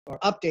or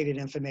updated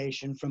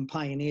information from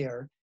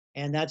Pioneer,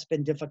 and that's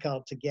been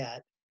difficult to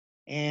get.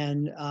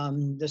 And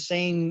the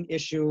same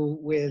issue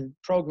with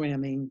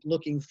programming,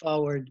 looking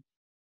forward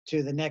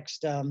to the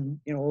next,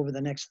 over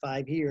the next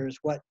 5 years,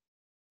 what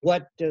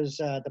does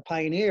the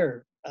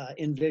Pioneer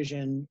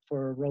envision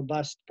for a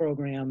robust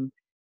program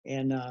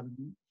and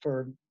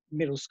for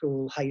middle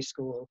school, high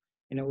school?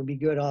 And it would be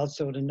good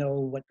also to know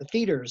what the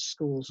feeders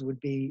schools would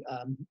be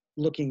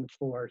looking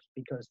for,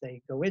 because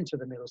they go into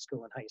the middle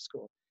school and high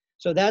school.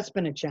 So that's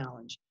been a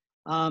challenge.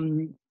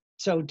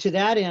 So to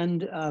that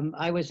end,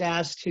 I was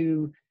asked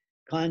to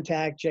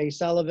contact Jay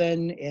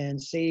Sullivan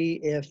and see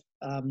if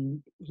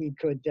he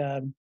could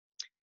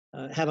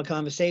have a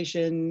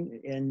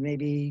conversation and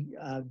maybe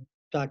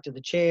talk to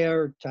the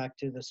chair, talk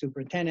to the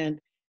superintendent,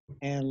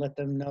 and let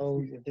them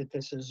know that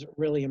this is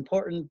really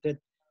important, that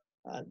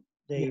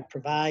they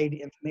provide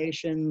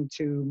information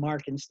to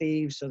Mark and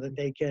Steve so that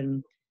they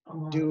can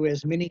do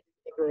as many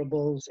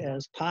deliverables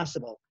as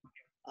possible.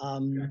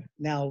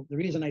 Now, the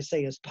reason I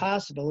say as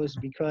possible is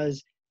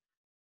because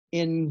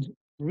in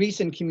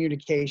recent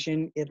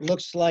communication, it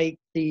looks like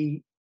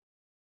the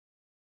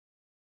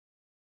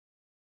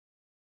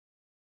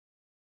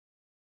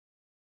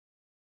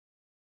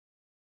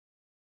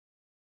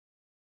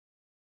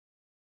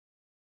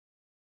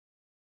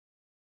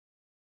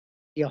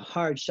a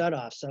hard shut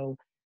off. So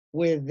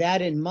with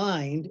that in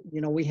mind,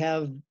 we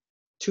have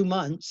 2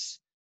 months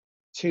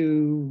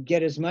to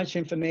get as much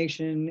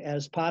information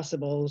as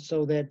possible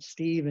so that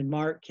Steve and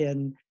Mark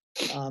can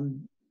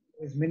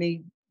as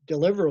many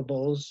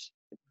deliverables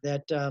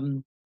that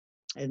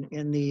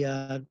in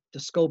the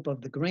scope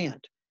of the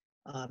grant.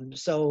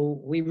 So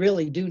we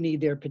really do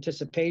need their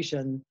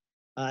participation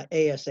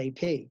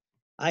ASAP.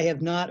 I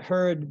have not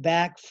heard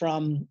back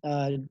from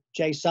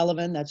Jay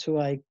Sullivan. That's who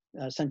I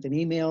sent an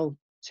email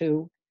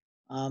to.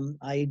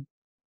 I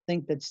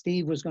think that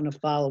Steve was going to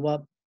follow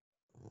up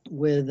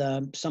with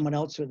someone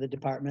else with the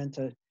department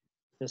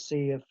to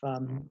see if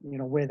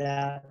where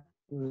that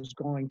was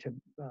going to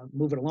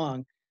move it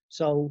along.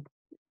 So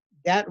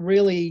that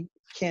really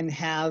can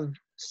have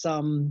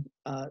some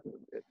a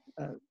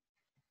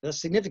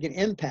significant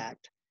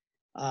impact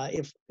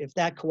if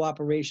that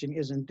cooperation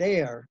isn't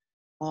there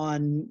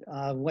on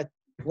what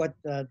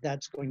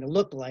that's going to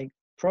look like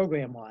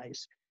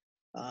program-wise.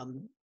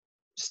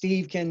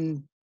 Steve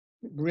can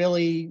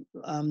really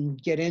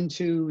get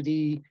into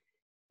the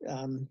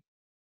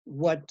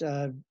what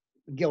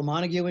Gil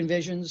Montague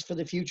envisions for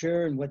the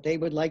future and what they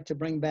would like to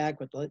bring back,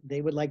 what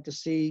they would like to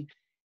see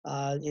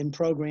in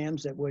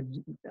programs that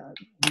would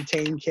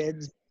retain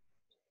kids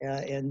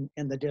in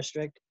the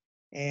district,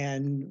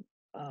 and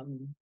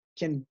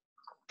can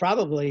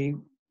probably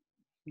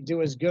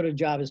do as good a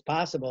job as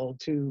possible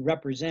to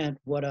represent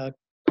what a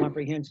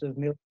comprehensive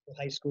middle school,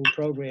 high school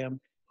program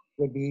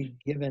would be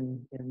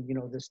given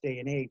in this day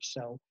and age.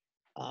 So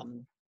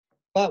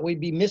but we'd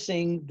be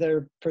missing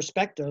the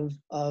perspective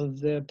of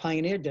the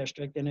Pioneer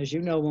District. And as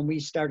you know, when we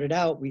started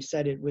out, we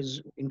said it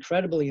was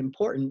incredibly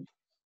important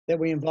that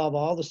we involve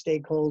all the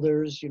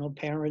stakeholders,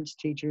 parents,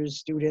 teachers,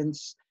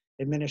 students,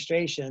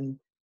 administration.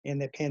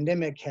 And the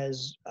pandemic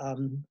has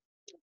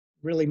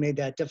really made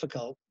that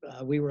difficult.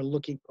 We were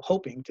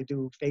hoping to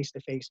do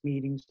face-to-face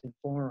meetings and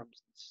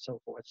forums and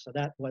so forth. So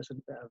that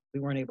wasn't, we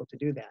weren't able to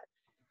do that.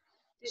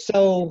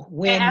 So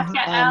when,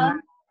 Alan?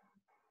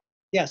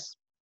 Yes.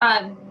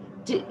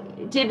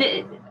 Did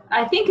it,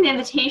 I think an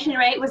invitation,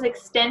 right, was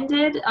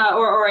extended,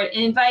 or an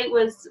invite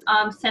was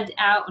sent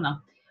out? No,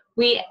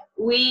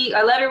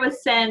 a letter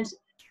was sent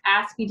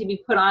asking to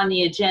be put on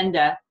the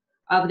agenda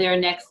of their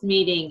next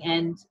meeting,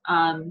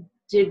 and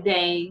did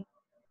they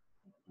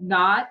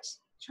not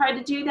try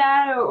to do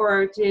that,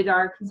 or did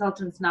our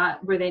consultants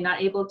were they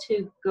not able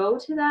to go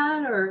to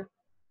that, or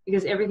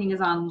because everything is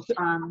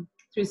on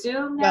through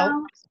Zoom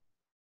now?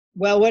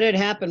 Well, what had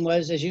happened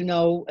was, as you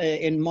know,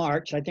 in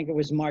March, I think it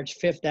was March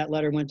 5th, that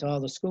letter went to all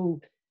the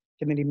school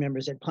committee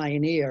members at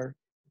Pioneer,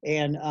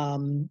 and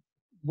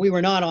we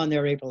were not on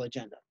their April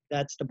agenda.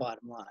 That's the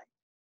bottom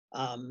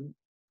line.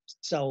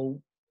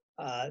 So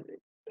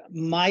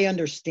my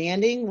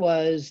understanding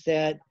was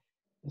that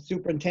the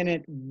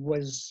superintendent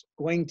was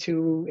going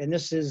to, and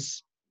this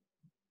is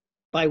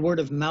by word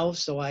of mouth,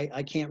 so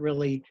I can't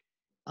really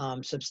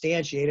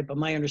substantiate it, but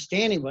my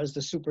understanding was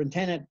the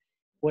superintendent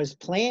was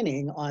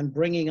planning on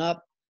bringing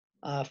up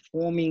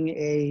forming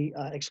a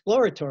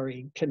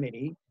exploratory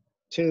committee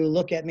to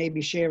look at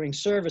maybe sharing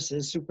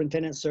services,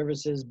 superintendent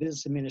services,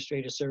 business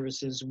administrator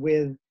services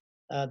with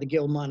the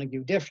Gil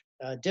Montague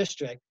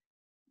district.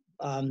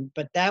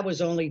 But that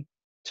was only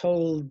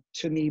told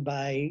to me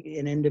by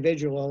an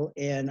individual,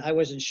 and I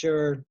wasn't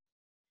sure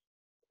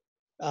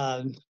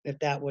if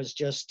that was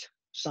just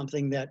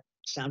something that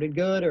sounded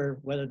good or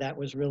whether that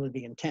was really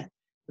the intent.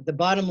 But the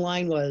bottom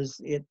line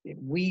was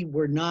we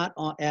were not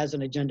as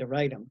an agenda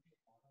item.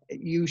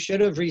 You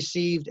should have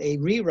received a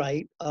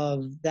rewrite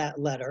of that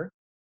letter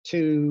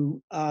for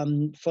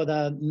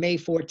the May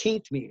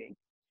 14th meeting.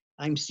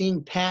 I'm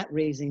seeing Pat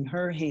raising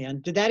her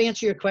hand. Did that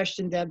answer your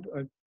question, Deb?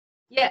 Or?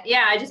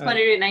 Yeah, I just All right.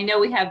 wondered, and I know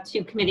we have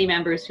two committee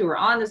members who are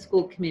on the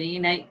school committee,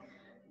 and I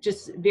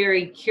just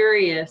very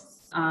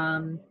curious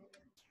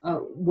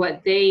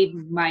what they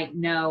might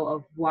know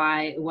of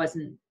why it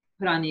wasn't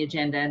put on the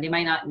agenda. And they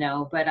might not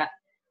know, but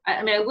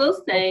I mean, I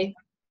will say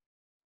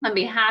on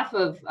behalf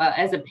of,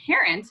 as a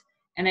parent,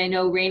 and I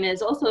know Raina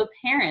is also a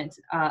parent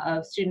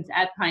of students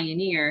at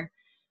Pioneer,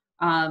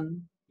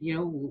 you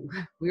know,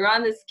 we were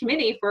on this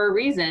committee for a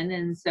reason,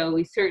 and so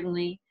we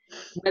certainly,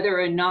 whether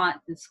or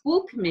not the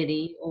school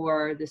committee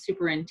or the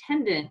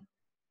superintendent,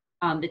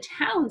 the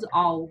towns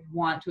all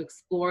want to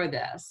explore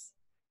this.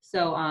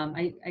 So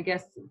I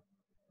guess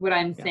what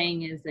I'm Yeah.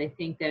 saying is I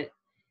think that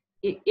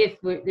if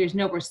there's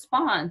no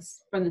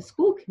response from the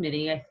school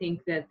committee, I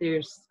think that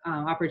there's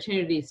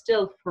opportunity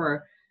still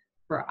for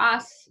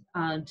us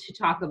to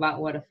talk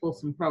about what a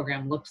fulsome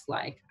program looks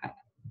like. I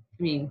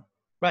mean,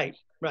 Right,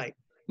 right.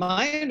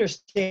 My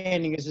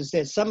understanding is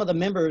that some of the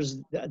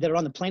members that are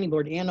on the planning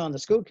board and on the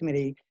school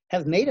committee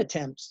have made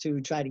attempts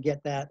to try to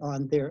get that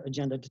on their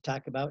agenda to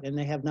talk about, and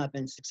they have not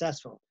been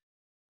successful.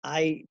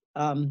 I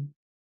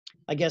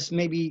guess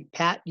maybe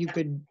Pat, you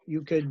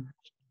could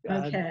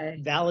Okay.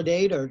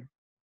 validate or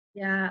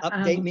Yeah.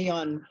 update me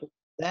on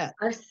that.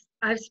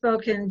 I've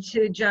spoken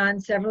to John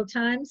several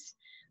times.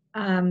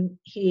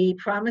 He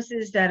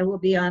promises that it will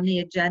be on the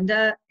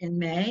agenda in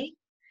May,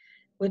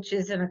 which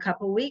is in a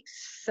couple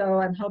weeks. So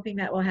I'm hoping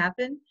that will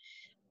happen.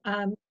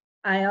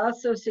 I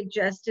also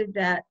suggested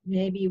that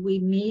maybe we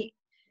meet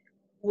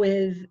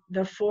with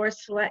the four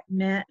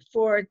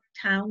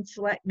town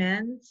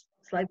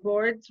select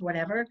boards,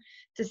 whatever,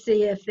 to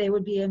see if they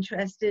would be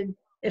interested,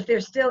 if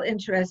they're still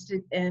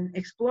interested in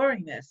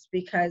exploring this,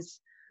 because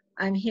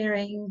I'm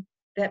hearing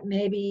that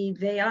maybe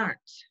they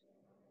aren't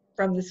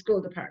from the school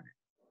department.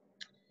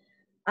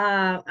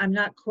 I'm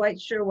not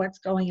quite sure what's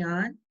going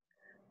on,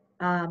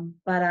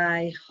 but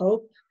I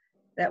hope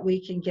that we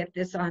can get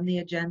this on the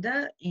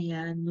agenda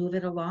and move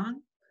it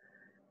along.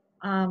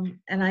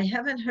 And I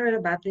haven't heard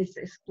about this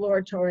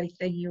exploratory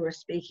thing you were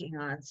speaking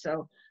on,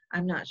 so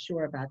I'm not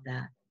sure about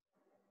that.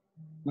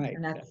 Right.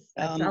 And that's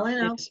all I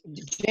know.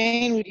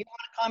 Jane, would you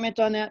want to comment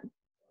on that?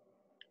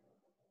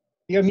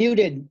 You're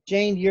muted.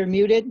 Jane, you're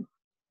muted.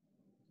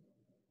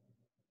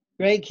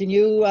 Greg, can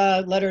you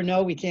let her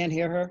know we can't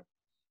hear her?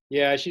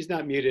 Yeah, she's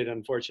not muted,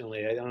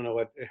 unfortunately. I don't know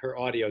what her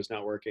audio is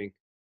not working.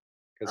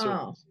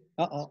 Oh,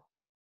 Uh-oh.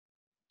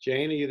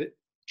 Jane, are you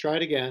try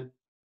it again.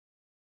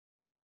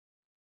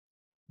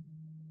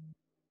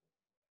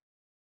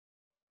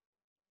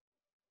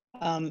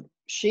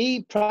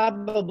 She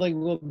probably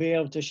will be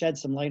able to shed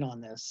some light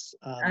on this.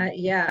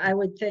 yeah, I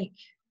would think.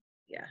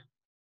 Yeah.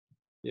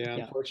 Yeah,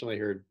 Yeah. unfortunately,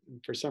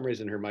 for some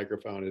reason her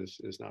microphone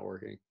is not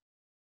working.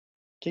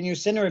 Can you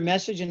send her a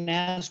message and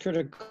ask her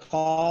to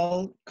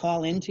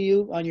call into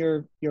you on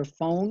your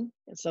phone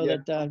so Yeah.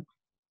 that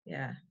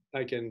Yeah.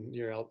 I can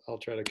here. I'll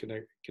try to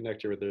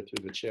connect her with her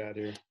through the chat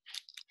here.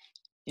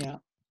 yeah,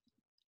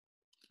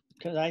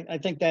 because I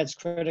think that's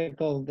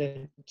critical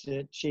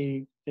that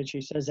she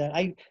says that.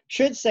 I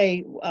should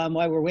say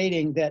while we're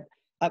waiting that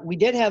we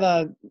did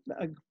have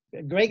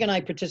Greg and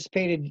I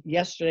participated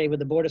yesterday with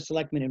the Board of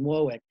Selectmen in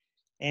Warwick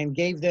and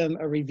gave them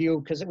a review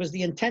because it was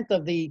the intent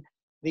of the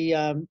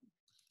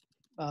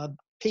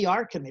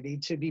PR committee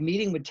to be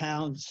meeting with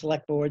town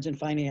select boards and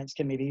finance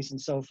committees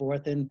and so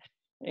forth, and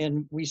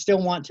we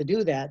still want to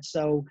do that.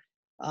 So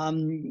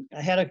I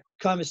had a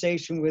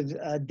conversation with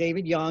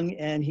David Young,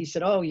 and he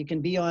said, "Oh, you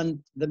can be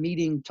on the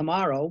meeting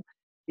tomorrow.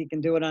 You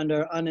can do it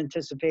under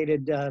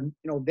unanticipated,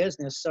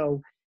 business."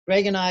 So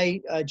Greg and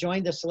I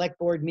joined the select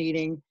board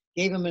meeting,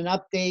 gave him an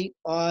update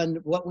on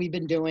what we've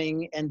been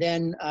doing, and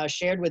then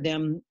shared with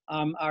them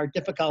our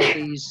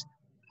difficulties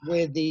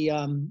with the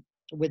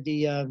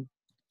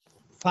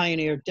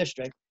Pioneer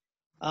District.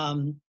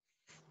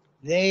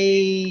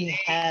 They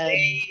had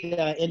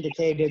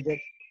indicated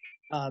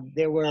that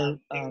there were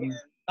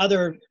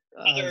other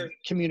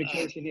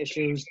communication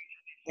issues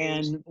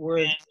and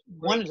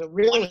wanted to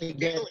really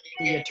get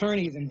the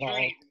attorneys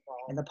involved,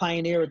 and the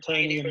Pioneer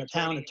attorney and the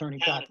town attorney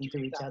talking to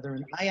each other.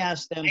 And I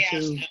asked them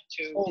to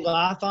hold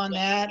off on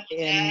that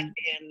in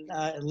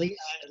at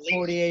least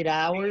 48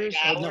 hours.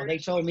 Oh, no, they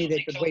told me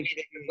they could wait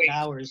 48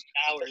 hours.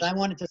 Because I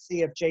wanted to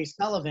see if Jay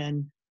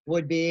Sullivan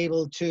would be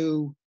able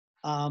to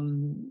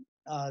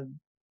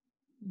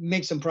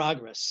make some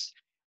progress.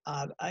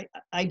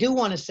 I do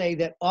want to say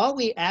that all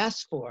we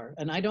asked for,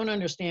 and I don't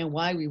understand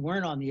why we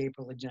weren't on the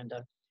April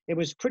agenda, it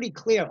was pretty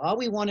clear. All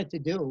we wanted to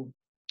do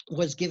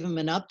was give them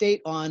an update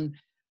on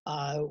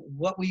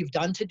what we've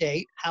done to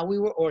date, how we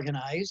were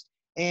organized,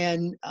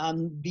 and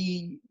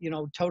be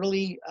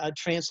totally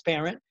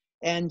transparent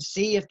and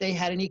see if they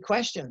had any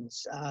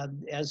questions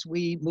as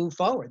we move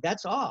forward.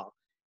 That's all.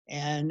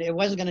 And it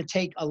wasn't going to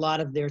take a lot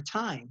of their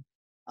time.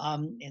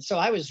 And so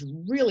I was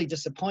really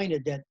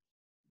disappointed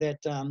that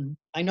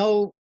I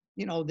know,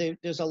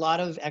 there's a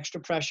lot of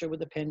extra pressure with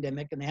the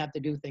pandemic and they have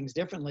to do things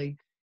differently.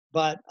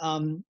 But,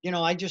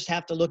 I just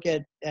have to look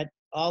at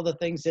all the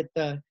things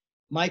that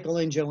Michael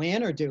and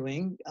Joanne are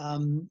doing.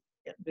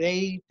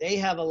 They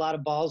have a lot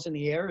of balls in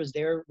the air as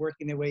they're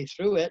working their way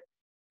through it.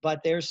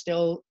 but they're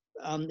still,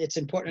 it's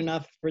important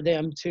enough for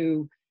them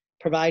to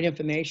provide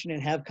information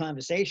and have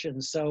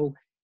conversations. So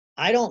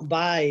I don't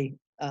buy,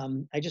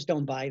 I just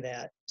don't buy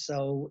that.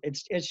 So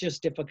it's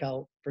just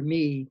difficult for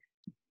me.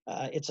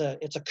 It's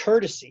a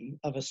courtesy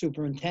of a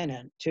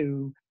superintendent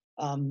to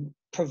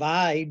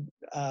provide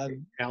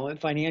Alan?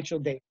 financial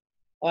data.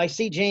 Oh, I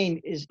see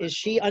Jane. Is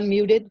she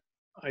unmuted?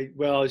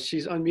 Well,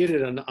 she's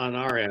unmuted on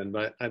our end,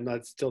 but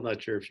still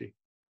not sure if she.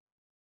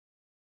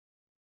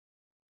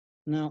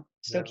 No,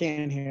 still No.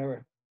 can't hear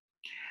her.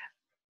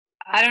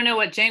 I don't know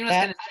what Jane was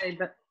Pat? going to say,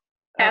 but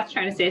Pat's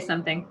trying to say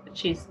something, but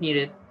she's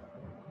muted.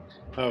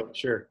 Oh,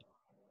 sure.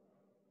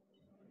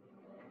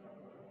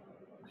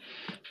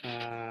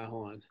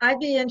 Hold on. I'd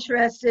be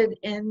interested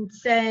in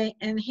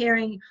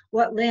hearing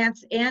what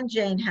Lance and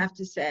Jane have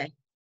to say.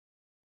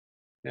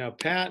 Now,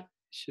 Pat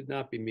should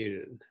not be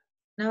muted.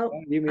 No,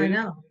 You I muted?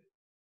 know.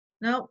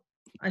 No,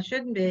 I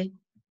shouldn't be.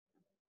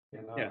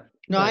 Yeah.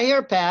 No, I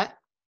hear Pat.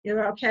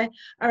 You're okay?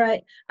 All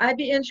right. I'd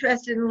be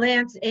interested in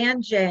Lance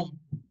and Jane.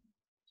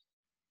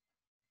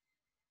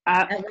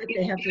 And what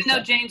they have to even though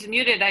say. Jane's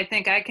muted, I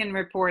think I can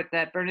report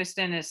that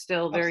Berniston is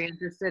still very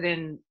interested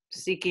in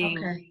seeking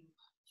Okay.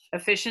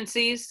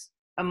 efficiencies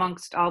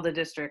amongst all the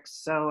districts.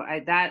 So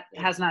that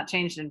has not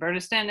changed in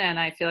Berniston, and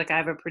I feel like I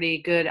have a pretty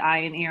good eye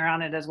and ear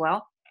on it as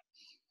well.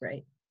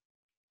 Great.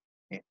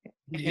 And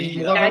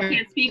I Laura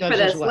can't speak for does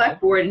the as well.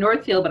 select board in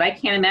Northfield, but I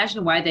can't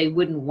imagine why they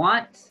wouldn't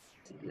want,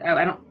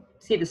 I don't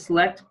see the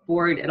select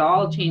board at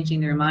all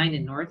changing their mind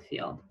in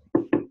Northfield.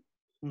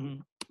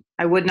 Mhm.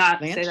 I would not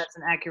say Lance? that's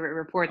an accurate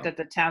report that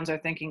the towns are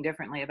thinking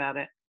differently about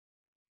it.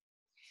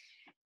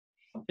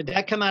 Did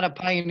that come out of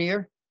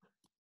Pioneer?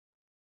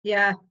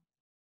 Yeah.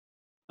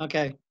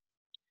 Okay.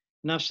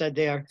 Enough said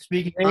there.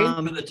 Speaking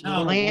Um, for the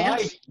town of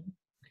Lance?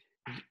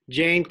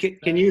 Jane,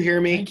 can you hear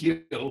me? Thank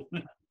you.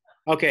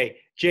 Okay,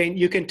 Jane,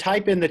 you can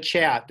type in the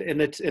chat in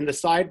the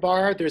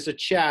sidebar. There's a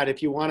chat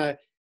if you want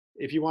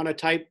to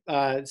type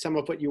some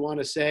of what you want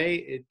to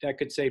say. That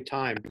could save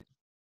time.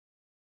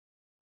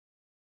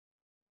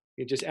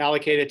 You just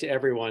allocate it to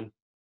everyone.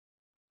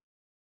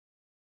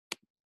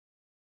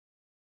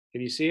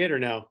 Can you see it or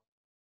no?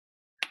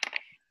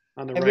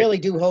 On the I right. really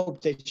do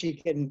hope that she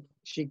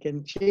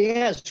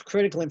has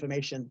critical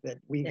information that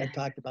we had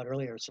talked about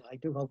earlier. So I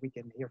do hope we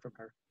can hear from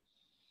her.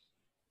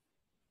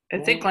 I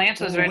think Lance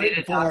was ready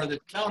to talk. The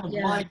town of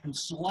Yeah. Lyton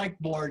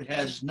Select Board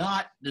has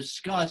not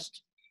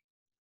discussed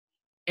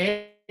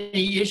any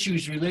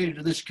issues related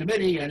to this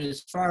committee, and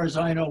as far as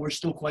I know, we're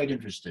still quite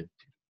interested.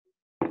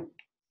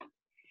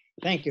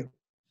 Thank you.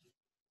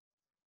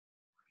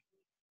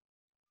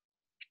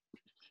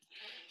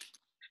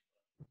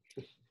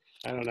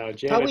 I don't know,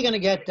 Jane. How are we going to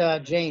get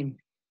Jane?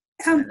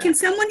 Can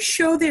someone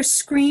show their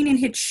screen and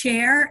hit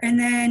share and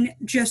then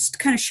just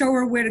kind of show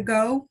her where to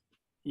go?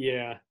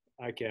 Yeah,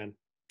 I can.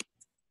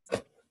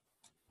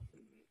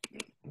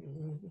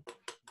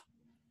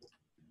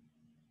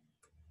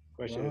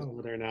 Question is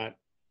whether or not.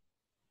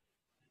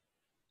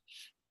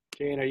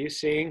 Jane, are you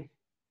seeing?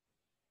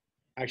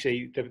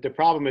 Actually, the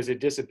problem is it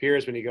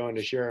disappears when you go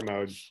into share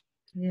mode.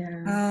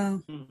 Yeah.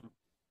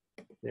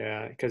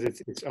 Yeah, because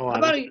it's How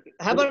about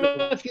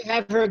if you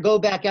have her go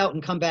back out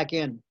and come back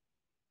in?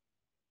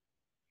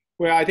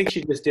 Well, I think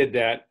she just did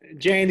that.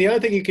 Jane, the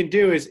other thing you can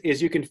do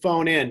is you can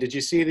phone in. Did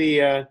you see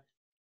the?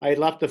 I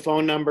left the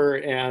phone number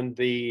and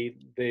the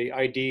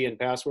ID and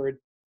password.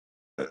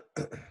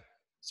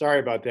 Sorry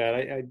about that.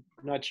 I'm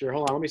not sure.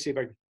 Hold on. Let me see if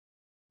I can.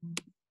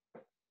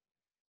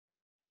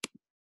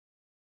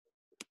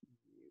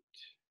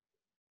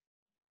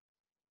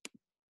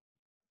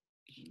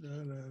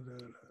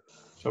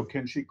 So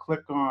can she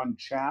click on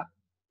chat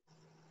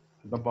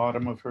at the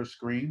bottom of her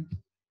screen?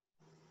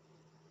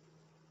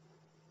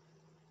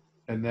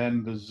 And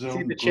then the Zoom. See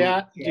the group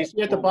chat? Do you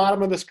see at the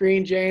bottom of the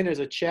screen, Jane? There's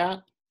a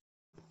chat.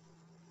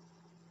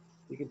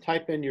 You can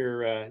type in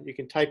your. You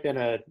can type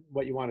in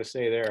what you want to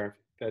say there.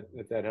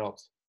 If that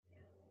helps.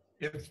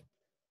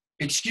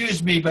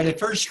 Excuse me, but if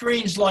her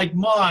screen's like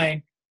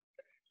mine,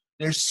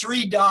 there's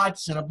 3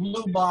 dots and a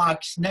blue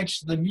box next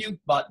to the mute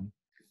button.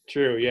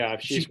 True. Yeah.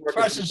 If She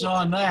presses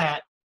on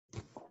that,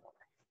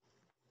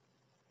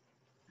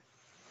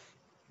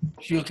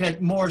 she'll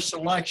get more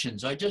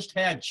selections. I just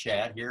had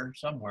chat here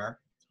somewhere.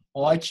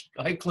 Oh, I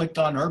clicked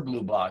on her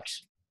blue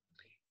box.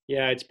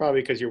 Yeah, it's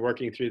probably because you're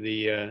working through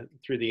the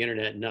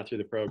internet and not through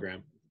the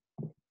program.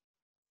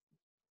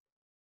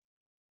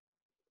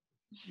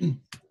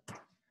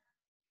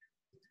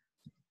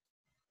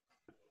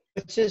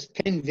 It says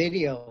pin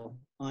video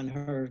on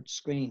her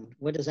screen.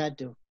 What does that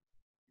do?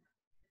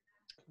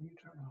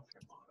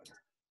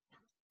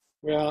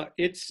 Well,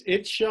 it's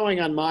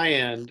showing on my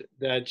end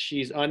that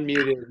she's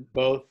unmuted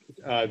both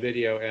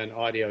video and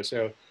audio.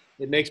 So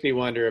it makes me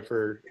wonder if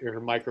her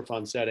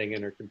microphone setting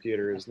in her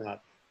computer is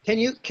not. Can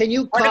you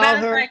What call about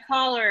if her? I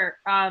call her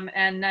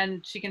and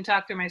then she can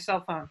talk through my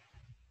cell phone?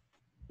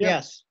 Yep.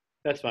 Yes.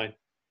 That's fine.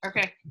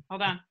 Okay,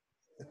 hold on.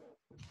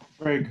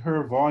 Greg,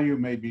 her volume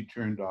may be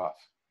turned off.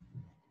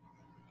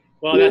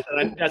 Well,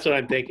 that's what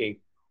I'm thinking.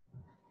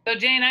 So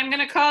Jane, I'm going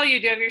to call you.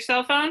 Do you have your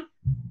cell phone?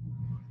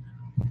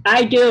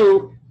 I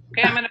do.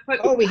 Okay, I'm gonna put,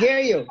 Oh, we hear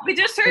you. we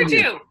just heard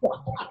you.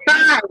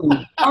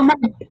 Fine. All my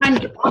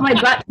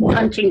button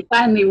punching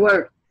finally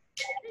worked.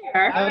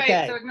 There. All right,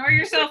 Okay. so ignore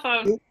your cell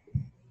phone.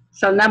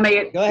 So now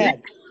my, Go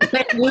ahead.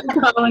 you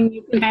calling,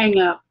 you can hang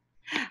up.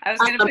 I was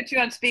gonna put you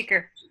on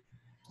speaker.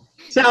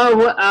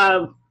 So,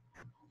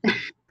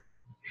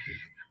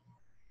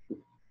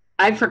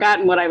 I've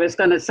forgotten what I was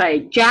going to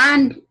say.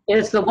 John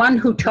is the one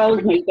who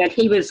told me that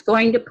he was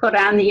going to put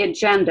on the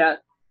agenda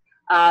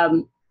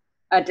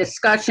a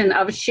discussion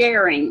of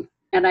sharing,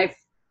 and I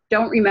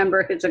don't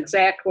remember his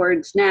exact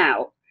words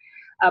now.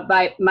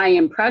 But my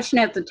impression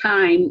at the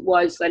time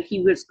was that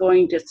he was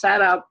going to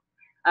set up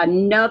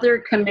another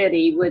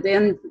committee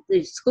within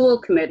the school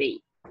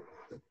committee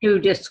to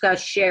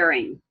discuss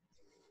sharing.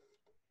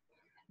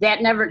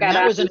 That never got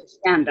That on was an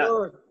the agenda.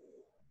 explorer.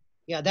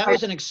 Yeah, that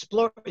was an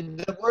explorer.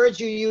 The words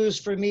you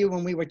used for me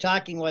when we were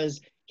talking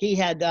was he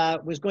had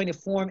was going to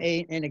form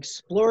an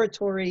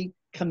exploratory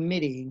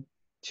committee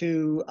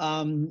to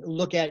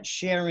look at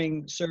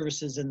sharing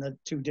services in the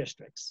 2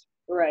 districts.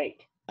 Right.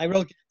 I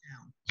wrote it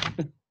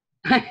down.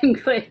 I'm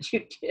glad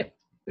you did.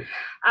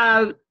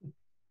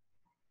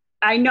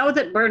 I know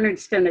that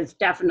Bernardston is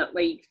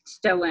definitely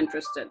still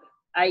interested.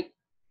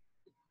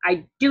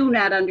 I do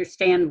not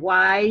understand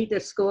why the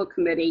school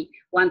committee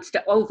wants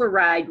to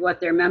override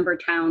what their member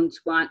towns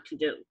want to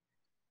do.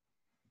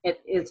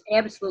 It is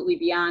absolutely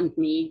beyond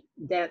me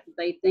that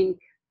they think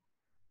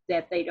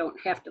that they don't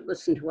have to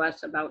listen to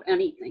us about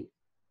anything.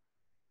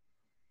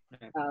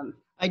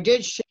 I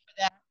did share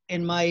that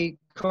in my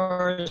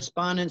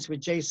correspondence with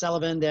Jay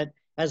Sullivan that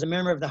as a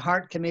member of the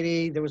Heart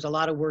Committee, there was a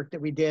lot of work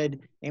that we did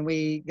and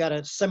we got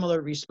a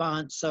similar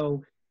response.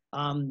 So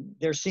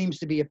there seems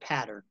to be a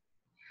pattern.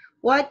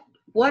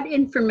 What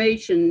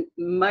information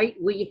might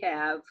we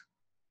have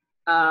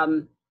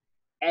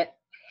at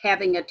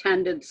having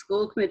attended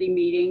school committee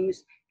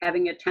meetings,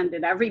 having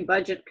attended every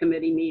budget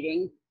committee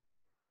meeting?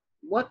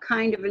 What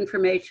kind of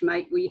information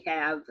might we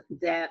have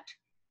that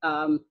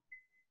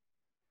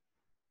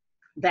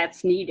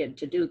that's needed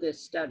to do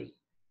this study?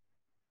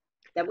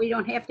 That we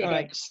don't have to have.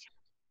 Right.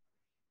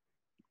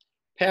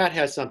 Pat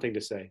has something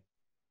to say.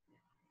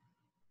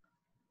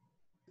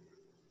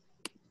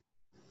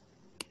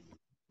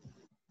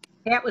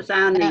 Pat was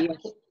on the.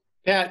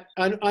 Pat,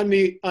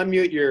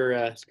 unmute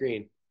your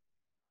screen.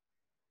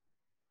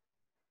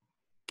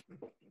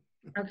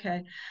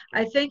 Okay.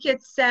 I think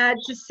it's sad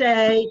to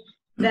say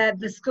that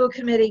the school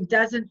committee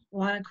doesn't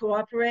want to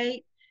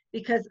cooperate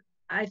because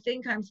I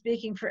think I'm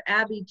speaking for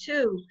Abby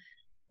too.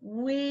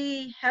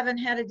 We haven't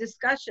had a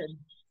discussion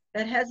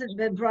that hasn't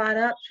been brought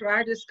up for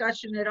our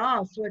discussion at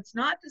all. So it's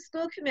not the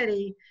school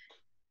committee,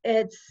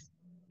 it's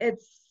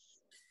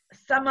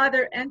some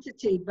other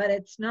entity, but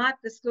it's not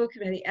the school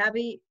committee.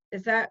 Abby,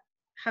 is that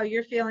how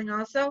you're feeling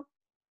also?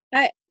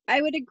 I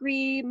would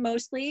agree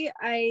mostly.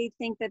 I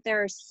think that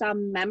there are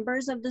some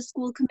members of the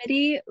school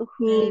committee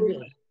who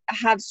Maybe.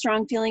 have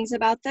strong feelings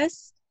about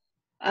this.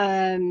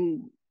 But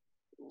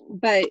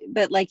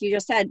like you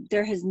just said,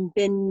 there has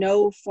been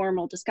no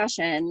formal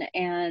discussion,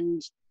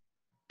 and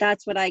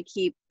that's what I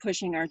keep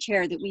pushing our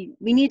chair, that we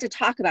need to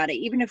talk about it.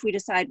 Even if we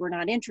decide we're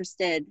not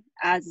interested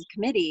as a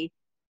committee,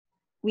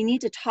 we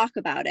need to talk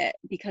about it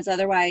because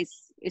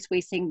otherwise it's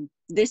wasting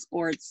this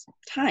board's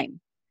time.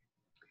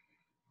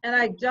 And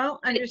I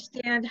don't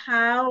understand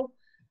how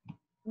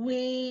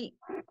we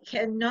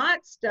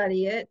cannot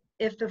study it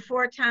if the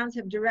 4 towns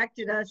have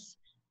directed us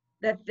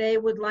that they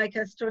would like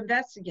us to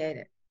investigate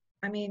it.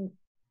 I mean,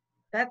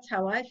 that's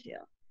how I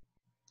feel.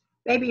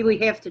 Maybe we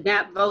have to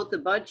not vote the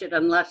budget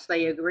unless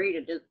they agree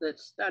to do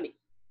this study.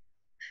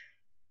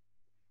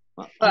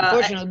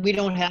 Unfortunately, we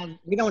don't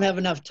have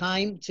enough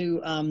time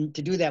to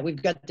do that.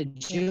 We've got the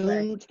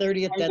June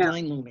 30th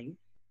deadline looming.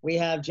 We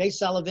have Jay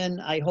Sullivan.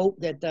 I hope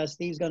that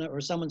Steve's gonna,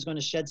 or someone's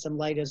gonna shed some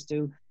light as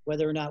to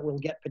whether or not we'll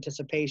get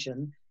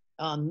participation.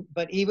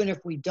 But even if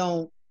we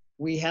don't,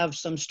 we have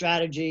some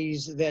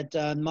strategies that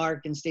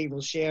Mark and Steve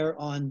will share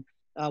on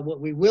what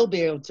we will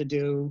be able to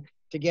do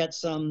to get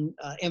some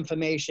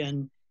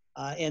information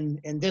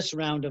in this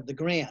round of the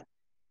grant.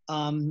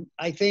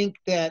 I think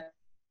that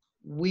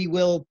we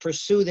will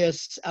pursue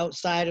this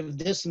outside of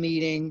this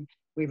meeting.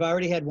 We've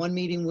already had one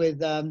meeting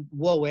with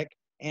Warwick,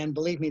 and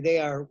believe me, they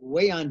are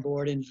way on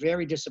board and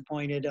very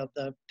disappointed of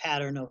the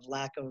pattern of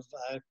lack of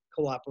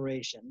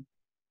cooperation.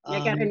 I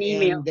got an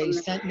email. And they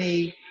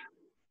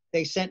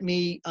sent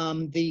me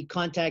the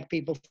contact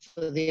people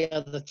for the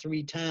other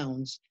 3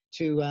 towns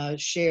to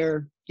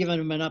share, give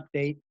them an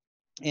update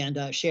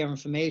and share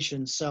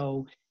information.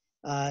 So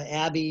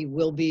Abby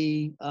will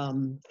be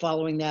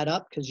following that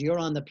up because you're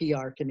on the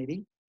PR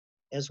committee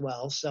as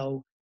well.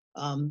 So,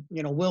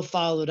 you know, we'll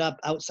follow it up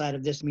outside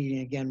of this meeting.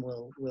 Again,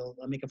 we'll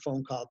make a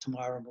phone call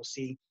tomorrow and we'll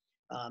see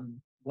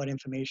what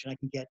information I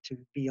can get to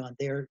be on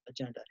their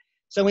agenda.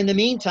 So in the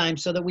meantime,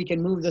 so that we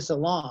can move this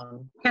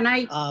along. Can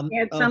I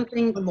add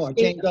something? One more,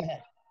 Jane, go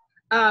ahead.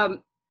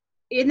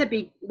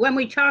 When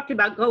we talked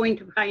about going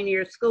to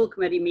Pioneer School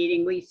Committee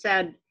meeting, we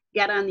said,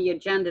 get on the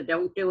agenda,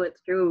 don't do it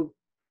through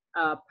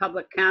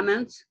public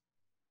comments.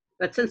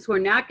 But since we're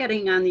not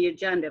getting on the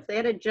agenda, if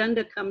that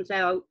agenda comes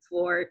out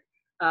for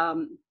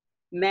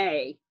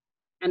May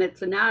and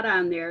it's not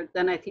on there,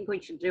 then I think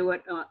we should do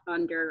it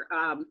under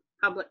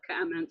public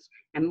comments,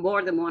 and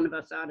more than one of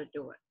us ought to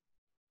do it.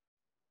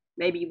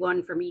 Maybe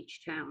one from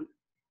each town.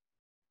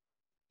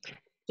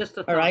 Just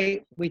a thought. All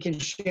right, we can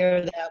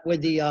share that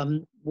with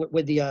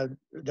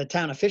the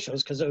town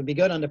officials, because it would be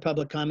good under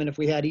public comment if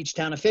we had each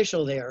town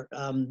official there,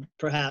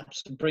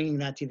 perhaps bringing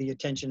that to the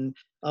attention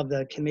of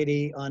the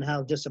committee on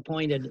how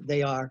disappointed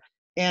they are.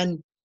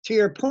 And to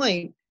your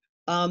point,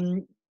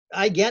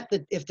 I get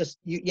that if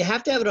you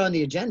have to have it on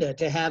the agenda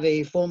to have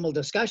a formal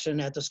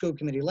discussion at the school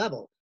committee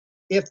level.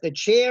 If the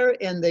chair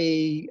and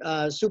the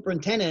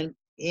superintendent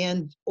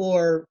and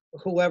or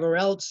whoever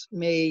else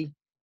may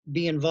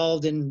be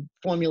involved in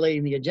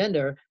formulating the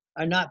agenda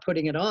are not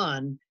putting it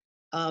on,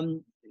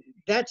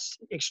 that's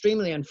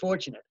extremely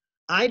unfortunate.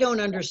 I don't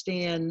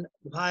understand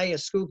why a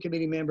school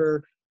committee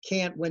member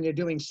can't, when they're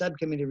doing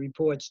subcommittee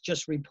reports,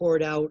 just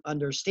report out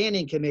under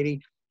standing committee,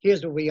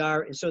 here's where we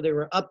are. So there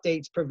were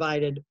updates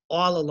provided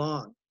all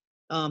along.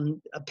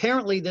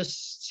 Apparently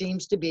this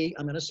seems to be,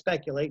 I'm going to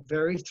speculate,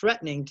 very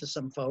threatening to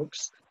some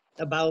folks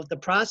about the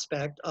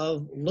prospect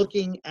of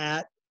looking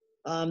at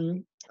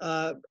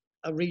a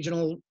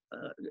regional,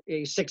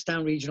 a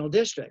 6-town regional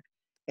district.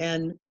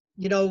 And,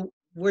 you know,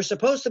 we're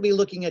supposed to be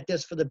looking at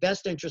this for the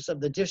best interests of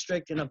the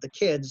district and of the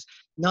kids,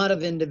 not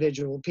of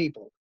individual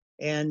people.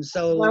 And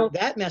so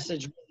that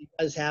message really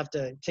does have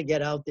to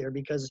get out there,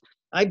 because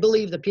I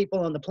believe the people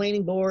on the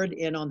planning board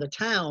and on the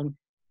town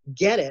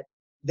get it,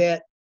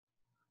 that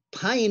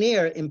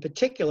Pioneer in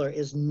particular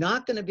is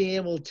not going to be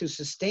able to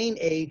sustain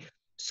a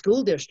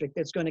school district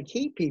that's going to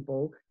keep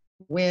people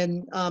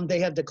when they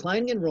have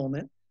declining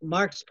enrollment.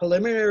 Mark's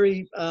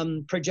preliminary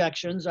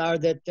projections are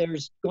that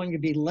there's going to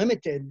be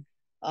limited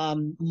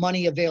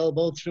money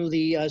available through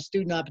the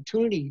Student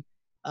Opportunity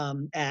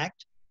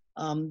Act.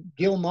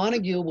 Gil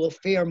Montague will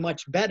fare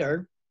much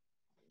better,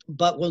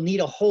 but will need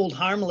a hold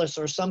harmless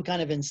or some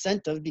kind of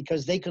incentive,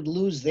 because they could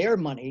lose their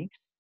money,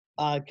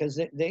 because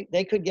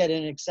they could get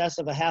in excess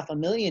of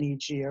 $500,000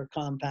 each year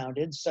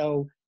compounded.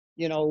 So,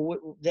 you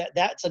know,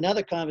 that's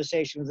another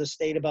conversation with the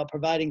state about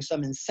providing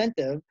some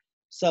incentive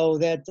so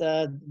that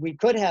we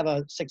could have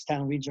a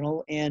 6-town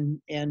regional and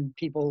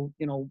people,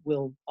 you know,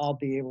 will all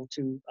be able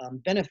to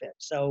benefit.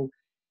 So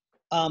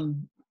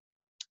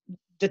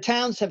the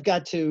towns have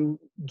got to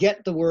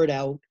get the word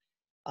out.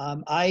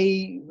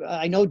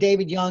 I know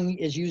David Young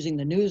is using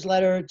the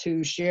newsletter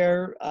to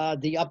share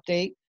the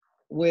update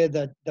with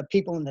the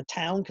people in the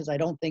town, because I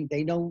don't think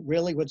they know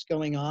really what's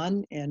going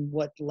on and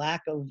what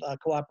lack of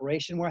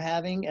cooperation we're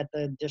having at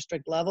the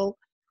district level.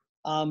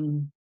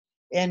 And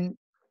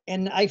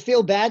I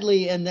feel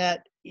badly in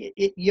that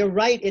you're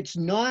right, it's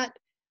not,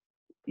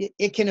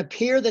 it can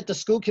appear that the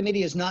school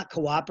committee is not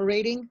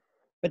cooperating,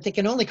 but they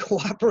can only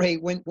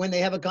cooperate when they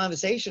have a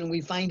conversation and we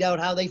find out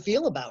how they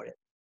feel about it.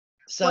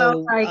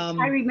 So well,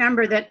 I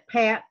remember that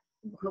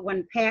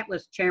when Pat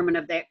was chairman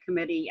of that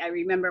committee, I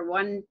remember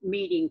one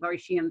meeting where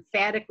she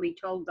emphatically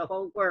told the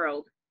whole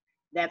world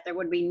that there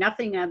would be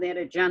nothing on that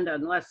agenda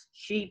unless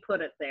she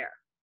put it there.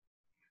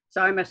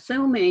 So I'm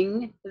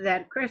assuming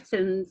that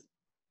Kristen's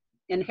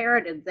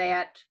inherited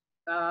that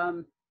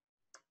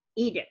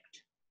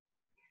edict.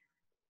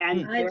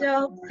 And I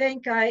don't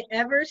think I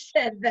ever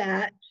said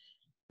that.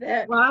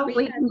 Well,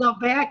 we can go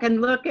back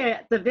and look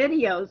at the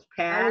videos,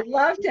 Pat. I would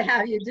love to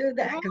have you do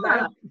that, because I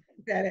don't think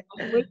that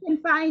we can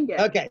find it.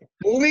 Okay,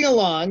 moving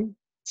along.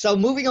 So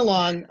moving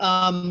along,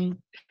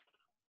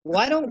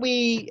 why don't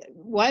we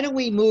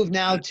move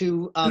now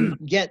to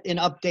get an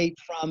update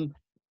from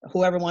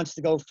whoever wants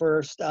to go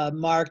first,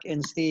 Mark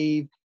and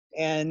Steve,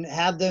 and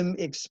have them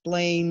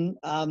explain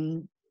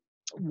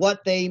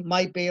what they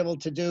might be able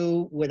to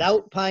do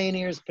without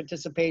Pioneer's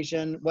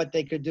participation, what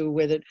they could do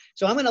with it.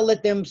 So I'm going to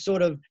let them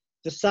sort of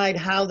decide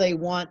how they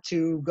want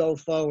to go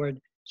forward.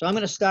 So I'm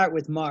going to start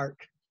with Mark.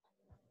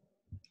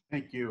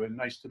 Thank you, and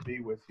nice to be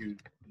with you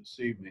this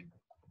evening.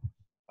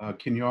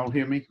 Can you all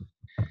hear me?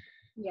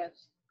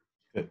 Yes.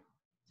 Good.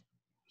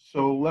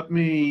 So let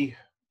me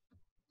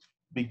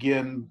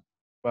begin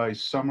by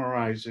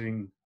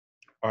summarizing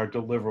our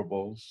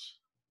deliverables,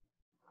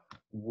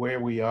 where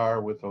we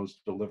are with those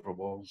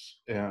deliverables,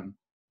 and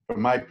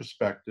from my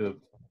perspective,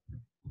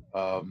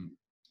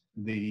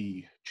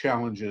 the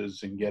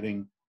challenges in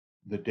getting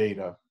the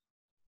data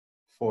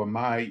for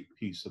my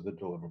piece of the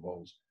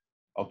deliverables.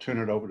 I'll turn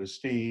it over to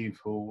Steve,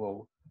 who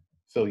will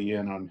fill you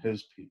in on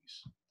his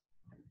piece.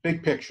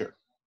 Big picture.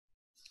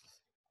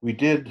 We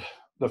did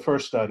the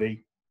first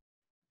study,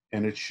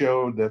 and it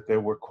showed that there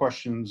were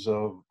questions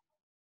of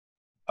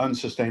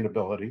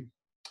unsustainability,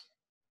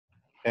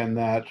 and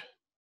that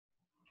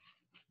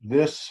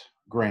this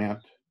grant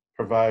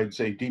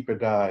provides a deeper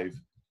dive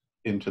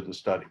into the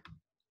study.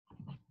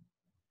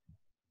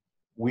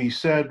 We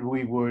said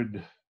we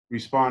would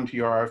respond to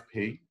your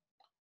RFP,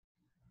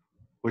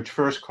 which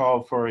first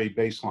called for a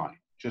baseline.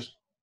 Just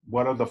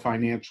what are the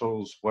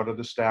financials, what are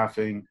the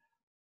staffing,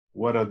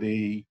 what are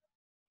the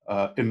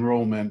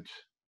enrollment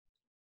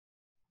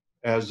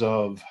as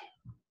of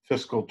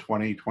fiscal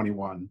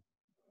 2021,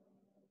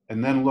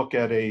 and then look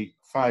at a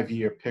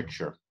 5-year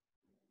picture,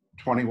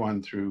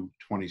 21 through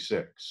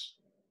 26.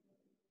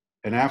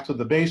 And after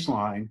the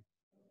baseline,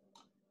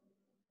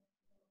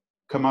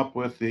 come up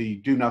with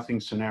the do nothing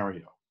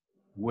scenario.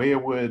 Where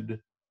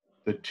would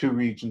the two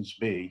regions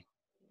be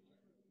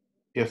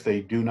if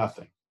they do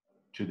nothing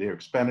to their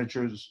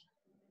expenditures,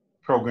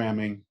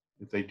 programming,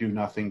 if they do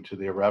nothing to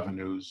their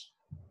revenues?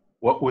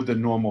 What would the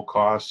normal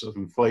costs of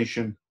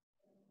inflation?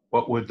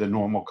 What would the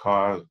normal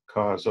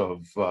cause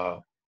of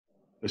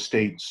the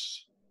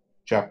state's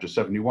Chapter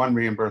 71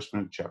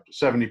 reimbursement, Chapter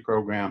 70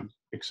 program,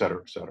 et cetera,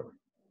 et cetera.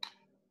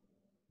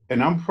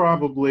 And I'm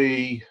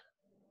probably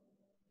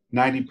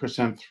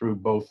 90% through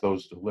both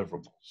those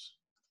deliverables.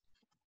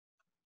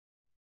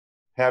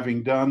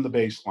 Having done the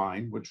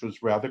baseline, which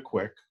was rather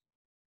quick,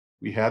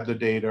 we had the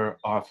data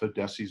off of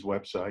DESI's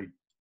website.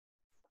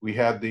 We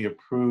had the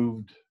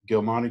approved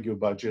Gil-Montague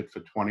budget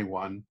for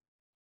 21.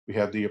 We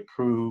had the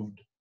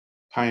approved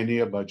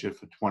Pioneer budget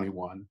for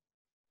 21.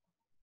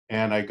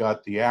 And I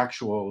got the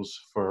actuals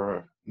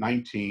for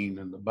 19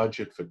 and the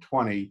budget for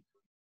 20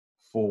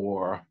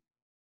 for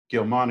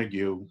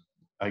Gil-Montague.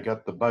 I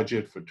got the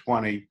budget for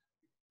 20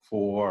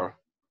 for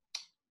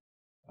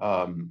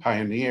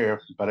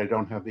Pioneer, but I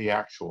don't have the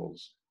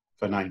actuals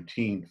for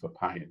 19 for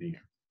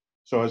Pioneer.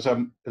 So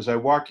as I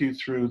walk you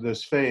through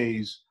this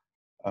phase,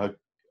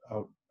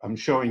 I'm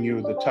showing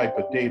you the type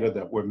of data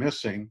that we're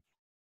missing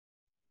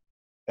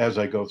as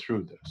I go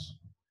through this.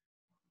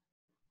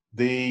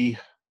 The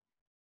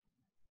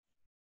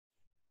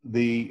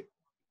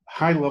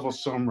high-level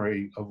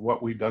summary of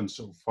what we've done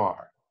so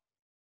far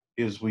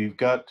is we've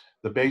got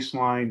the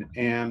baseline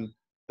and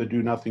the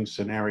do nothing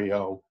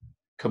scenario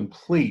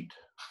complete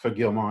for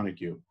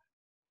Gil-Montague.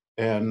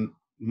 And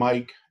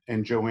Mike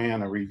and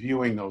Joanne are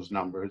reviewing those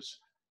numbers,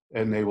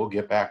 and they will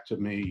get back to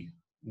me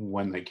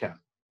when they can.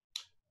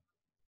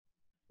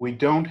 We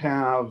don't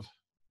have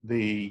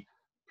the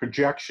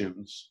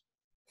projections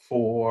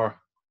for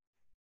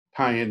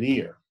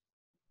Pioneer.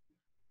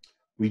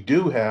 We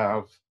do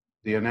have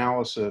the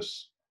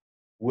analysis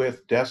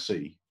with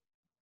DESI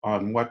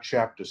on what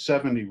Chapter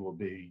 70 will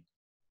be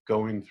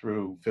going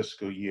through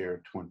fiscal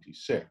year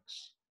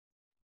 26.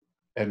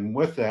 And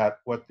with that,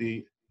 what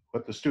the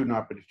Student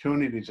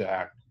Opportunities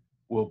Act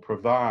will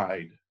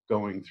provide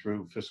going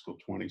through fiscal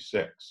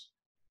 26.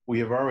 We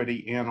have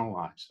already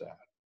analyzed that.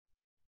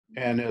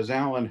 And as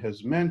Alan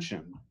has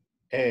mentioned,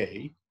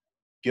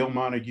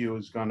 Gil-Montague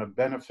is going to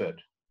benefit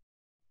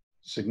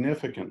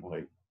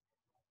significantly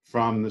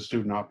from the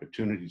Student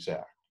Opportunities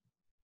Act.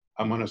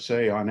 I'm going to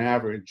say on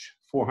average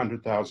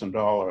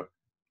 $400,000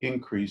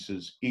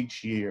 increases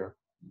each year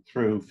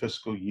through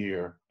fiscal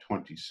year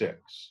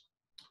 26.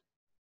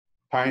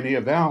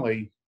 Pioneer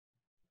Valley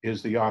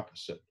is the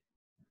opposite.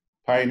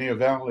 Pioneer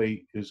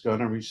Valley is going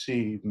to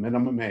receive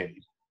minimum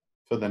aid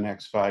for the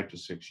next 5 to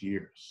 6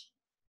 years.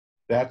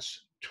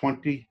 That's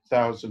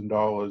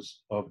 $20,000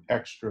 of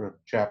extra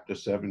Chapter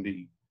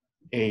 70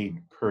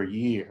 aid per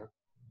year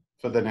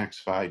for the next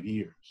 5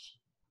 years,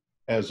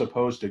 as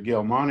opposed to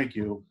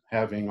Gil-Montague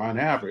having on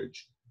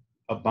average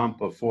a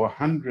bump of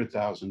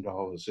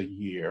 $400,000 a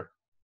year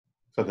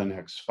for the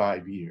next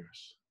 5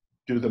 years.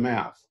 Do the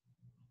math.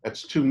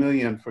 That's $2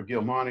 million for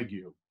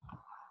Gil-Montague.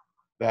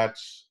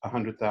 That's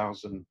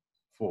 $100,000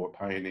 for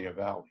Pioneer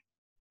Valley.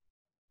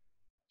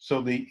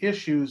 So the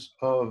issues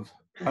of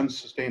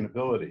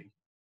unsustainability,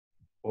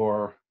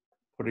 or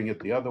putting it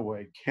the other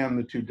way, can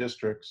the two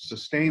districts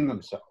sustain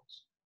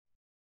themselves,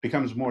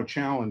 becomes more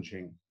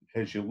challenging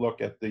as you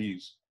look at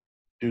these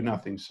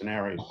do-nothing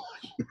scenarios.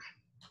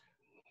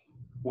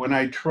 When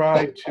I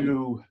tried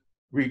to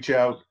reach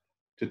out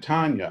to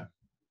Tanya,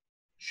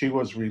 she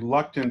was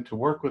reluctant to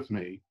work with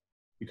me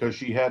because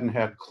she hadn't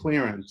had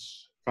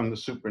clearance from the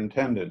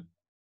superintendent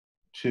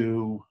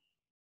to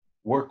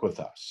work with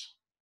us.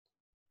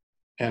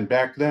 And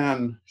back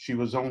then, she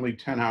was only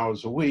 10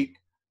 hours a week.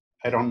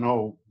 I don't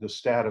know the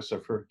status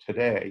of her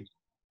today,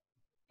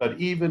 but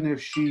even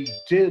if she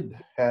did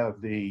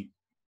have the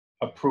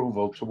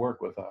approval to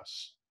work with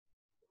us,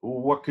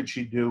 what could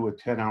she do with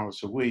 10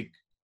 hours a week,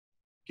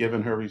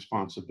 given her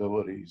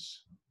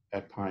responsibilities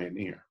at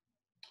Pioneer?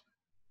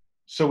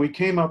 So we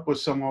came up with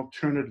some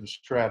alternative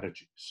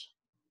strategies.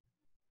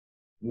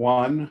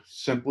 One,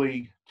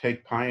 simply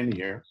take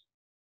Pioneer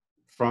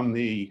from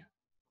the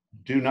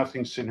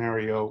do-nothing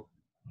scenario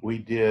we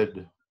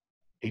did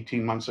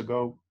 18 months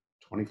ago,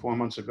 24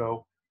 months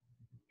ago,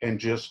 and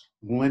just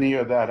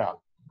linear that out.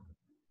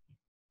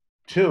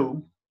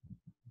 Two,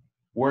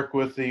 work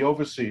with the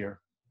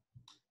overseer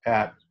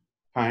at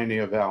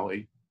Pioneer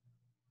Valley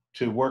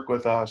to work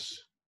with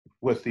us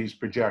with these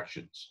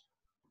projections.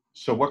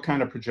 So what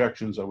kind of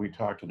projections are we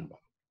talking about?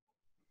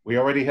 We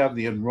already have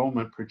the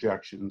enrollment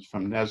projections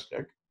from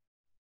NESDEC.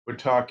 We're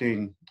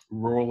talking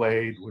rural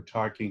aid. We're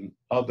talking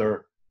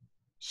other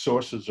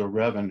sources of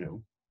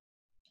revenue.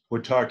 We're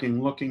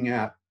talking looking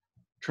at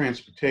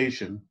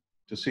transportation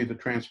to see the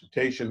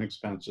transportation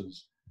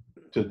expenses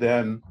to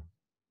then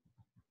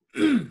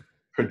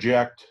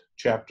project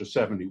Chapter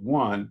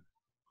 71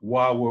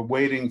 while we're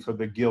waiting for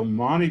the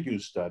Gill-Montague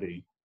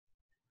study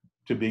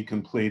to be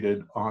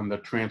completed on the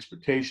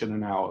transportation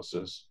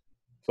analysis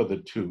for the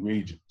two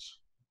regions.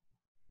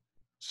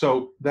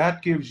 So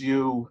that gives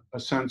you a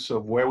sense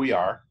of where we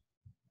are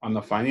on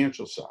the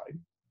financial side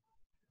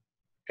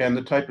and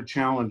the type of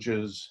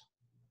challenges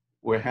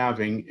we're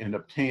having in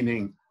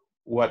obtaining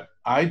what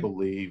I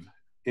believe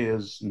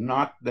is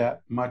not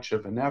that much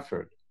of an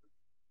effort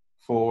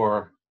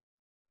for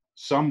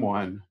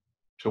someone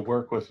to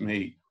work with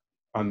me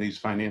on these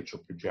financial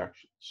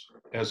projections.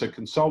 As a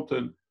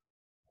consultant,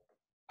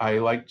 I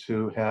like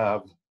to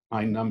have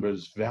my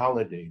numbers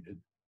validated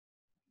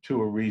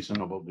to a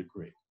reasonable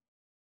degree.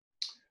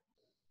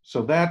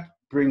 So that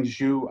brings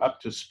you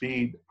up to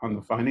speed on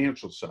the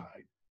financial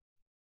side.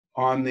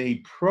 On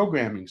the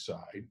programming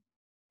side,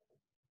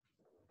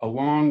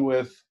 along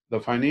with the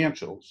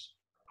financials,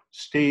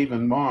 Steve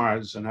and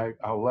Mars, and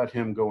I'll let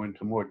him go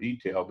into more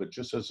detail, but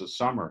just as a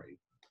summary,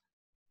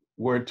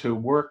 were to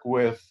work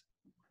with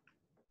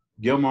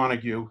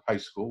Gill-Montague High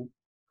School,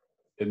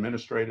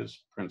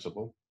 administrators,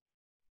 principal,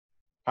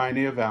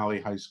 Pioneer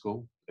Valley High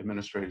School,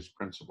 administrators,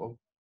 principal,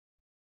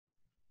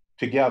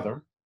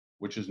 together,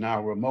 which is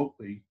now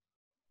remotely,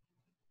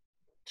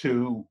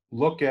 to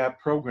look at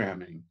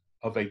programming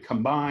of a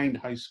combined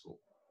high school,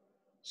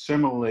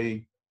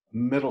 similarly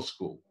middle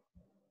school,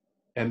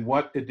 and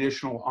what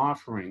additional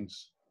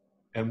offerings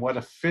and what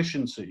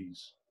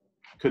efficiencies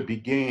could be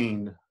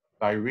gained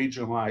by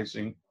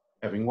regionalizing,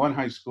 having one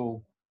high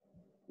school,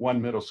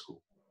 one middle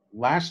school.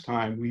 Last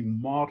time we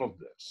modeled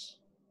this.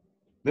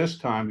 This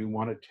time we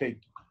want to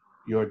take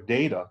your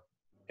data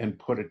and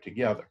put it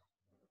together.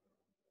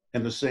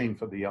 And the same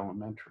for the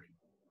elementary.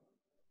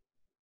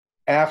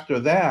 After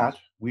that,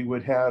 we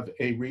would have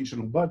a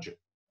regional budget.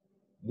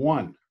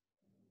 One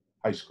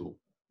high school,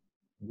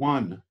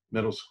 one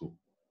middle school,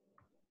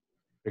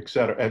 et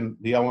cetera. And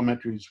the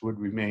elementaries would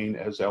remain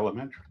as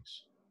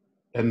elementaries.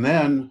 And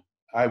then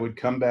I would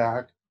come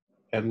back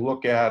and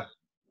look at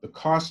the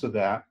cost of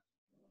that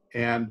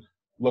and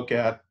look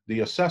at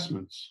the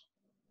assessments,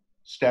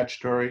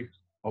 statutory,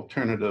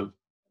 alternative,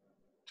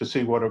 to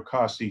see what it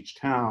costs each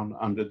town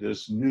under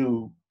this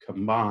new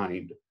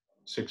combined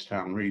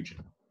 6-town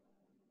region.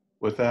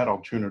 With that,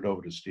 I'll turn it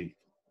over to Steve.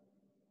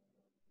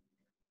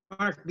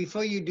 Mark,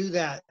 before you do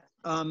that,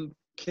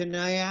 can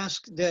I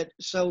ask that,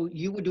 so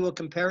you would do a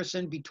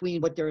comparison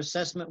between what their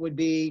assessment would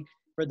be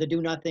for the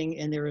do nothing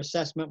and their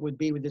assessment would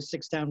be with the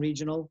 6-town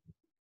regional?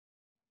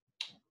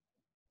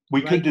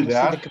 We could do You'd see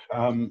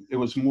that. It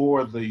was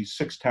more the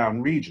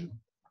 6-town region.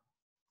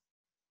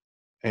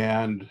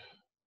 And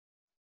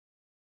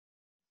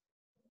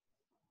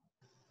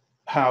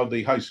how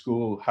the high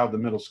school, how the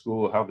middle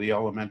school, how the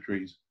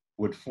elementaries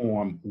would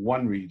form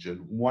one region,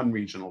 one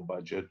regional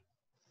budget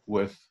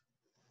with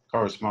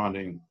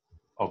corresponding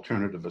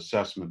alternative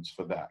assessments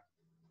for that.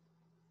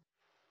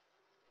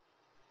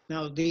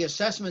 Now, the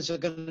assessments are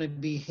going to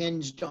be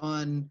hinged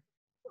on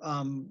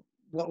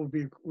what would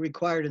be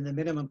required in the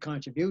minimum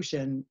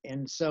contribution.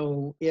 And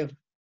so if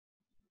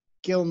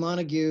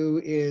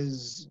Gill-Montague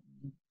is,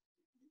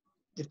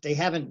 if they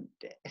haven't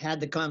had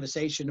the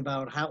conversation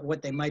about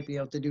what they might be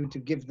able to do to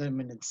give them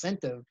an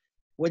incentive,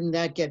 wouldn't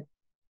that get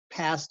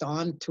passed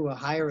on to a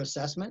higher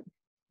assessment?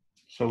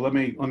 So let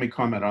me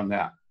comment on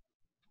that.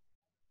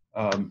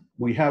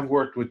 We have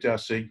worked with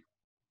DESE,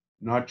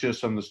 not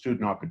just on the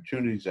Student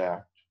Opportunities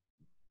Act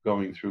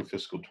going through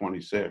fiscal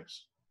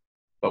 26,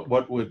 but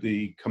what would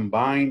the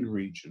combined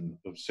region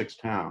of 6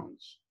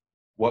 towns,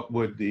 what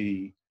would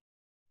the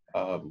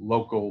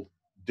local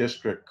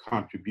district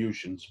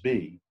contributions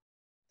be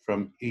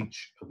from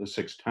each of the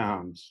 6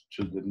 towns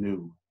to the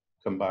new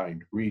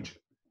combined region?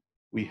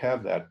 We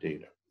have that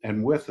data.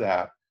 And with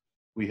that,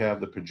 we have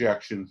the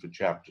projection for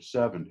Chapter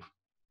 70.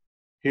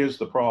 Here's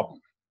the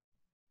problem.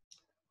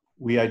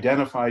 We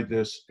identified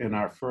this in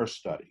our first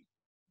study.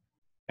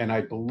 And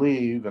I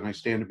believe, and I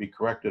stand to be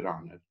corrected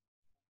on it,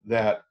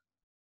 that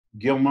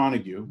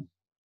Gill-Montague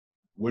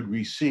would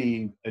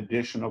receive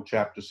additional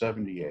Chapter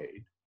 70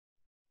 aid,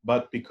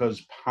 but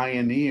because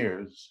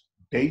Pioneer's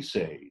base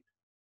aid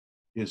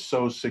is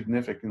so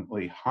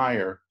significantly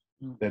higher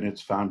than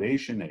its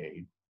foundation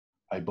aid,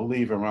 I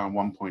believe around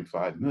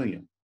 1.5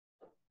 million,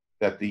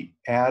 that the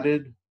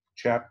added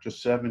Chapter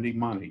 70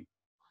 money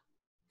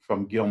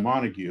from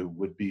Gill-Montague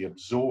would be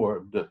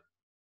absorbed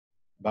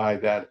by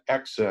that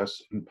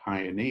excess in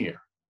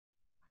Pioneer.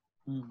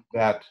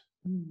 That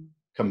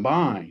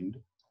combined,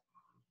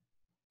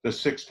 the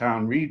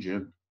 6-town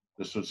region,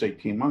 this was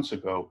 18 months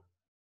ago,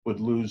 would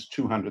lose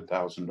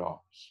 $200,000.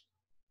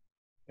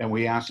 And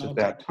we asked at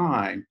that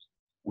time,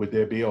 would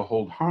there be a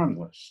hold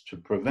harmless to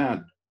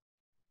prevent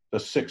the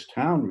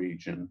 6-town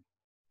region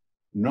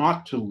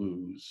not to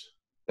lose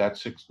that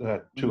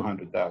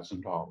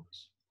 $200,000?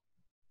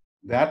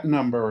 That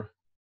number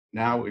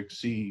now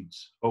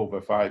exceeds over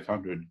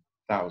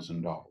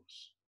 $500,000.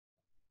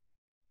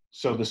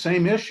 So the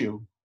same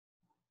issue,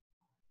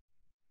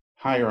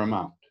 higher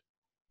amount.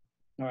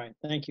 All right,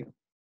 thank you.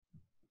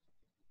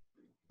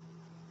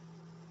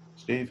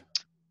 Steve?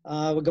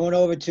 We're going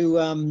over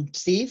to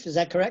Steve, is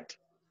that correct?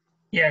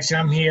 Yes,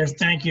 I'm here.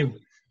 Thank you.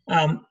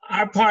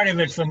 Our part of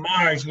it from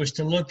ours was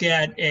to look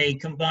at a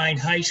combined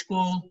high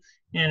school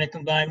and a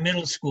combined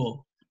middle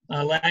school.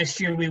 Last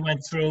year we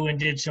went through and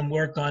did some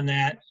work on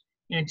that.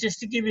 And just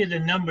to give you the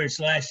numbers,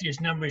 last year's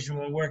numbers, and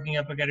we're working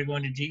up, I got to go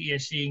into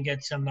DESC and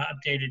get some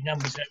updated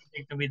numbers. I don't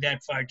think they'll be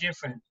that far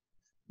different.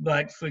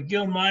 But for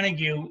Gil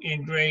Montague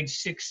in grades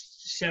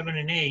 6, 7,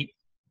 and 8,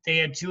 they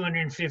had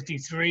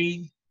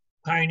 253.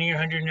 Pioneer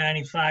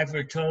 195 for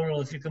a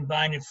total, if you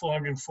combine it,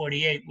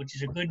 448, which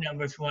is a good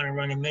number if you want to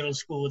run a middle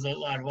school with a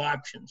lot of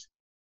options.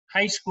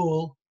 High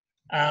school,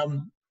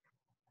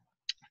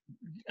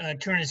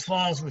 Turners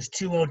Falls was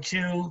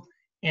 202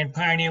 and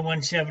Pioneer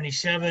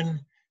 177,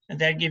 and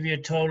that give you a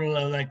total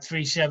of like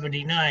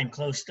 379,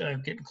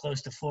 getting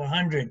close to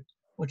 400,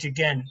 which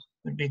again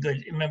would be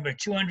good. Remember,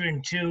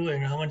 202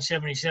 and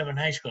 177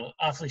 high school,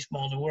 awfully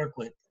small to work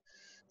with.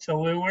 So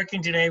we're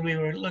working today.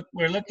 We're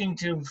looking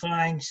to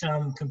find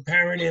some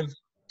comparative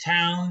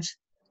towns,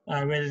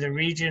 whether they're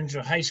regions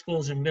or high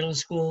schools and middle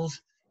schools.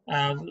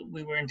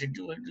 We were into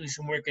do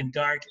some work in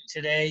Dart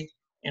today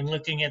and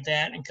looking at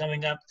that and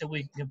coming up that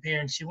we can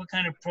compare and see what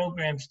kind of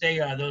programs they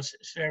are, those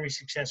very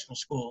successful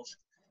schools.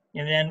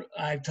 And then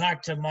I've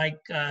talked to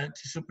Mike, to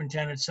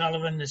Superintendent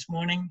Sullivan this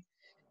morning,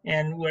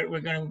 and what we're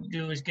going to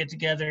do is get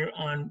together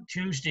on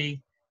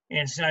Tuesday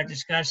and start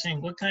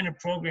discussing what kind of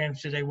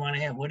programs do they want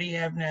to have? What do you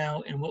have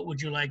now, and what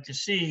would you like to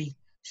see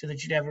so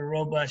that you'd have a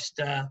robust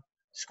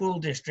school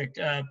district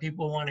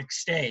people want to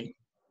stay?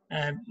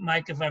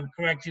 Mike, if I'm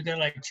correct, you got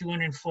like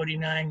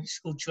 249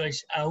 school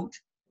choice out,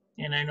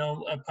 and I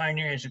know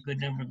Pioneer has a good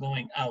number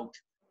going out.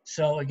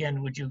 So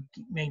again, would you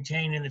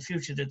maintain in the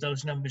future that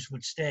those numbers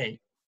would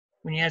stay?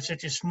 When you have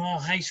such a small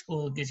high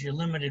school, it gives you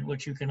limited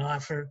what you can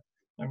offer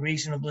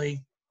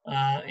reasonably.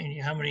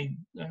 And how many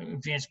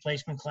advanced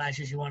placement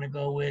classes you want to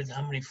go with,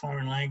 how many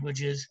foreign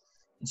languages,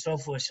 and so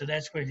forth. So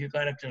that's where if you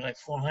got up to like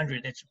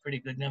 400, that's a pretty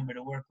good number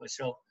to work with.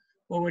 So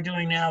what we're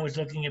doing now is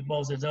looking at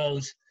both of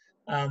those.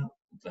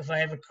 If I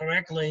have it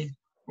correctly,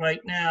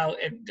 right now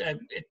at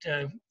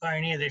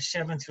Pioneer, there's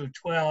 7 through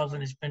 12,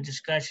 and there's been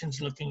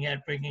discussions looking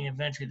at bringing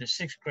eventually the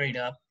 6th grade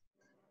up.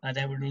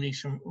 That would leave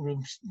some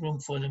room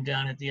for them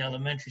down at the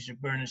elementaries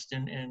at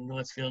Berniston and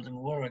Northfield and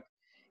Warwick.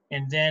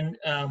 And then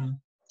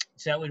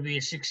so that would be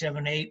a 6,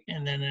 7, 8,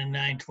 and then a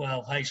 9,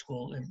 12 high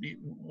school. It'd be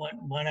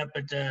one up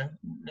at the,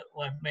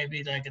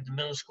 maybe like at the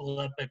middle school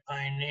up at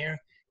Pioneer,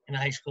 and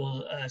high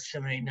school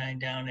 7, 8, 9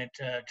 down at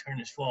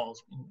Turners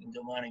Falls in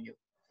Gil Montague.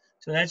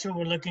 So that's what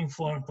we're looking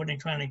for and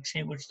trying to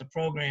see what's the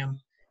program.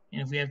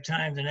 And if we have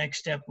time, the next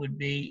step would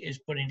be is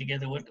putting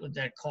together what would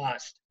that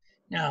cost.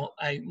 Now,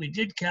 we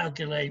did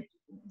calculate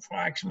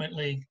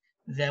approximately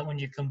that when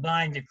you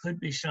combine, there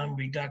could be some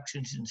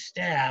reductions in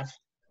staff.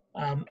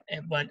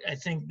 But I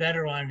think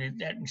better on it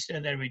that instead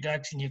of that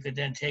reduction, you could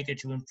then take it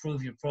to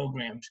improve your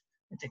programs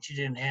that you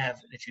didn't have,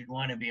 that you'd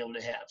want to be able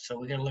to have. So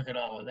we got to look at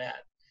all of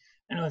that.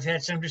 I know I've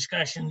had some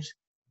discussions.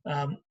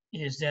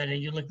 Is that are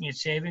you looking at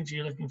savings? Or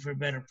you're looking for a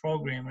better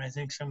program? And I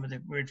think some of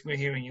the words we're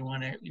hearing, you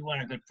want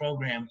a good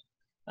program.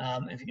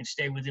 If you can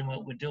stay within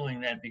what we're doing,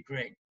 that'd be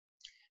great.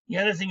 The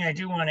other thing I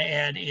do want to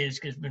add is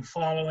because I've been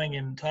following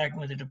and talking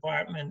with the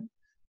department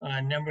on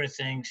a number of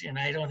things, and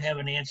I don't have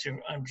an answer.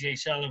 Jay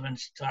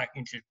Sullivan's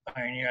talking to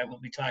Pioneer. I will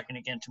be talking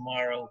again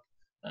tomorrow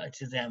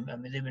to them. I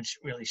mean, they've been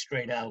really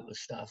straight out with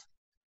stuff.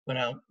 But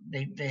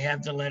they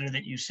have the letter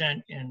that you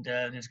sent, and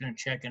they're going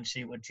to check and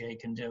see what Jay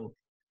can do.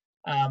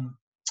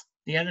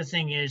 The other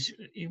thing is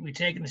we've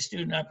taken the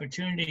Student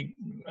Opportunity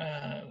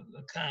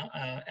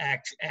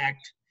Act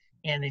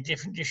and the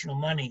additional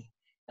money.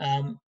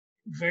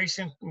 Very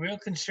simple, real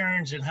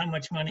concerns in how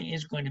much money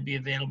is going to be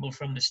available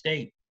from the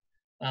state.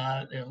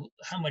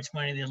 How much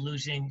money they're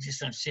losing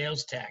just on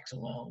sales tax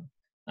alone.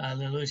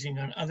 They're losing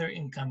on other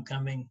income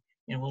coming,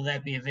 and will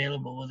that be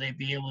available? Will they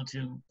be able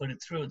to put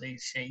it through? They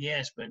say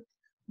yes, but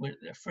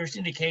the first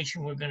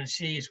indication we're going to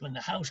see is when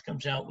the House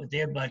comes out with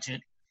their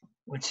budget,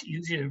 which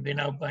usually have been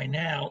out by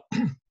now,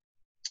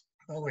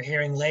 but we're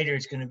hearing later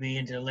it's going to be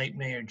into late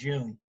May or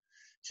June.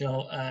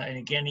 So, and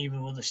again,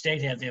 even will the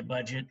state have their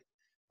budget,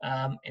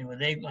 and will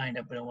they wind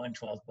up in a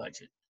 1/12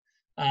 budget?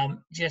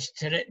 Just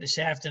today, this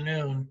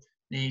afternoon,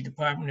 the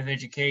Department of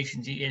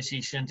Education,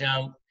 DESC, sent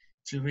out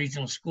to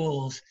regional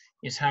schools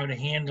is how to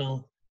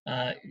handle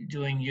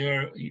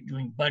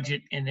doing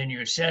budget and then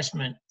your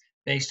assessment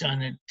based on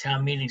the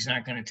town meeting's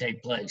not going to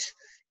take place.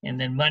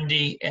 And then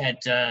Monday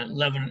at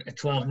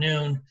 12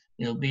 noon,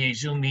 there'll be a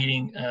Zoom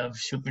meeting of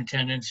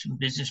superintendents and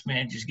business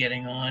managers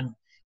getting on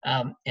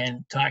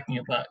and talking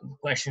about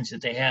questions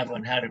that they have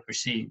on how to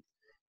proceed.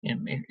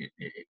 And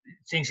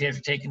things they have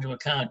to take into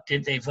account.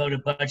 Did they vote a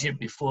budget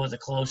before the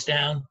close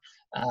down?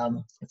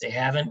 If they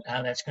haven't,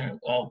 how that's going to,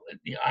 all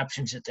the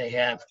options that they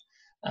have.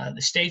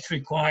 The state's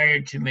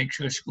required to make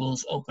sure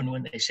schools open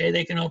when they say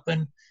they can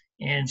open.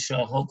 And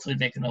so hopefully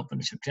they can open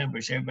in September.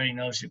 As everybody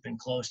knows, they've been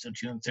closed till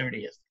June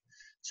 30th.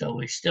 So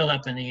we're still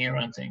up in the air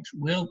on things.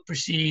 We'll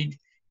proceed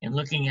in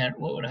looking at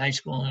what would a high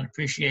school, and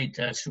appreciate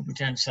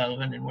Superintendent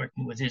Sullivan and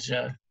working with his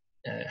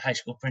high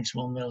school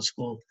principal, middle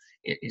school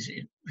is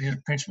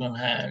principal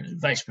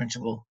and vice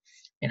principal,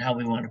 and how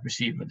we want to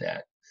proceed with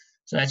that.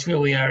 So that's where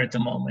we are at the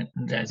moment.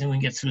 And I think we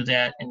can get through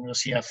that, and we'll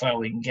see how far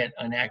we can get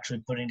on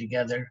actually putting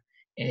together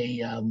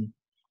an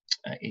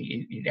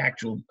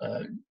actual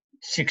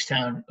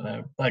 6-town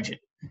budget,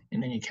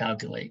 and then you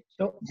calculate.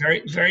 So,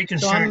 Very, very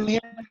so I'm concerned.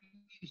 hearing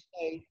you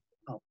say,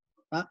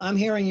 I'm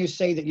hearing you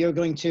say that you're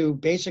going to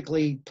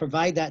basically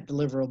provide that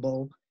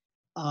deliverable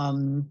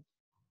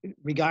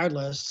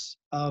regardless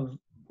of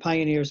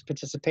Pioneer's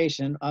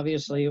participation.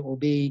 Obviously, it will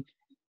be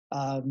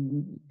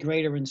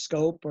greater in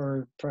scope,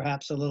 or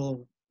perhaps a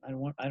little, I don't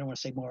want to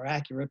say more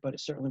accurate, but it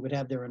certainly would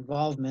have their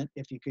involvement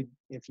if you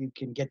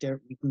can get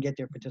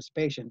their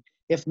participation.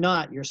 If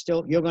not,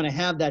 you're going to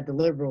have that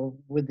deliverable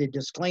with the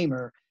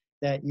disclaimer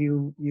that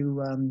you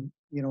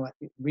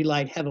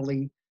relied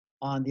heavily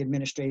on the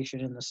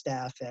administration and the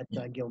staff at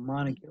Gil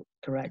Montague,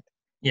 correct?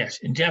 Yes,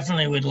 and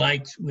definitely would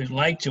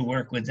like to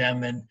work with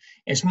them. And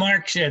as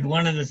Mark said,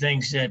 one of the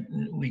things that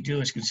we do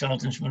as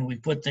consultants when we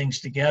put things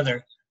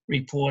together,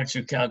 reports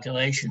or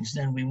calculations,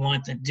 then we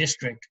want the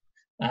district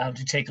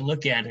to take a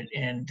look at it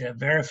and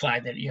verify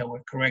that,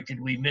 we're corrected,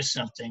 we missed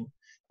something.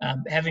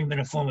 Having been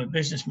a former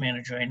business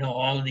manager, I knew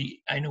all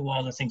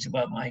the things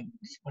about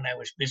when I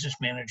was business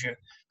manager,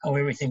 how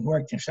everything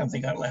worked. If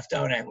something got left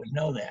out, I would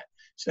know that.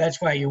 So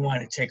that's why you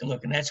want to take a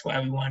look, and that's why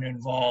we want to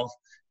involve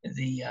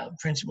the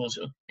principals.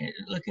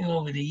 Looking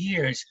over the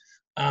years,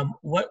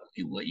 what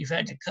you've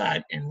had to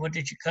cut, and what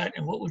did you cut,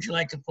 and what would you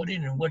like to put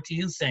in, and what do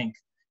you think?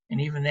 And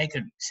even they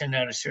could send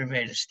out a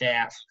survey to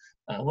staff.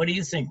 What do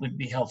you think would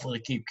be helpful to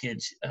keep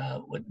kids,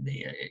 would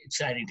be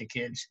exciting to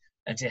kids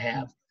to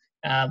have?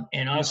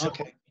 And also,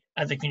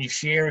 can you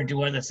share and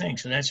do other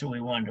things? So that's what we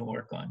wanted to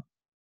work on.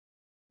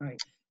 Right.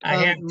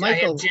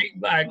 Michael,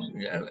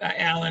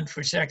 Alan,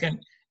 for a second.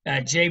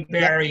 Jay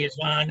Barry is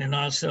on, and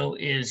also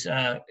is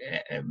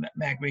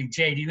Mac Reed.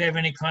 Jay, do you have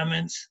any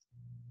comments?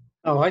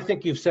 Oh, I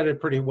think you've said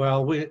it pretty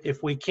well.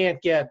 If we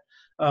can't get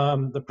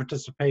the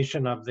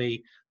participation of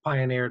the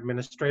Pioneer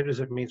administrators,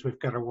 it means we've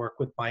got to work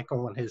with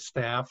Michael and his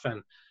staff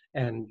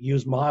and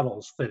use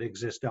models that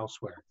exist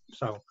elsewhere.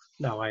 So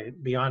no,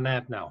 beyond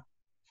that, no.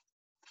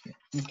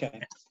 Okay.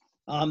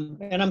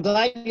 And I'm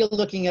glad you're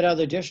looking at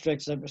other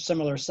districts of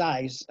similar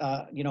size,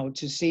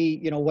 to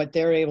see, what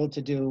they're able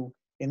to do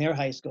in their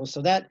high school.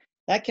 So that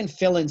can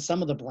fill in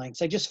some of the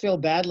blanks. I just feel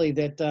badly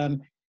that,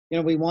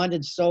 we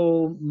wanted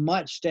so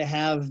much to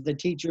have the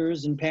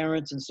teachers and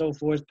parents and so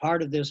forth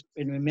part of this,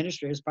 and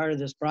administrators part of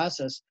this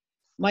process.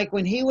 Mike,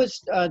 when he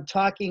was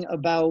talking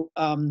about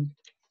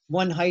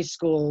one high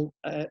school,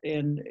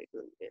 and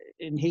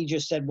he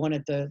just said one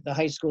at the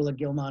high school at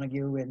Gil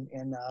Montague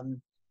and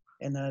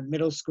the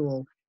middle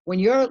school. When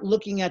you're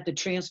looking at the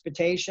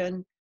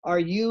transportation, are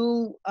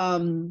you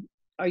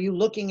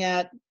looking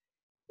at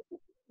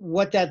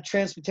what that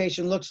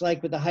transportation looks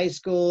like with the high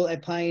school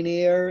at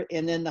Pioneer,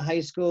 and then the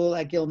high school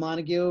at Gil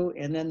Montague,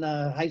 and then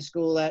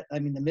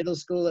the middle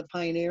school at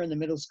Pioneer and the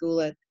middle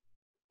school at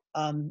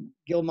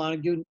Gil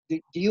Montague?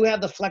 Do you have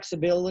the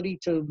flexibility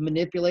to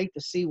manipulate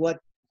to see what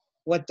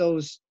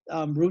those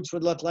routes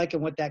would look like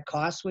and what that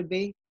cost would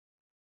be?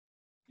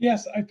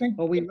 Yes, I think.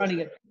 Are we running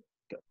it?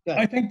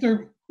 I think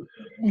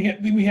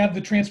we have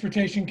the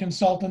transportation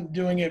consultant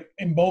doing it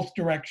in both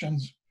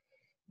directions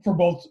for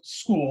both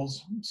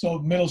schools. So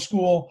middle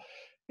school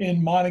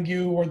in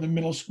Montague, or the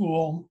middle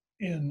school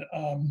in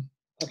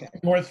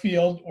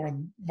Northfield, or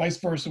vice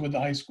versa with the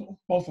high school.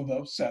 Both of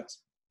those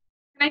sets.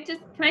 Can I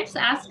just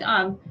ask?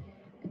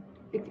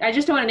 I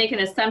just don't want to make an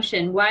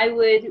assumption. Why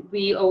would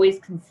we always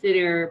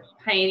consider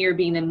Pioneer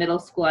being the middle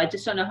school? I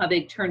just don't know how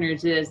big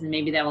Turner's is, and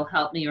maybe that will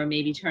help me, or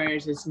maybe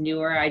Turner's is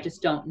newer. I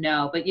just don't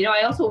know. But,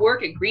 I also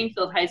work at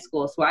Greenfield High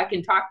School, so I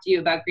can talk to you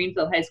about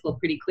Greenfield High School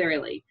pretty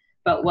clearly,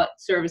 about what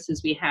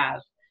services we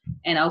have,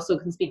 and also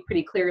can speak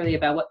pretty clearly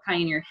about what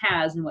Pioneer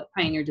has and what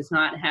Pioneer does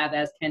not have,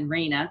 as can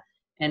Raina.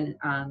 And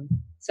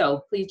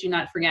so please do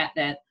not forget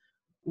that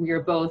we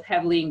are both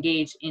heavily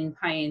engaged in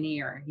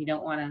Pioneer. You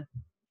don't want to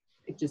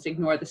just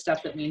ignore the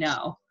stuff that we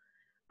know.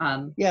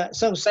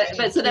 So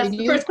that's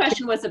the first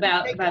question was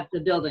about the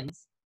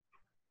buildings.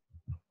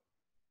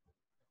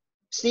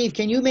 Steve,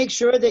 can you make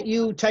sure that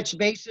you touch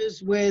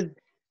bases with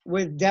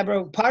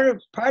Deborah? Part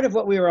of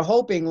what we were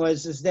hoping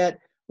is that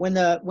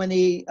when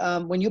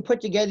you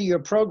put together your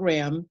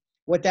program,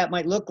 what that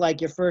might look like,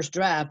 your first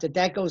draft,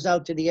 that goes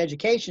out to the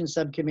education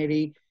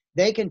subcommittee.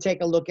 They can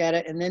take a look at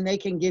it, and then they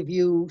can give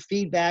you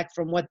feedback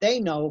from what they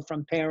know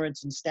from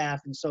parents and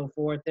staff and so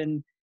forth,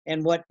 and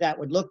what that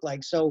would look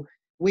like. So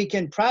we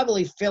can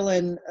probably fill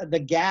in the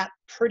gap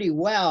pretty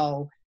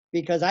well,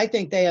 because I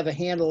think they have a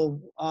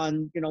handle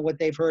on, what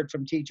they've heard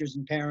from teachers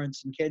and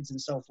parents and kids and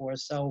so forth.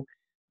 So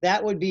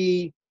that would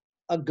be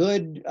a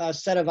good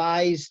set of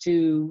eyes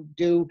to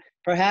do.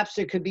 Perhaps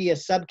it could be a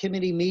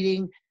subcommittee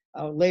meeting.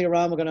 Later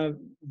on, we're going to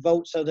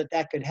vote so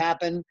that could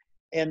happen.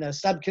 And the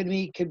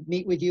subcommittee could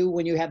meet with you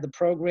when you have the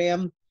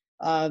program,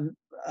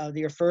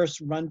 your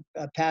first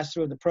pass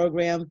through of the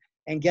program,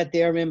 and get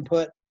their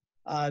input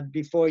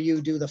before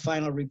you do the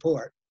final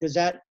report. Does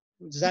that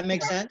Does that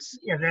make sense?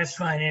 Yeah, that's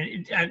fine.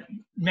 And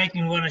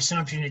making one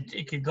assumption,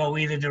 it could go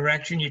either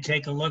direction. You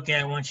take a look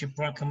at once you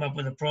come up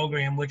with a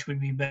program, which would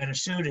be better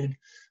suited,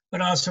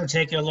 but also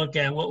take a look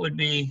at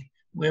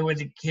where would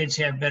the kids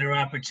have better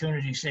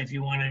opportunities, say if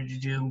you wanted to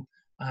do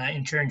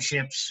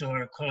internships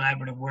or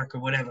collaborative work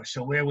or whatever.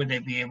 So where would they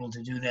be able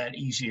to do that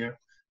easier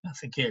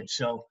for kids?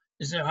 So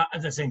there's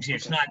other things here.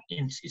 Okay.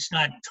 It's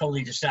not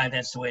totally decided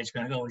that's the way it's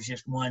going to go. It's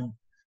just one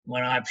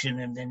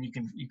option, and then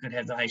you could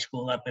have the high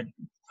school up at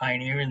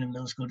Pioneer and the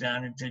middle school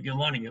down at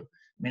Gilmontague.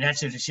 I mean,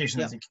 that's a decision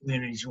that the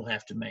communities will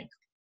have to make.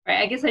 Right.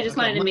 I guess I just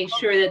wanted to make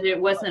sure that there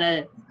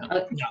wasn't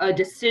a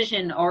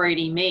decision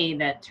already made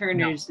that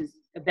Turner's is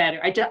better.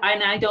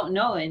 I don't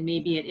know, and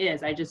maybe it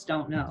is. I just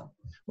don't know.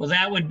 Well,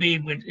 that would be,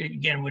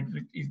 again, would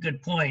be a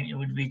good point. It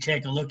would be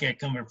take a look at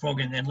Cumberland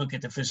program, then look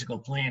at the physical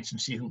plants and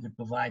see who could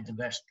provide the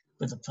best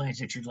with the plants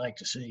that you'd like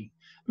to see.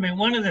 I mean,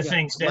 one of the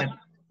things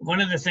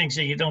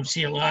that you don't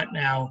see a lot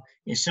now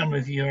is some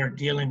of your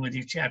dealing with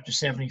your Chapter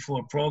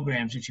 74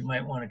 programs that you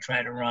might want to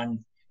try to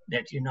run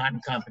that you're not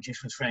in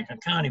competition with Franklin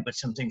County, but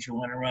some things you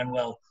want to run.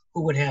 Well,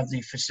 who would have the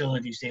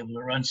facilities to be able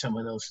to run some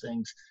of those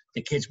things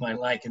the kids might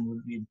like and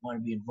want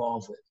to be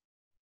involved with?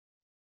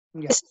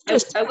 Yeah.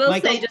 I will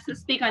say, just to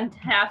speak on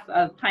behalf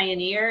of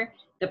Pioneer,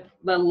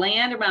 the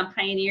land around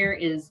Pioneer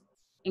is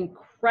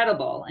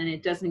incredible, and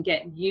it doesn't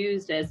get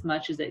used as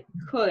much as it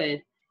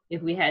could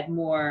if we had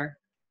more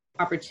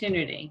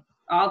opportunity.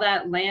 All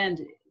that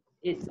land,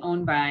 it's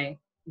owned by,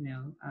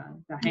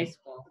 the high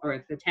school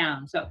or the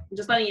town. So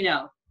just letting you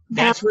know.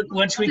 That's what,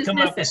 once we come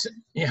up with,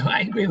 I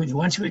agree with you.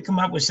 Once we come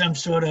up with some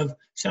sort of,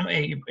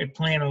 a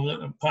plan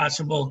or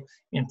possible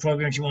in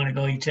programs you want to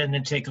go, you tend to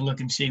take a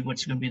look and see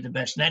what's going to be the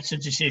best. And that's a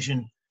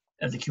decision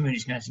of the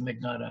community's going to have to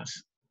make, not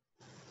us.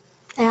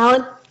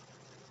 Alan?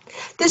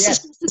 This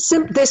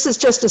is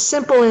just a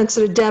simple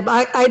answer to Deb.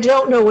 I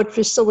don't know what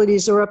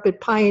facilities are up at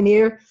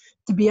Pioneer,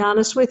 to be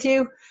honest with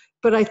you,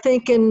 but I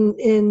think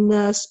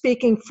in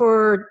speaking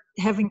for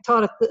having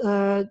taught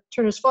at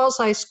Turners Falls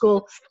High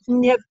School,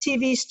 and you have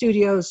TV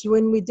studios.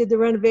 When we did the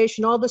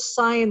renovation, all the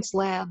science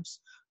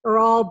labs are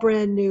all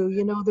brand new.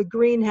 The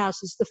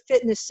greenhouses, the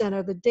fitness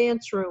center, the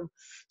dance room.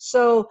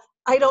 So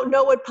I don't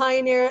know what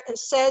Pioneer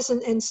says,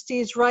 and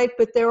Steve's right,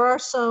 but there are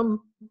some,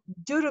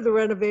 due to the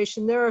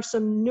renovation, there are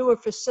some newer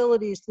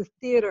facilities, the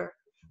theater,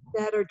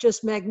 that are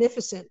just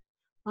magnificent.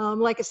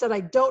 Like I said, I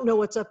don't know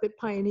what's up at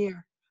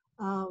Pioneer,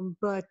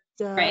 but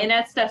right, and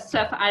that's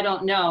stuff I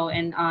don't know,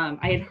 and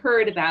I had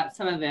heard about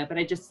some of it, but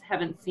I just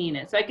haven't seen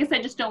it. So I guess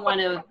I just don't want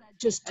to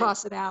just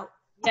toss it out.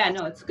 Yeah,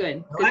 no, it's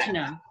good. Good to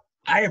know.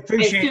 I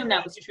appreciate. I assume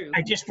that was true.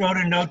 I just wrote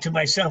a note to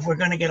myself. We're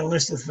going to get a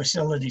list of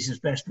facilities as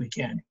best we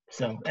can.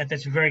 So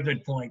that's a very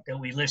good point, that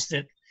we list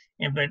it,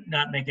 but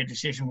not make a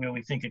decision where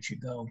we think it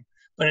should go.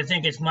 But I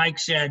think, as Mike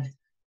said,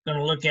 going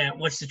to look at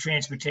what's the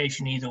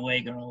transportation either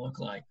way going to look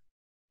like.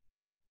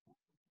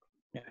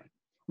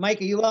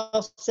 Mike, are you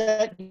all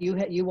set?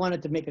 You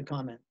wanted to make a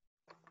comment.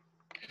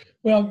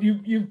 Well,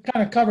 you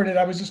kind of covered it.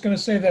 I was just going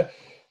to say that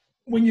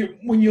when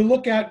you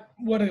look at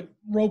what a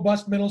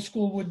robust middle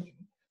school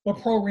what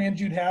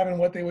programs you'd have and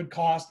what they would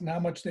cost and how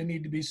much they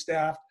need to be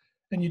staffed,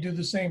 and you do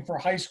the same for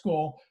high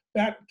school,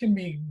 that can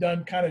be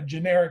done kind of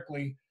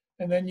generically,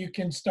 and then you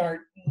can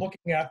start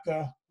looking at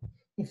the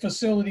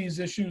facilities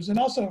issues, and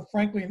also,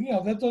 frankly,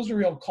 those are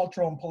real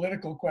cultural and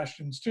political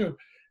questions too,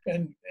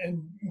 and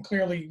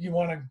clearly you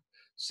want to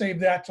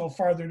save that till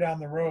farther down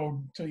the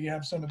road, till you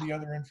have some of the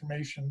other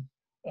information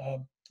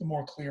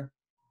more clear.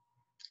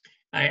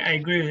 I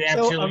agree with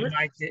absolutely,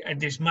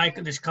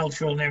 Mike. This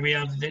cultural and every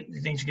other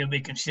things are going to be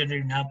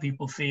considered, and how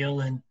people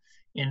feel, and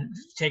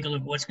take a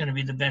look at what's going to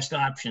be the best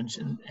options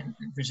and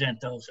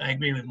present those. I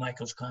agree with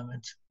Michael's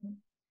comments.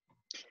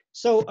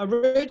 So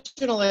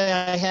originally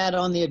I had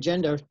on the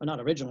agenda, or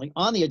not originally,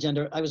 on the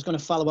agenda, I was going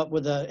to follow up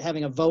with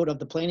having a vote of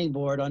the planning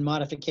board on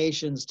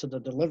modifications to the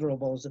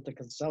deliverables that the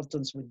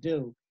consultants would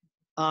do.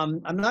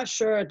 I'm not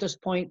sure at this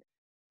point,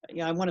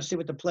 I want to see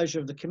what the pleasure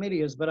of the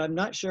committee is, but I'm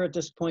not sure at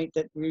this point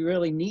that we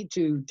really need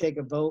to take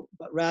a vote,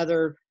 but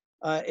rather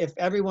if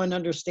everyone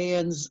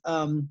understands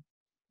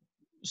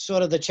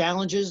sort of the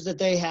challenges that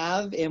they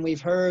have, and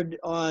we've heard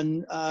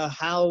on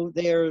how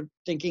they're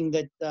thinking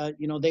that,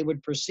 they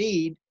would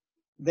proceed,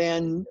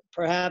 then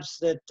perhaps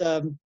that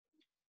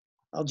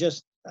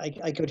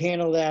I could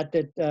handle that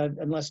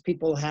unless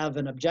people have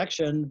an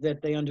objection,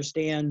 that they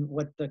understand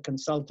how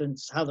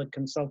the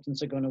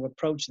consultants are going to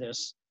approach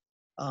this.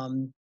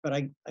 But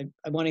I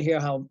want to hear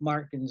how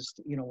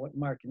what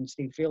Mark and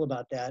Steve feel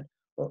about that.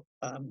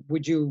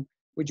 Would you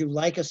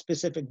like a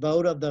specific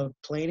vote of the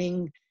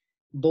planning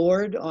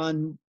board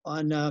on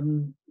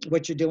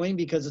what you're doing,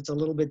 because it's a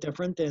little bit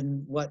different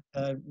than what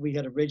we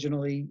had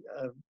originally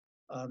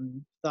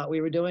thought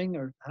we were doing,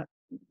 or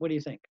what do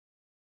you think,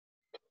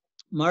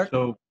 Mark?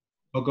 So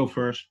I'll go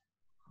first.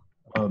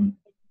 I'm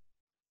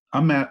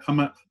at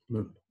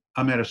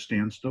a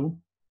standstill.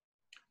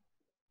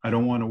 I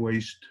don't want to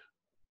waste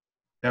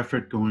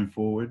effort going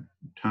forward,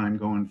 time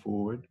going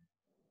forward,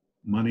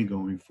 money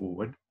going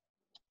forward.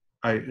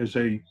 As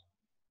a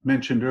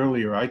mentioned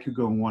earlier, I could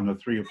go in one of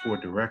 3 or 4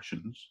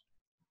 directions.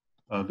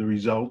 The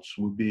results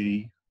would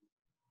be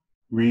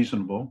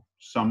reasonable.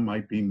 Some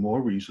might be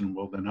more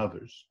reasonable than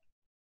others.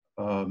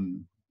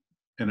 And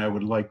I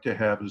would like to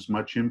have as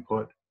much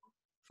input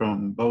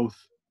from both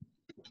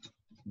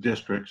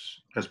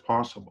districts as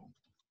possible.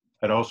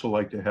 I'd also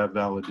like to have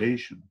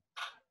validation.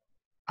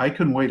 I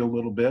can wait a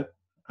little bit.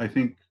 I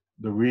think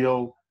the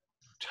real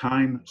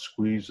time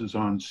squeeze is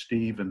on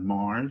Steve and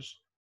Mars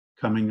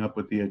coming up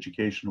with the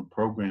educational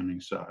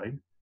programming side.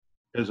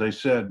 As I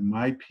said,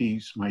 my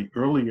piece, my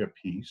earlier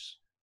piece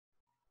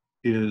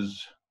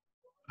is,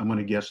 I'm going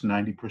to guess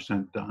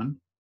 90% done.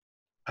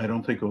 I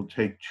don't think it'll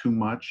take too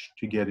much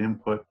to get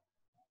input,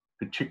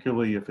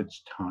 particularly if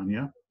it's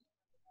Tanya,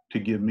 to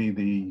give me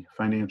the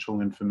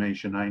financial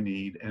information I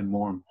need, and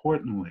more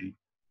importantly,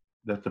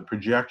 that the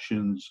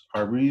projections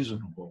are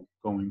reasonable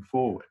going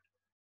forward.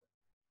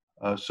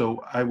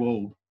 So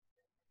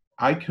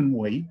I can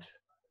wait,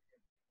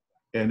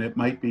 and it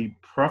might be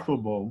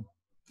preferable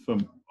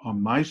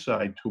on my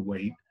side to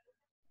wait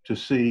to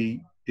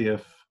see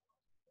if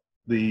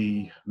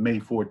the May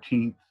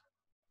 14th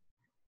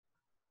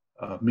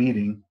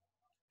meeting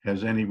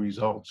has any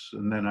results,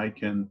 and then I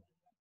can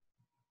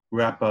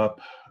wrap up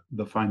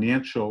the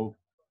financial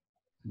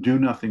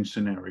do-nothing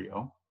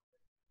scenario.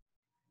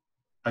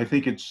 I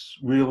think it's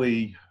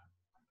really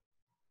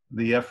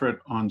the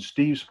effort on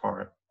Steve's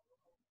part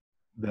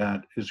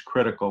that is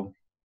critical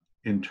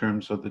in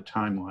terms of the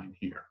timeline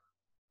here.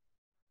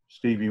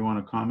 Steve, you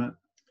want to comment?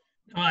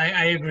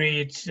 I agree.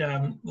 It's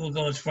we'll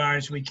go as far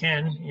as we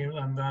can.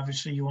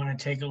 Obviously, you want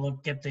to take a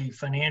look, get the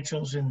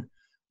financials, and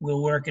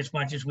we'll work as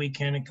much as we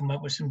can and come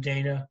up with some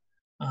data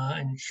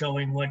and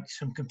showing what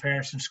some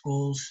comparison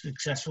schools,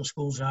 successful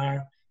schools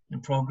are,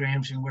 and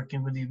programs, and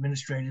working with the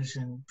administrators.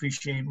 And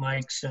appreciate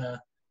Mike's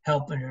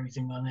help and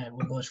everything on that.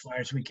 We'll go as far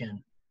as we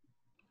can.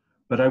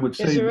 But I would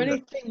say, is there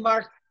anything,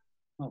 Mark?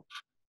 Oh.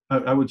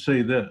 I would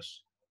say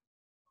this,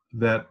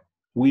 that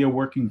we are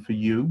working for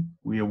you.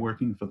 We are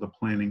working for the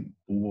planning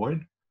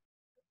board.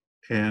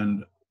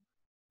 And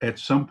at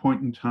some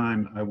point in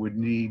time, I would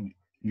need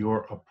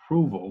your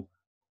approval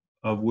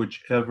of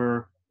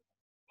whichever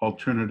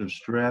alternative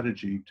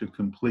strategy to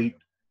complete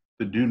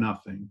the do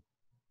nothing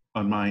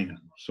on my end.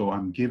 So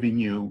I'm giving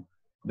you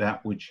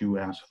that which you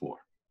asked for.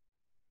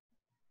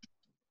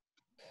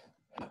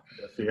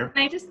 Fair?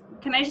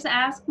 Can I just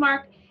ask,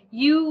 Mark,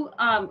 you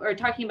are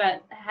talking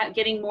about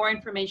getting more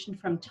information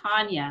from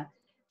Tanya,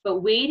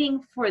 but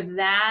waiting for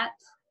that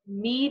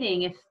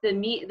meeting, if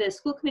the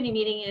school committee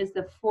meeting is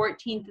the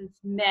 14th of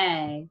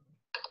May,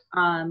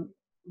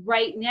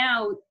 right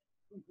now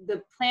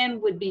the plan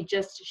would be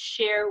just to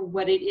share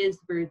what it is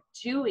we're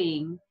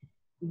doing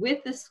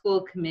with the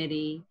school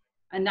committee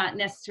and not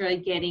necessarily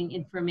getting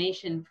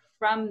information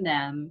from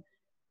them,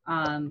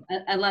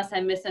 unless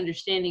I'm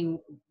misunderstanding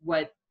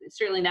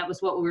certainly that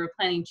was what we were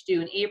planning to do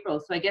in April.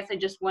 So I guess I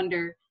just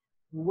wonder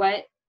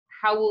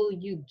how will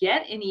you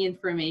get any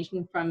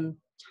information from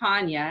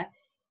Tanya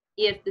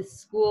if the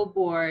school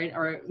board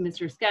or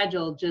Mr.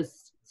 Schedule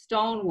just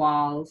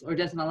stonewalls or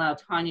doesn't allow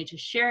Tanya to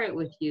share it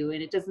with you?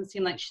 And it doesn't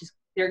seem like he's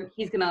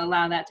going to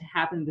allow that to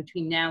happen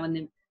between now and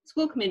the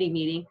school committee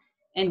meeting.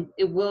 And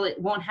it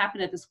won't happen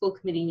at the school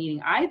committee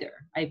meeting either,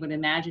 I would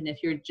imagine,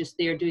 if you're just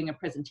there doing a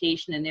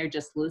presentation and they're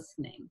just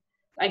listening.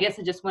 I guess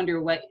I just wonder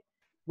what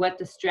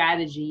the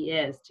strategy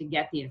is to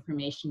get the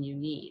information you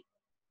need.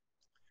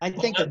 I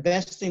think the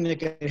best thing that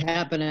could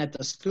happen at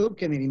the school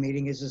committee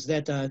meeting is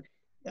that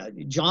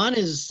John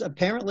is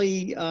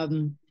apparently, how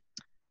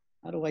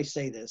do I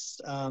say this?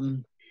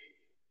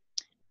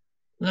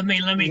 Let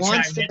me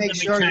wants to make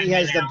sure he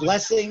has the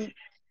blessing.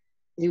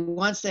 He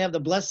wants to have the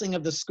blessing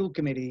of the school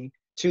committee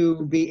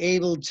to be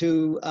able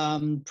to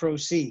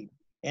proceed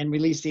and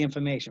release the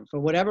information. For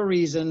whatever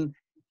reason,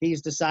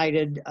 he's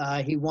decided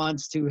he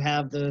wants to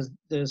have the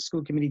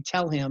school committee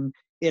tell him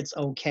it's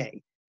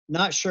okay.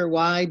 Not sure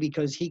why,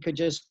 because he could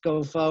just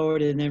go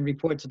forward and then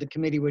report to the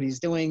committee what he's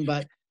doing,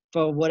 but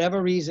for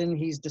whatever reason,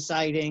 he's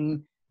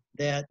deciding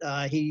that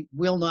he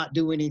will not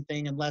do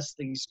anything unless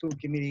the school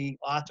committee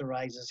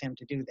authorizes him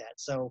to do that.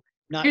 So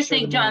not You're sure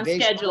saying John's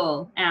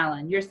schedule,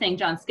 Alan. You're saying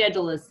John's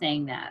schedule is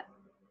saying that.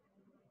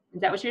 Is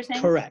that what you're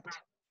saying? Correct.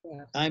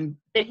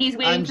 That he's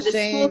waiting for the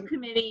school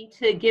committee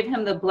to give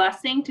him the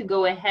blessing to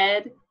go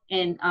ahead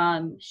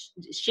and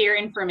share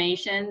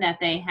information that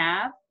they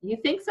have. You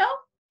think so?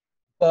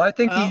 Well, I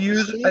think he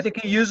uses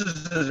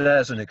it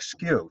as an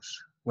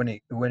excuse when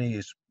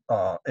he's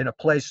in a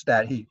place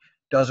that he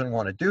doesn't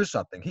want to do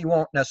something. He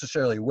won't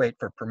necessarily wait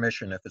for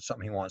permission if it's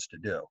something he wants to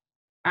do.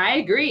 I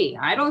agree.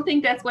 I don't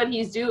think that's what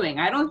he's doing.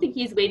 I don't think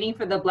he's waiting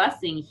for the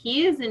blessing.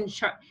 He is in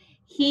charge.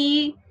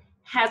 He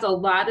has a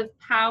lot of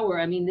power.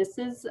 I mean, this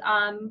is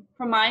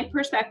from my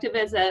perspective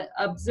as an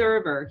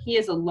observer. He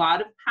has a lot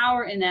of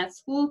power in that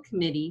school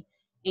committee,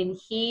 and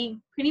he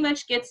pretty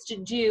much gets to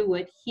do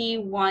what he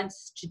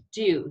wants to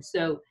do.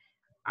 So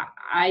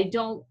I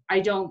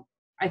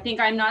think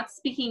I'm not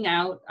speaking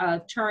out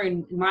of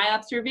turn. My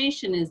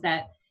observation is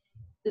that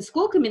the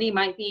school committee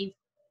might be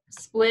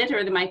split,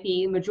 or there might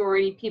be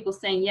majority people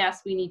saying,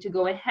 yes, we need to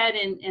go ahead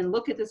and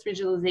look at this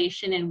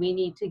visualization and we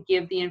need to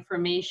give the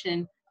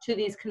information to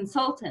these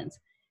consultants.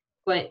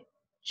 But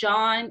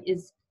John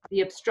is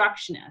the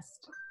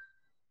obstructionist,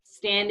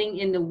 standing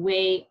in the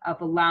way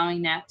of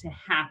allowing that to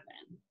happen.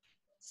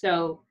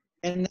 So,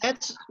 and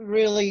that's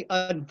really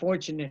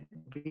unfortunate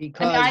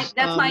because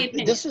that's my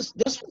opinion. This was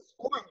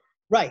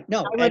right.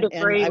 No, I would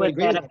agree I would with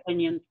agree that with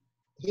opinion.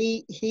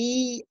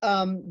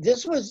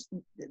 This was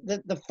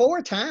the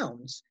 4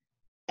 towns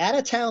at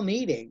a town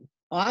meeting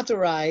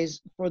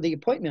authorized for the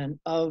appointment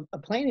of a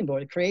planning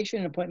board, creation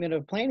and appointment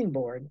of a planning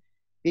board,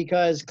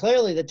 because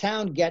clearly the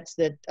town gets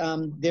that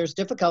there's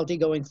difficulty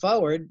going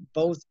forward,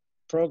 both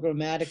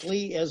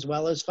programmatically as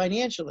well as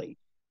financially.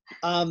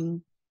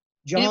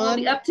 John, it will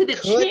be up to the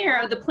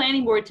chair of the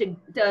planning board, to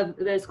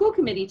the school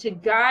committee, to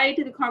guide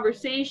the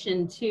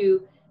conversation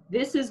to,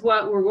 this is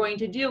what we're going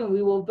to do, and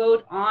we will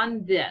vote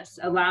on this,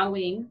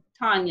 allowing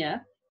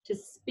Tanya to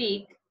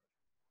speak,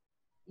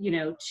 you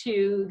know,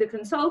 to the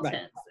consultants.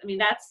 Right. I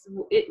mean,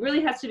 it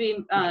really has to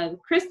be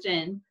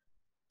Kristen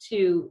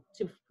to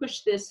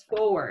push this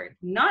forward,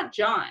 not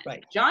John.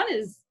 Right. John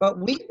is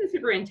he's the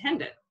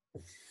superintendent.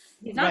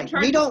 He's not in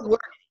charge. We don't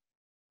work.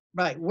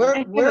 Right. We're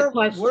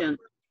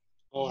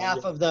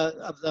half of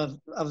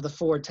the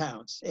 4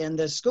 towns, and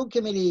the school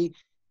committee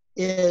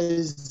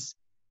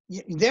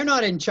they're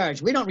not in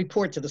charge. We don't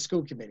report to the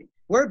school committee.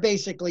 We're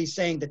basically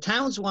saying the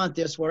towns want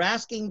this. We're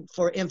asking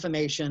for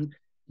information.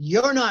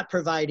 You're not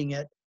providing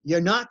it.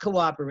 You're not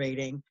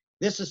cooperating.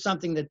 This is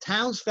something the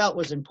towns felt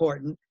was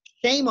important.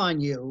 Shame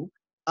on you.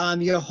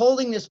 You're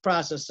holding this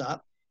process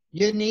up.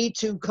 You need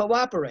to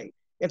cooperate.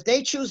 If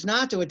they choose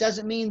not to, it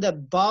doesn't mean the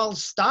ball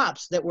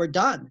stops, that we're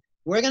done.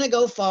 We're going to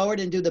go forward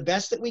and do the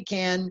best that we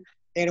can,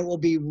 and it will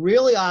be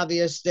really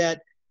obvious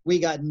that we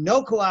got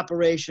no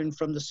cooperation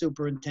from the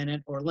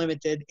superintendent or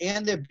limited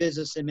and their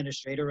business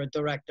administrator or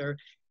director,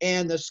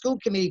 and the school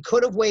committee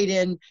could have weighed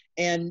in,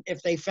 and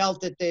if they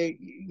felt that they,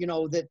 you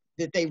know, that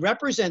they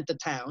represent the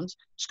towns,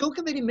 school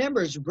committee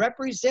members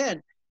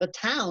represent the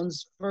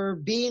towns for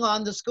being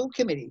on the school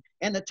committee,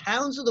 and the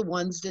towns are the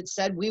ones that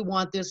said we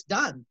want this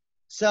done.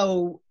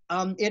 So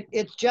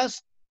it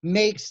just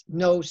makes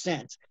no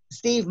sense.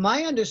 Steve,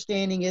 my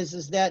understanding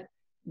is that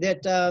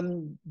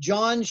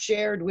John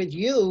shared with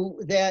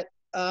you that,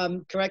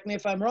 correct me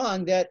if I'm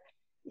wrong, that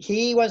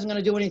he wasn't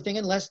going to do anything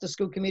unless the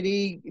school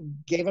committee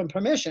gave him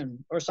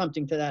permission or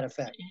something to that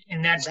effect.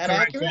 And that's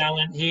correct,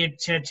 Alan. He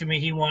had said to me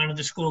he wanted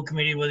the school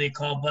committee, whether you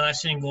call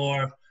blessing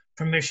or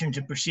permission,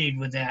 to proceed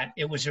with that.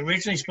 It was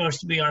originally supposed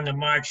to be on the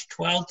March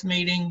 12th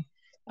meeting,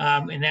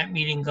 and that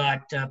meeting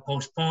got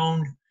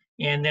postponed,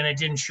 and then it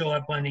didn't show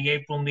up on the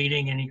April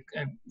meeting, and he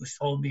was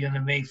told to be on the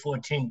May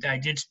 14th. I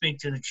did speak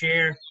to the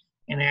chair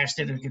and asked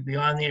that it could be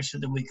on there so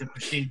that we could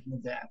proceed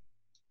with that.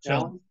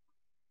 So.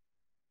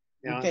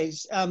 Yeah. Okay,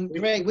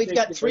 Greg, we've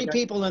got 3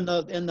 people in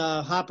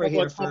the hopper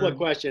here for public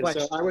questions.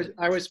 So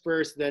I was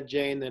first, then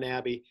Jane, then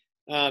Abby.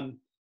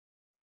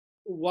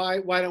 Why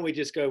don't we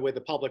just go with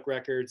the public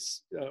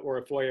records or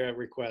a FOIA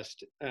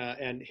request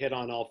and hit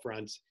on all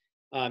fronts?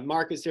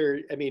 Mark,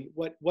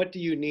 what do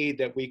you need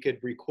that we could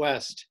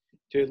request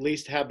to at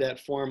least have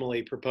that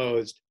formally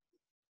proposed?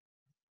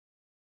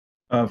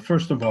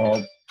 First of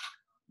all,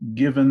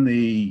 given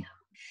the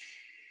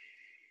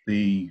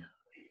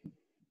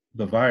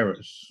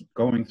virus,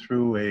 going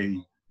through a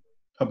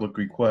public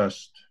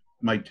request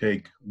might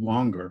take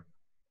longer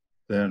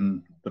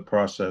than the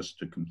process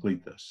to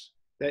complete this.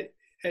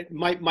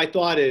 My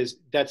thought is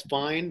that's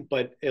fine,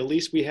 but at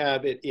least we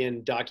have it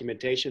in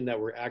documentation that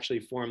we're actually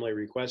formally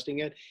requesting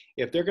it.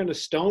 If they're going to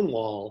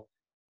stonewall,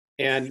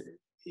 and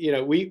you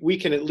know, we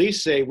can at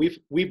least say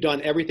we've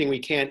done everything we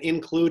can,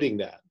 including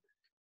that.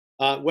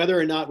 Whether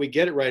or not we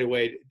get it right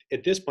away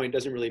at this point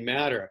doesn't really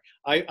matter.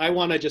 I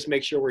want to just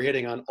make sure we're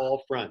hitting on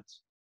all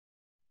fronts.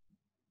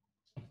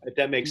 If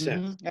that makes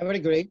sense. I would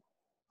agree.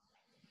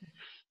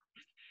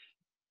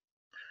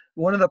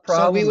 One of the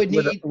problems so we would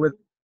need...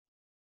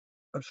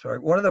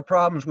 one of the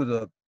problems with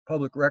a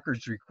public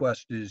records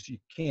request is you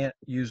can't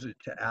use it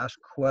to ask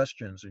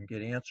questions and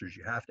get answers.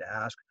 You have to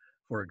ask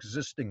for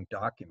existing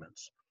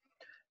documents.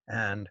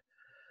 And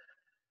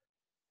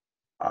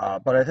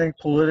but I think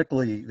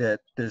politically that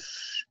this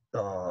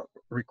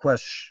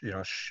request, you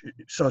know,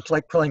 so it's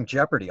like playing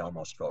Jeopardy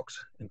almost,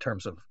 folks, in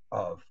terms of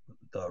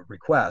the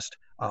request.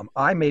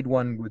 I made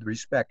one with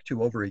respect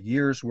to over a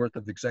year's worth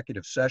of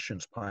executive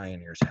sessions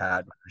Pioneers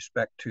had with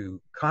respect to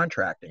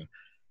contracting,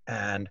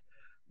 and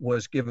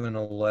was given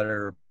a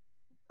letter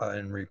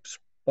in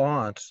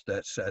response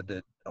that said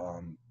that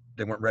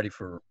they weren't ready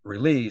for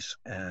release,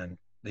 and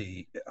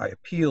I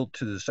appealed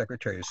to the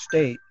Secretary of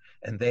State,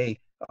 and they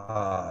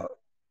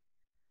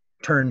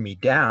turned me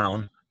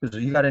down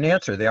because you got an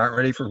answer, they aren't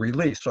ready for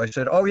release. So I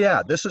said, oh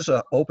yeah, this is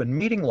an open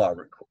meeting law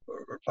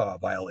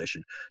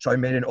violation. So I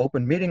made an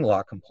open meeting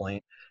law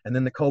complaint, and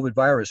then the COVID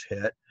virus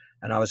hit,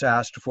 and I was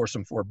asked for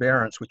some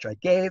forbearance, which I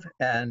gave,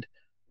 and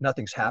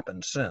nothing's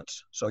happened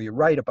since. So you're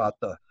right about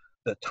the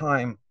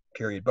time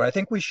period, but I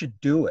think we should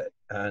do it.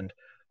 And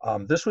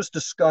This was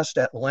discussed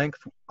at length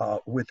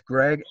with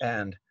Greg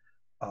and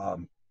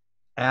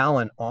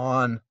Alan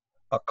on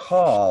a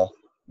call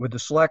with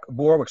the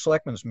Warwick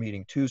Selectmen's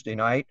meeting Tuesday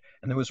night,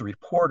 and there was a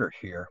reporter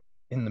here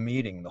in the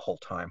meeting the whole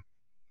time.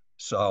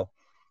 So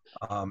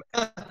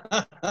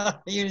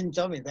you didn't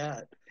tell me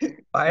that.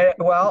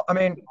 Well, I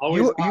mean,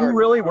 Always you hard.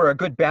 really were a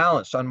good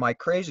balance on my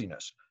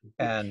craziness,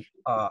 and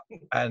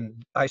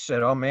I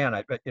said, oh man,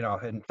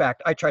 in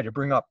fact, I tried to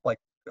bring up like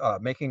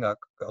making a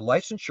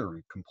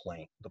licensure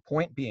complaint. The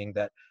point being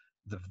that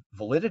the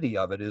validity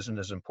of it isn't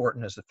as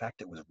important as the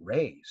fact it was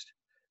raised.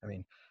 I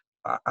mean,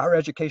 our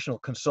educational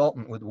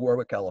consultant with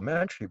Warwick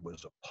Elementary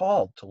was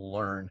appalled to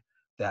learn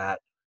that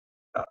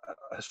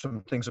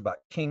some things about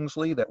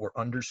Kingsley that were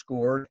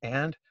underscored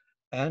and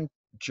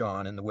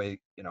John in the way,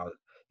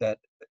 that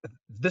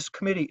this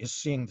committee is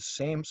seeing the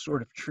same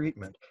sort of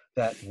treatment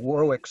that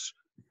Warwick's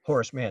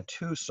Horace Mann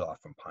 2 saw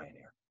from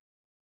Pioneer.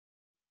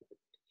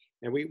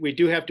 And we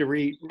do have to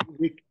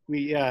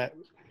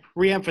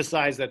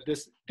re-emphasize that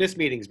this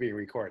meeting is being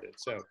recorded.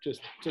 So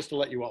just to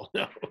let you all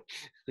know.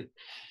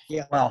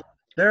 Yeah. Well,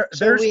 So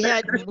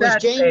was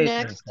Jane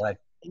next? Play.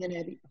 And then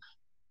Abby.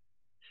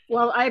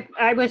 Well,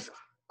 I was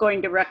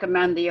going to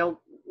recommend the,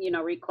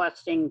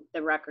 requesting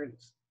the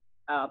records,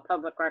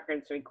 public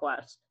records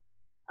request.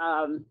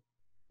 The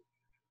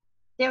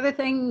other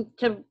thing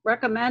to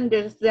recommend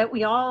is that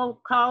we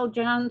all call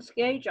John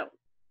Scagel.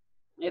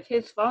 If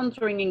his phone's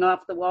ringing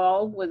off the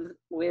wall with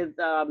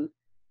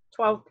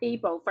 12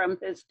 people from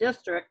his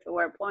district who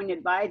are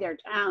appointed by their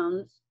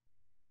towns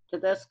to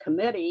this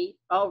committee,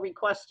 all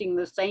requesting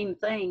the same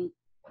thing,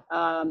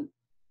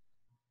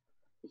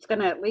 it's going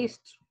to at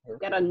least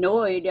get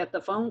annoyed at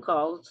the phone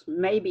calls.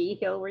 Maybe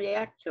he'll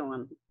react to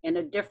them in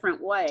a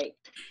different way.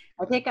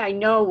 I think I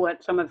know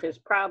what some of his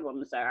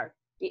problems are.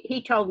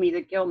 He told me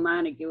that Gil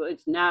Montague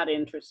is not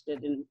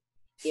interested in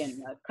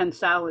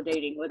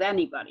consolidating with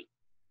anybody.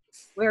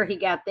 Where he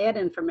got that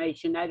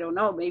information, I don't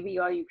know. Maybe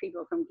all you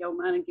people from Gil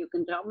Montague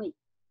can tell me.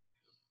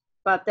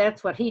 But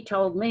that's what he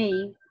told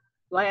me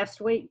last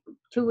week,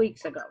 2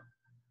 weeks ago.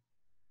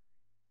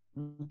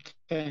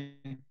 Okay.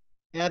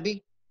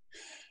 Abby?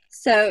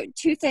 So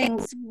 2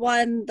 things.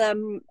 One,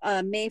 the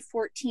May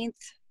 14th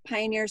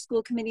Pioneer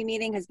School Committee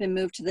meeting has been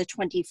moved to the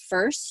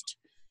 21st.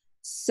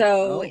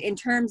 So in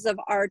terms of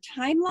our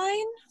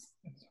timeline,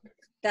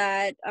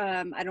 that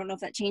I don't know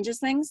if that changes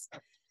things.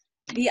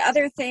 The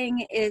other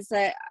thing is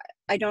that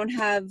I don't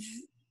have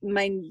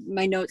my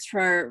notes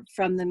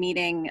from the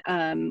meeting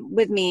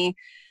with me,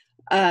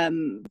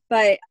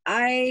 but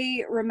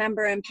I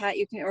remember, and Pat,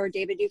 you can, or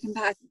David, you can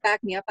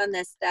back me up on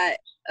this, that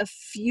a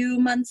few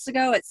months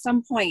ago, at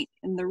some point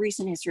in the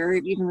recent history, or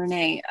even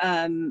Renee,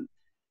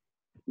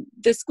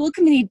 the school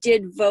committee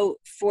did vote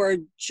for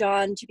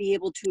John to be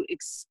able to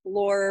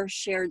explore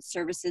shared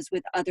services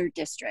with other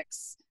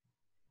districts.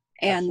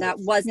 And that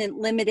wasn't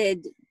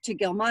limited to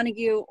Gil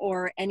Montague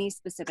or any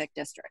specific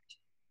district.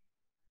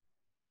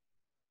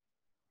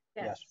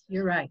 Yes,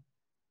 you're right.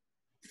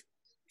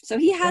 So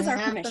he has What our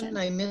happened? permission.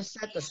 I missed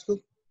that.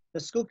 The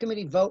school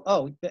committee vote.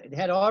 Oh, it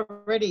had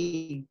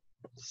already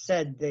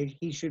said that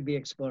he should be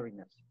exploring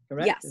this.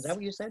 Correct? Yes. Is that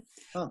what you said?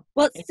 Oh.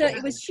 Well, so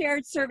it was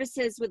shared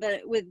services with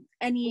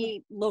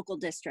any local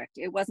district.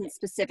 It wasn't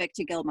specific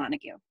to Gil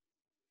Montague.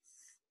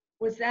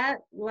 Was that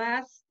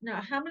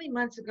how many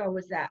months ago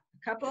was that?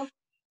 A couple?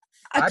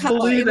 I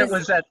believe it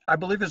was at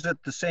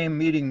the same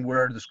meeting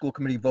where the school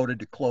committee voted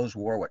to close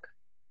Warwick.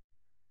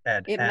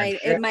 And it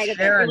might have been.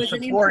 Sharon It was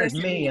supported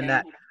me in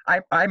that.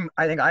 I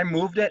think I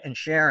moved it, and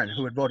Sharon,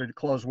 who had voted to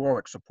close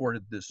Warwick,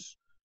 supported this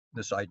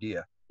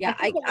idea. Yeah,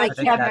 I can't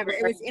remember.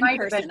 It was in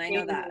person. I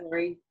know that.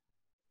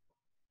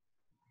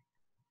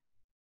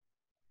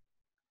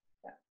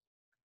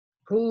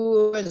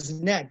 Who was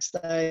next?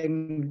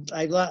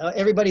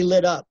 Everybody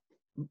lit up.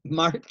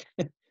 Mark?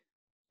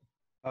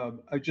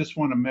 I just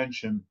want to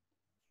mention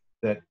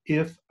that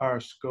if our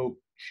scope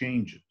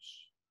changes,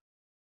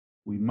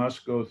 we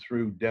must go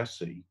through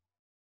DESI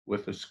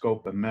with a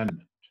scope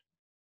amendment.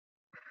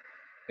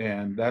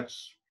 And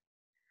that's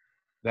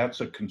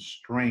a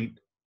constraint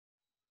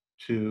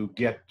to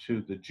get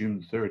to the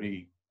June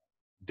 30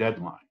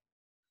 deadline.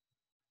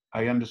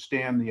 I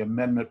understand the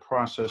amendment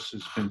process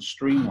has been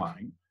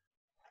streamlined.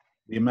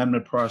 The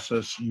amendment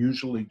process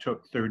usually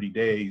took 30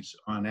 days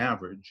on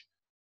average,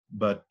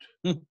 but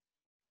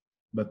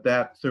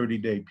that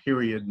 30-day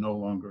period no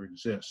longer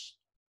exists.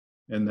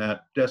 And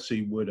that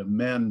DESI would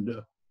amend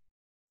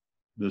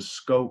the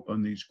scope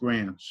on these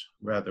grants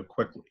rather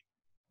quickly.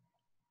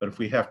 But if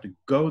we have to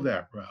go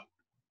that route,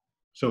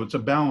 so it's a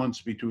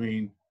balance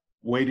between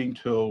waiting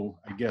till,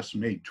 I guess,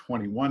 May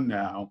 21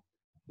 now,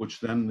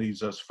 which then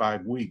leaves us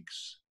 5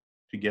 weeks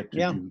to get to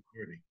June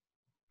 30.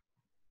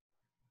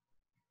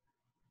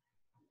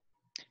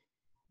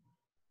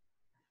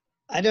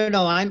 I don't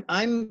know. I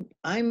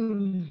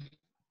mean,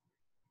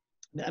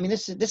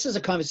 this is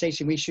a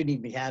conversation we shouldn't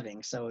even be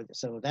having. So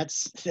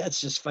that's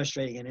just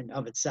frustrating in and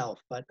of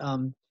itself. But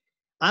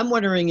I'm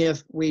wondering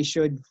if we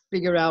should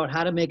figure out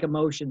how to make a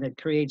motion that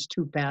creates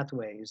 2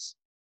 pathways,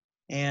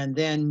 And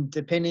then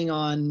depending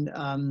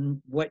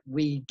on what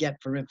we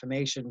get for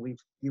information,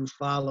 you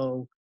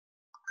follow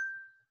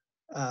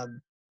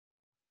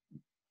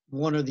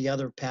one or the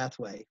other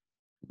pathway.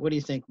 What do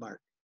you think, Mark?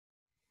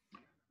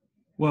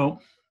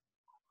 Well,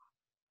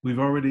 you've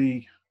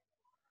already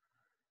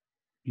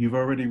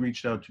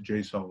reached out to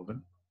Jay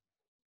Sullivan.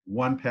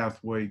 One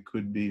pathway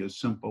could be as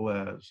simple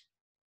as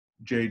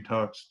Jay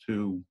talks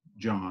to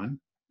John.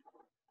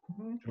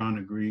 John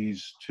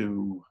agrees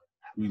to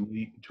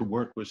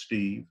work with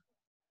Steve,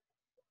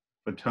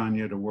 for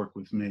Tanya to work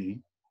with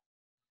me,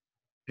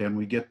 and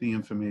we get the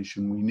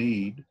information we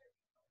need,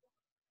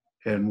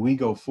 and we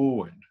go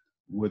forward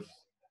with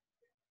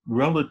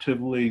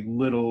relatively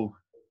little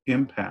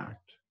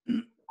impact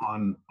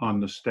on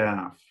the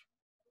staff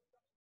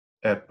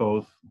at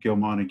both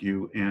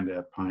Gilmontague and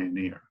at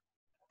Pioneer.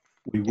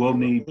 We will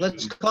need.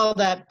 Let's call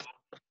that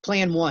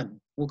Plan 1.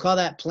 We'll call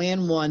that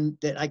Plan 1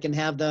 that I can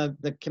have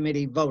the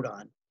committee vote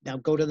on. Now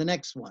go to the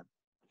next one.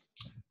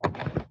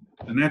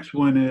 The next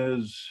one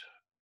is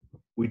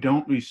we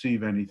don't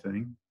receive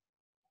anything.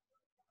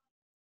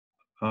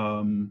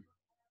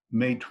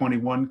 May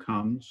 21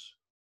 comes.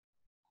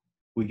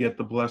 We get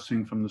the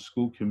blessing from the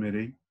school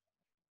committee.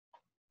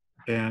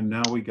 And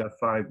now we got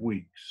 5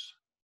 weeks.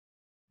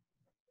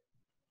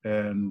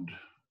 And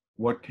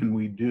what can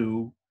we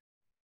do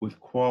with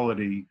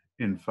quality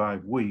in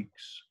 5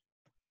 weeks?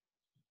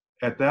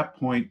 At that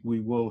point, we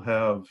will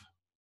have,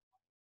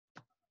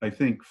 I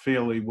think,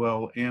 fairly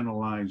well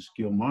analyzed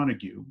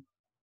Gilmontague,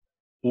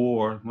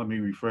 or let me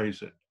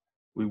rephrase it.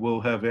 We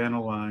will have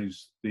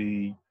analyzed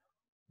the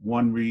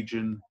one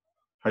region,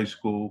 high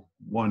school,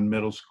 one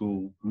middle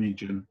school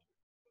region,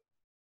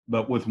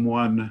 but with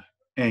one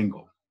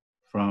angle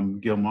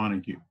from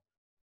Gilmontague.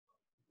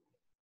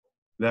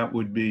 That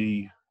would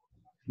be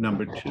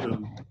number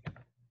 2.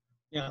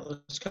 Yeah,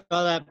 let's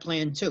call that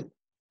Plan 2.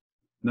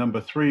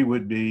 Number 3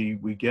 would be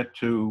we get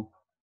to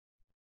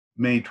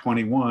May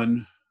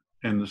 21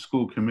 and the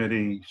school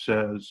committee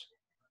says,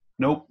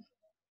 nope,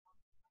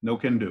 no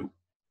can do.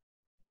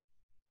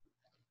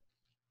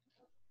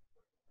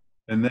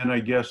 And then I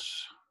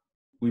guess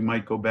we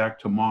might go back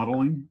to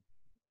modeling.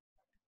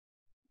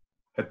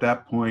 At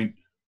that point,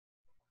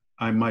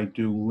 I might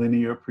do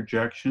linear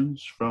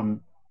projections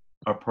from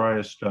our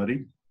prior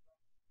study.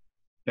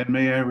 And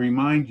may I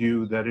remind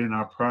you that in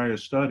our prior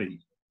study,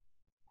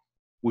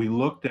 we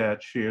looked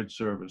at shared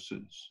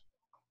services,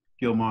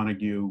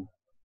 Gilmontague,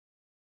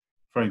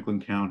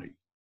 Franklin County,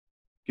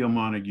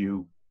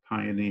 Gilmontague,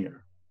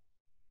 Pioneer,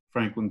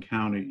 Franklin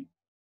County,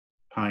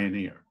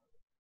 Pioneer.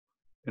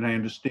 And I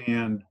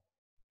understand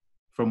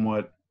from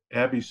what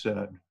Abby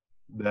said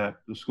that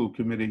the school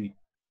committee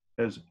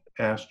has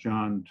asked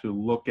John to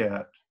look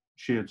at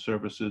shared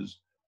services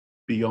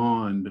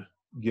beyond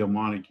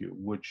Gilmontague,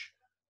 which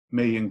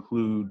may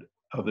include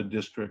other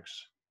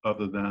districts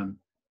other than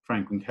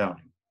Franklin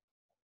County.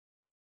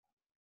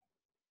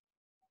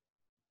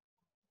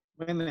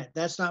 Wait a minute,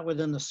 that's not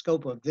within the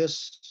scope of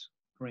this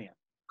grant.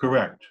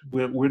 Correct.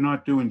 We're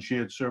not doing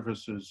shared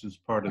services as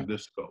part of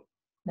this scope.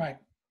 Right.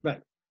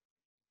 Right.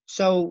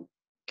 So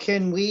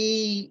could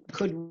we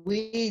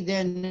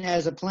then,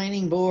 as a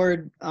planning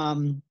board,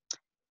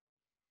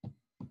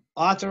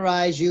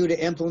 authorize you to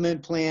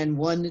implement Plan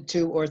 1,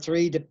 2, or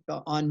 3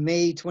 on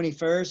May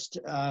 21st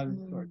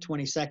or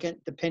 22nd,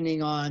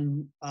 depending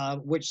on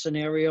which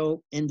scenario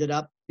ended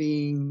up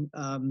being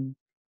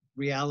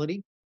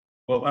reality?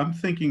 Well, I'm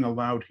thinking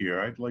aloud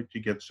here. I'd like to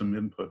get some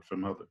input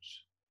from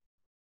others.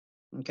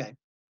 Okay.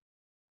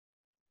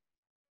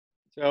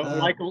 So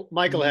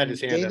Michael had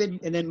his hand David,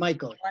 up. and then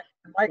Michael.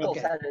 Michael's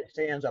Okay. had his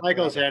hands up.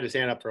 Michael's forever. had his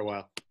hand up for a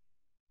while.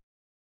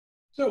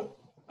 So,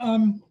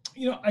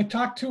 I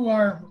talked to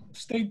our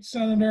state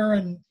senator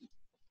and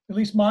at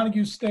least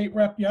Montague's state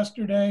rep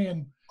yesterday,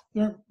 and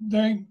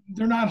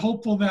they're not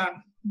hopeful that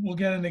we'll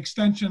get an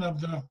extension of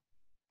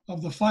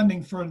the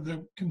funding for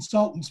the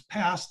consultants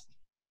past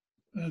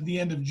the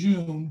end of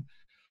June.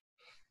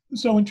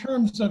 So in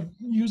terms of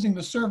using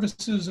the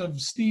services of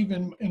Steve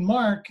and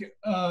Mark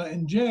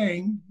and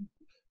Jay,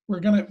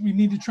 we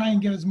need to try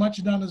and get as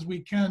much done as we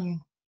can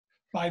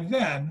by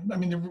then. I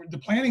mean, the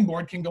planning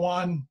board can go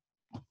on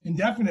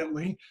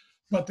indefinitely,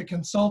 but the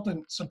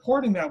consultant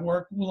supporting that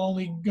work will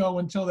only go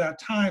until that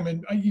time.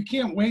 And you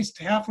can't waste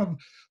half of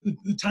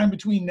the time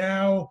between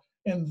now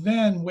and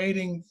then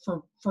waiting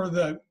for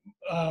the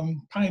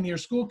Pioneer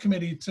School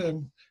Committee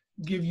to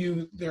give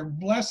you their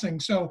blessing.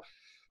 So,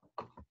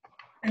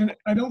 and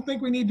I don't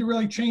think we need to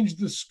really change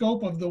the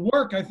scope of the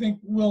work. I think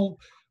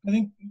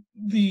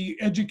the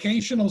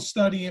educational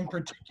study in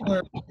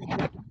particular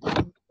will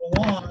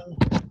go on.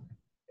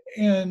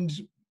 And,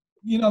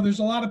 there's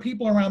a lot of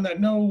people around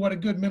that know what a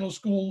good middle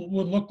school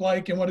would look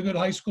like and what a good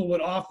high school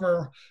would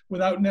offer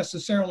without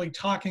necessarily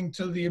talking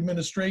to the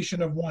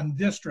administration of one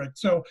district.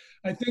 So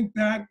I think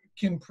that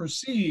can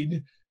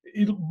proceed.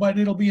 But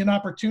it'll be an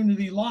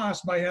opportunity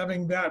lost by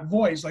having that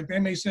voice. Like they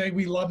may say,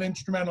 we love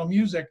instrumental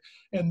music,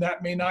 and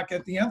that may not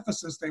get the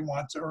emphasis they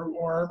want,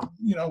 or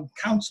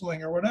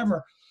counseling or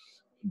whatever.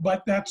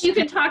 But that's— You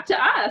can talk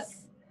to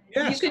us.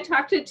 Yes. You could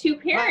talk to two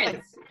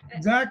parents.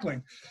 Exactly.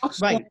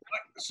 Right.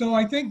 So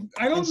I think,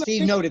 I don't And think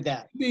Steve noted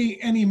that.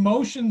 be any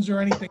motions or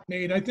anything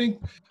made. I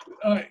think,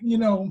 you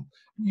know,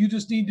 you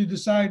just need to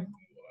decide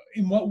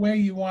in what way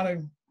you want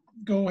to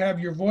go have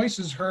your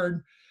voices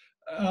heard,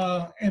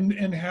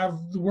 and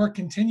have the work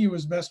continue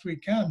as best we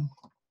can.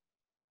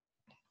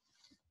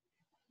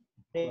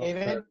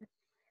 David?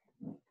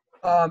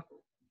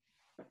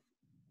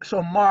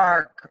 So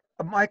Mark,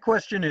 my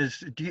question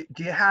is, do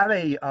you have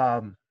a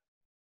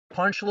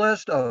punch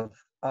list of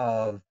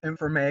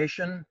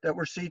information that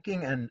we're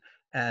seeking,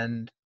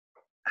 and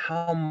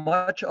how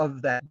much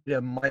of that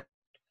might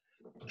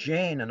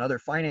Jane and other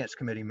finance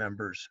committee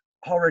members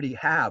already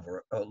have,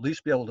 or at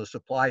least be able to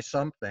supply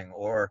something,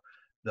 or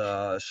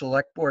the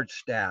select board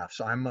staff?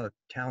 So I'm a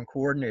town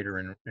coordinator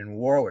in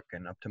Warwick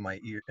and up to my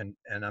ear, and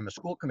I'm a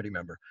school committee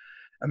member.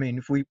 I mean,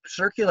 if we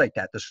circulate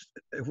that,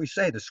 if we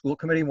say the school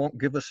committee won't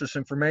give us this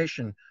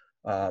information,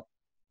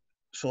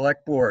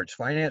 select boards,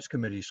 finance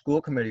committee,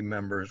 school committee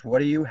members, what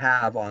do you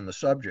have on the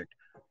subject?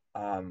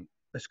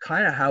 It's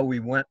kind of how we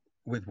went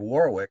with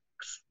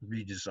Warwick's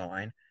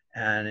redesign.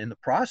 And in the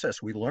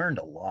process, we learned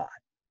a lot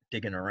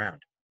digging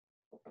around.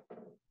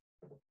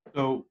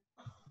 So,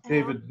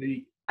 David,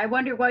 I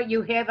wonder what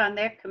you have on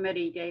that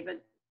committee, David.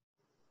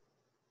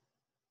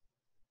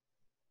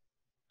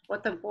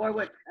 What the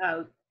Warwick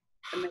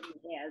committee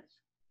has.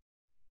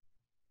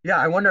 Yeah,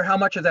 I wonder how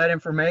much of that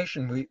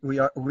information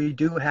we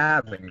do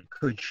have and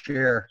could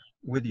share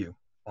with you,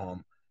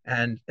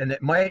 and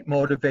it might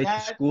motivate the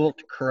school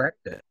to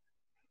correct it.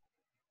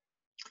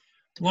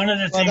 One of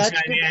the Well, things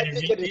that's good. I'd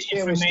That's added, a good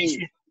share with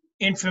Steve.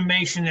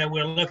 information that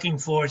we're looking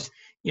for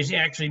is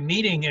actually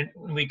meeting it.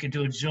 We could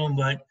do it Zoom,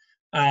 but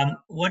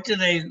what do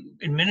they,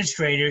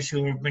 administrators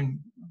who have been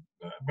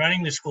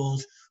running the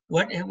schools,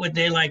 what would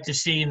they like to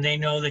see and they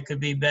know that could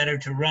be better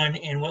to run,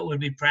 and what would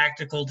be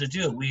practical to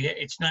do?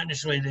 It's not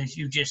necessarily that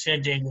you just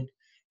said, David,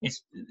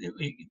 it's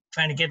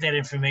trying to get that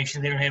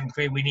information. They don't have them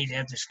created. We need to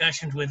have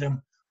discussions with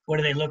them. What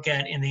do they look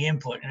at in the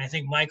input? And I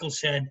think Michael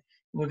said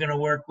we're going to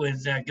work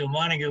with Gil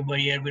Montague,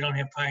 but yet we don't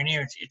have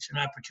Pioneer. It's an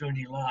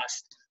opportunity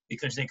lost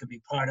because they could be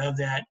part of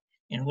that.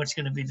 And what's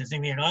going to be the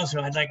thing there? And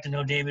also, I'd like to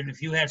know, David,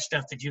 if you have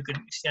stuff that you could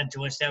send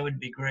to us, that would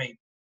be great.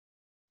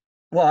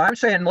 Well, I'm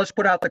saying let's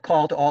put out the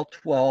call to all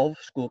 12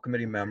 school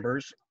committee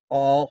members,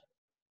 all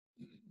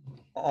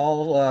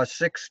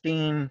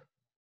 16,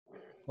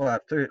 well,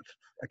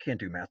 I can't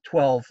do math,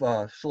 12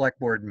 select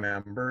board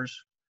members,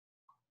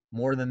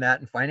 more than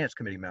that, and finance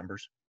committee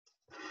members.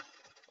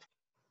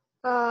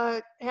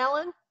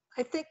 Alan,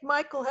 I think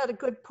Michael had a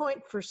good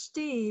point for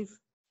Steve.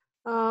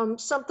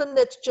 Something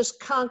that's just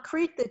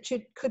concrete that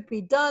could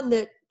be done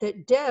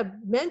that Deb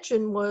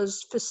mentioned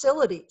was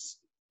facilities.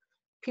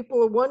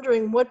 People are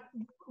wondering what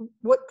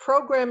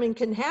programming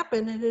can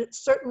happen, and it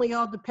certainly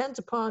all depends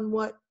upon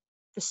what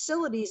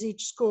facilities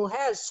each school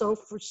has. So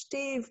for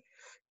Steve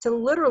to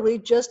literally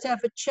just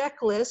have a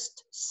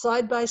checklist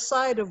side by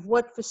side of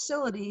what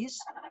facilities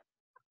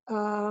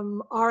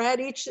are at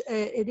each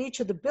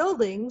of the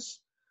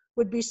buildings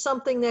would be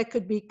something that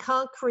could be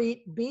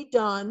concrete, be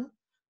done,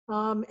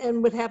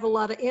 and would have a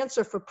lot of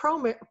answer for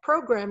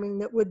programming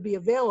that would be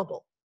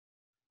available.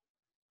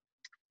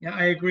 Yeah,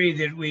 I agree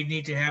that we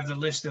need to have the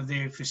list of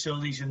their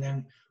facilities, and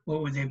then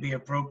what would they be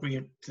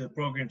appropriate to the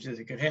programs that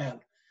they could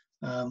have.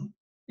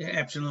 Yeah,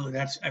 absolutely.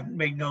 I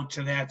make note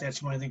to that.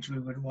 That's one of the things we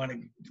would want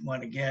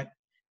to get,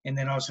 and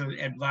then also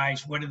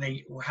advise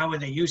how are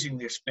they using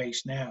their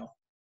space now.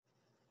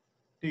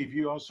 Steve,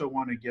 you also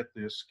want to get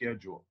their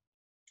schedule.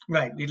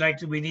 Right.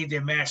 We need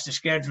their master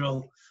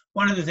schedule.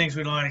 One of the things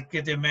we want to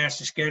get their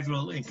master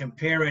schedule and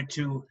compare it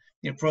to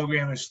their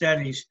program of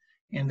studies.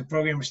 And the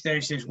program of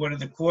studies says what are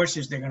the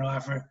courses they're going to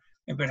offer,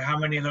 but how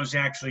many of those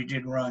actually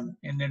did run,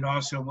 and then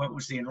also what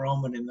was the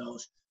enrollment in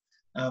those.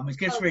 It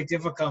gets very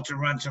difficult to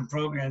run some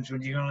programs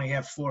when you only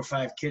have 4 or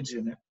 5 kids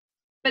in it.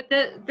 But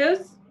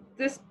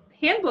this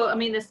handbook, I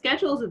mean, the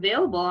schedule is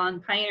available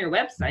on Pioneer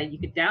website. You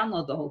could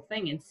download the whole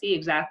thing and see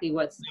exactly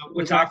was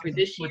offered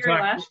this year or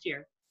last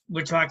year.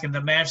 We're talking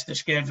the master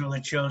schedule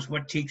that shows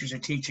what teachers are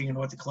teaching and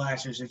what the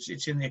classes.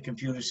 It's in their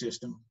computer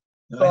system.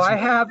 So I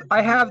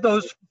have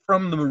those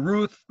from the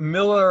Ruth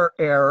Miller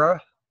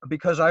era,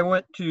 because I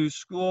went to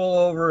school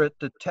over at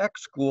the tech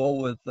school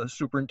with the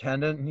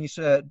superintendent, and he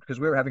said, because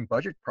we were having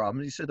budget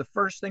problems, he said, the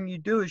first thing you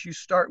do is you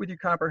start with your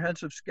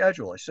comprehensive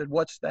schedule. I said,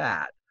 what's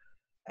that?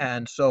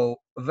 And so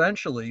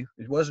eventually,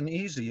 it wasn't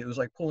easy. It was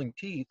like pulling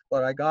teeth,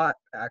 but I got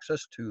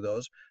access to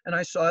those. And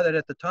I saw that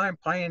at the time,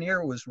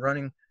 Pioneer was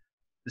running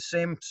the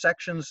same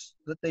sections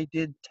that they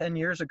did 10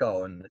 years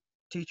ago, and the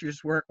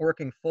teachers weren't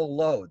working full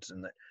loads,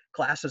 and the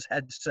classes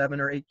had 7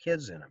 or 8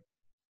 kids in them.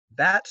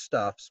 That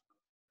stuff's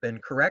been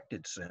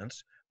corrected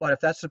since, but if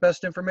that's the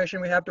best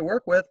information we have to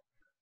work with,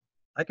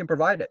 I can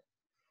provide it.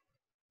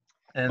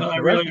 And well, I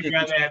really would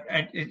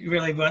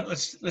rather,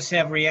 let's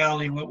have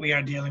reality what we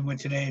are dealing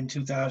with today in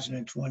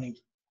 2020.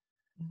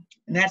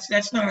 And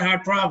that's not a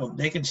hard problem.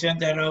 They can send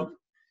that out.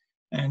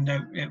 And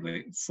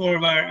 4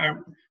 of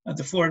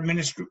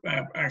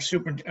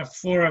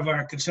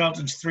our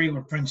consultants, 3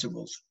 were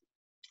principals.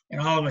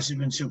 and all of us have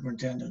been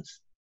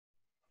superintendents.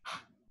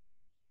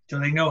 So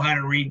they know how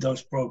to read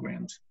those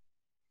programs.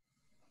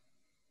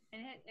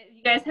 And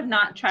you guys have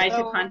not tried to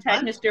So,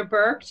 contact Mr.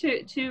 Burke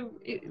to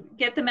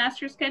get the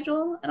master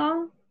schedule at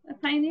all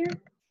at Pioneer?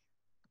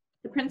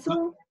 The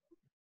principal?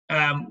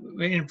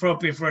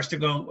 Inappropriate for us to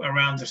go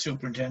around the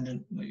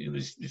superintendent. It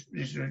was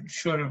it's a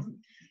sort of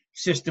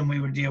system we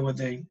would deal with.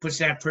 It puts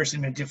that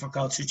person in a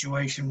difficult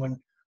situation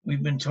when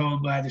we've been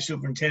told by the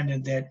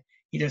superintendent that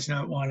he does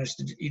not want us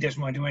to, he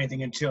doesn't want to do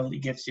anything until he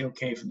gets the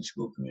okay from the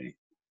school committee.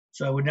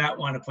 So I would not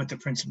want to put the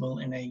principal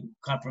in a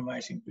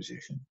compromising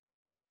position.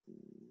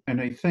 And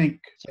I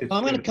think So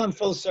I'm going to come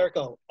full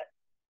circle.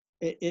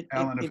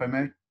 Alan, if I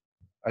may,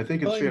 I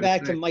think it's Going fair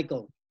back to say, to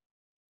Michael.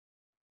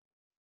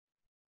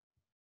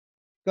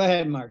 Go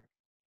ahead, Mark.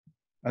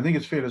 I think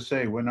it's fair to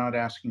say we're not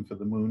asking for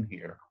the moon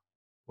here.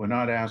 We're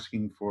not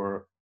asking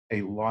for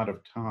a lot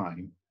of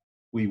time.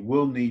 We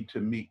will need to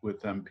meet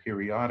with them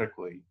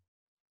periodically.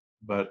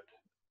 But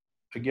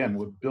again,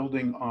 we're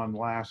building on the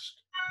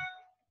last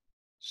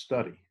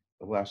study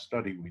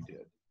we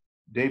did.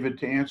 David,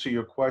 to answer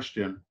your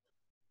question,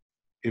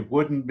 it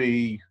wouldn't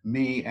be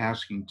me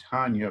asking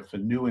Tanya for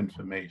new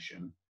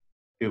information.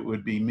 It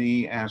would be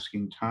me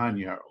asking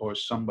Tanya or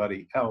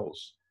somebody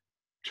else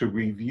to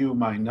review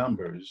my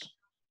numbers,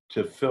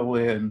 to fill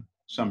in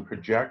some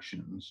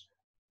projections,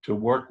 to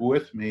work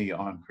with me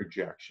on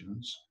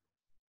projections,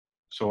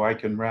 so I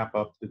can wrap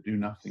up the do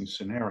nothing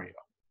scenario.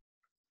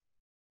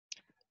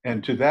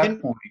 And to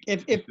that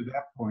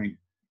point,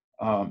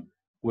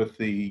 with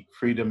the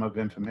Freedom of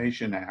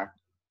Information Act,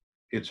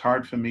 it's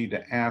hard for me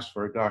to ask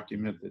for a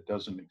document that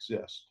doesn't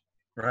exist.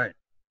 Right.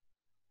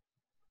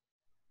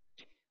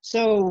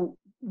 So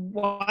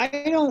why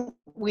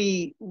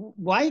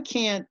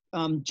can't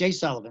Jay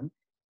Sullivan,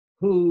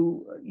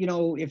 who, you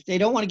know, if they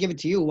don't want to give it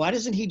to you, why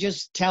doesn't he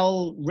just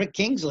tell Rick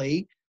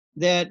Kingsley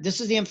that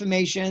this is the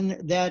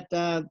information that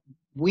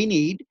we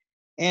need,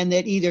 and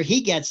that either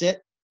he gets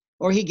it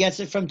or he gets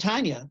it from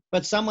Tanya,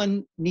 but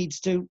someone needs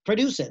to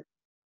produce it.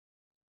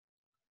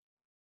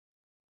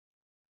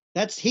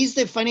 He's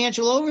the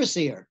financial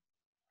overseer.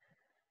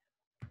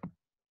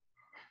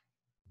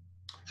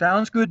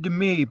 Sounds good to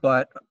me,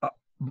 but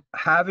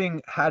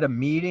having had a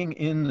meeting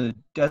in the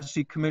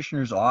Deputy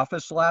Commissioner's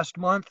office last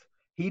month,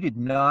 he did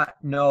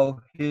not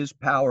know his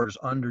powers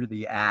under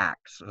the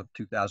acts of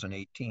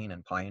 2018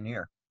 and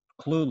Pioneer.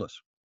 Clueless.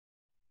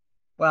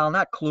 Well,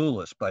 not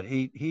clueless, but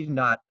he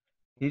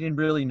didn't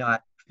really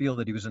not feel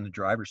that he was in the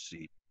driver's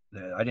seat.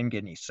 I didn't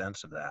get any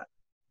sense of that.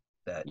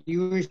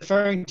 You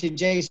referring to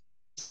Jay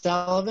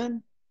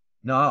Sullivan?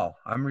 No,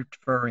 I'm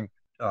referring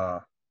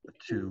to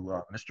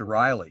Mr.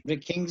 Riley.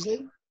 Rick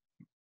Kingsley?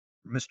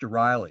 Mr.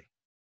 Riley,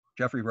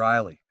 Jeffrey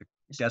Riley, the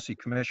DESI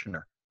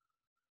commissioner.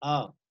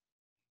 Oh.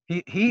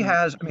 He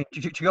has, I mean,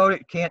 to go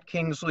to, can't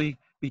Kingsley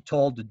be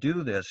told to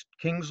do this?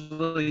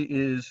 Kingsley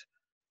is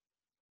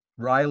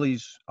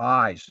Riley's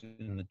eyes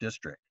in the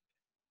district.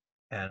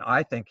 And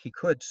I think he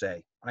could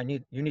say,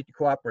 you need to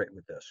cooperate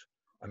with this.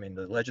 I mean,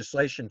 the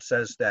legislation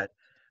says that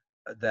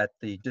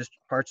the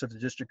parts of the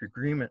district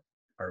agreement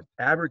are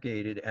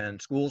abrogated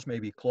and schools may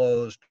be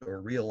closed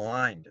or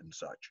realigned and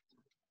such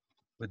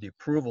with the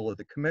approval of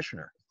the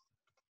commissioner.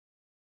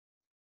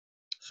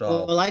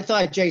 So, well, I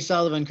thought Jay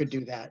Sullivan could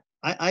do that.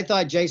 I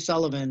thought Jay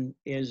Sullivan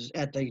is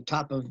at the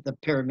top of the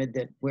pyramid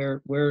that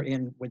we're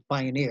in with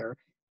Pioneer,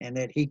 and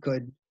that he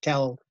could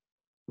tell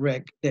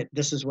Rick that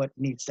this is what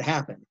needs to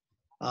happen.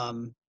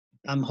 I'm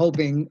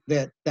hoping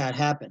that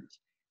happens.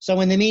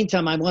 So in the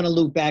meantime, I want to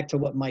loop back to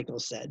what Michael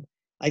said.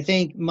 I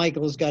think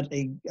Michael's got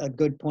a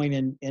good point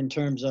in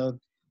terms of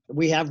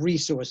we have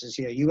resources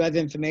here. You have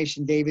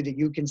information, David, that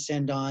you can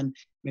send on.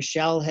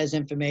 Michelle has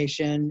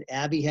information.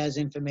 Abby has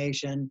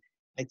information.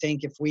 I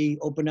think if we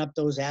open up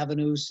those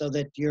avenues so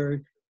that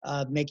you're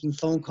making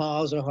phone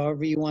calls or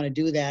however you want to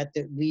do that,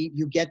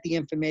 you get the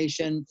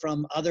information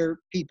from other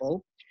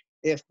people.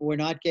 If we're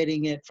not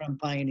getting it from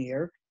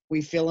Pioneer,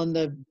 we fill in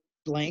the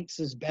blanks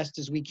as best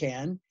as we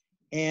can,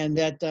 and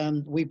that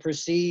we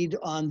proceed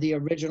on the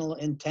original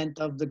intent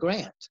of the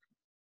grant.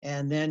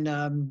 And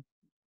then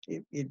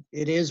it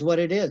is what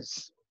it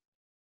is.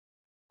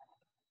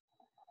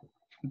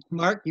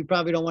 Mark, you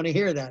probably don't want to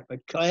hear that,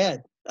 but go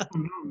ahead.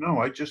 No,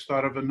 I just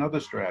thought of another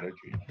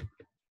strategy,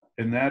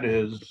 and that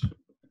is,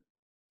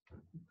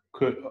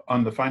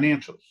 on the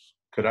financials,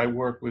 could I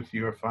work with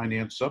your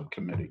finance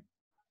subcommittee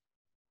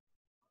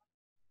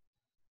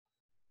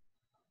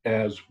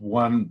as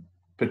one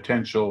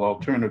potential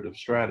alternative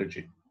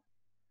strategy?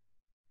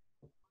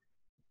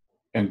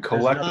 And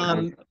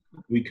collectively,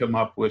 we come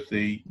up with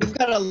the... We've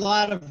got a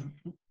lot of,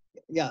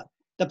 yeah.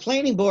 The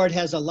planning board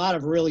has a lot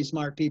of really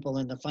smart people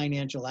in the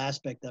financial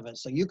aspect of it.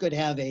 So you could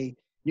have a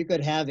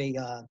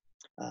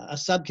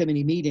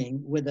subcommittee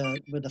meeting with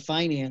a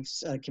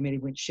finance committee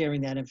with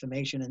sharing that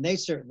information, and they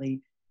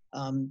certainly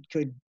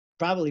could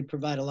probably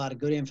provide a lot of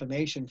good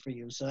information for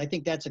you. So I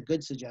think that's a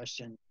good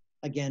suggestion,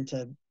 again,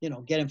 to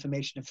get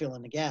information to fill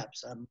in the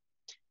gaps.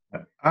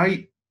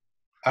 I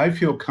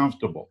feel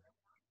comfortable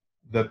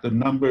that the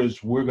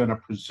numbers we're going to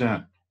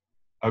present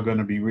are going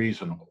to be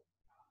reasonable.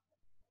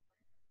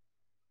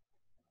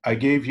 I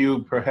gave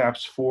you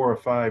perhaps 4 or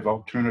 5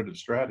 alternative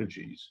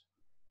strategies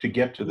to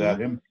get to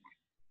that input.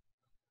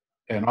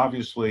 And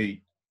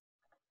obviously,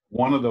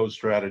 one of those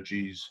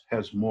strategies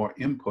has more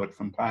input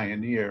from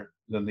Pioneer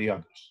than the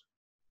others.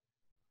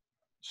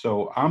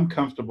 So I'm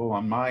comfortable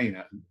on my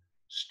end.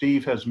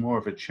 Steve has more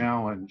of a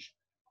challenge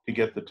to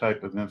get the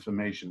type of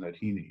information that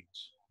he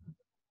needs.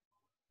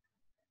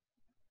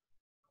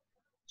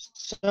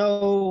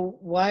 So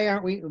why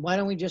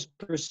don't we just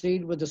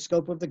proceed with the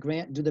scope of the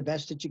grant, do the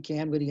best that you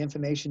can with the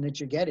information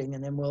that you're getting,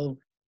 and then we'll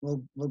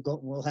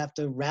have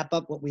to wrap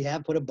up what we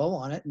have, put a bow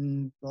on it,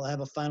 and we'll have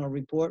a final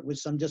report with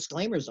some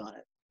disclaimers on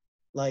it.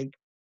 Like,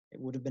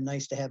 it would have been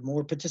nice to have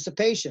more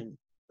participation.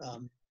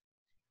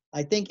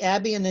 I think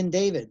Abby and then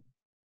David.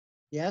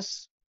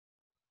 Yes?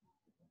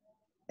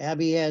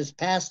 Abby has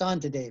passed on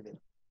to David.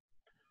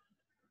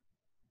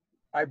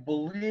 I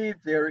believe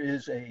there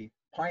is a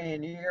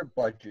Pioneer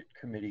Budget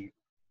Committee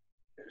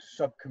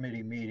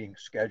subcommittee meeting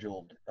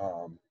scheduled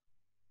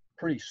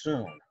pretty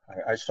soon.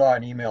 I saw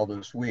an email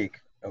this week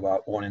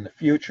about one in the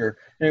future,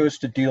 and it was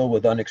to deal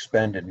with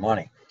unexpended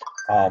money.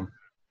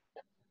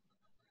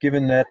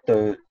 Given that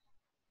the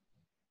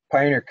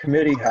Pioneer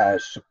Committee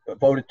has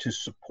voted to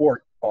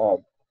support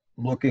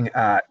looking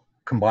at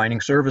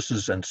combining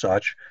services and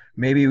such,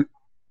 maybe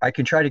I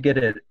can try to get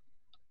an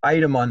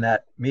item on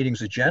that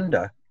meeting's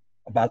agenda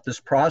about this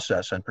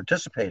process and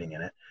participating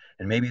in it.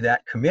 And maybe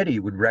that committee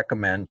would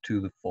recommend to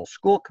the full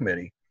school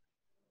committee,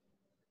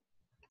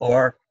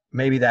 or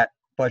maybe that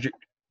budget.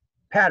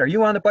 Pat, are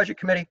you on the budget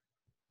committee?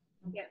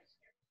 Yes.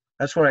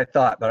 That's what I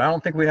thought, but I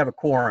don't think we have a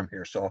quorum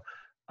here. So,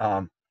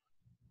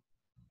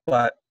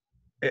 but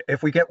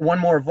if we get one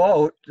more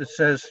vote that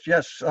says,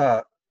 yes,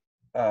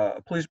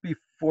 please be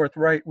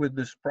forthright with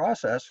this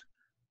process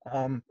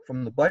from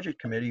the budget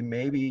committee,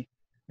 maybe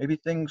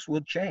things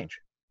will change.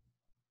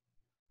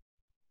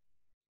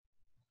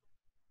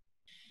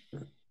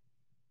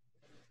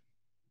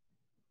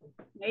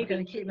 I'm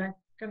gonna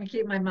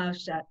keep my mouth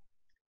shut.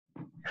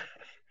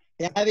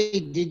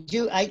 Abby, did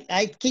you,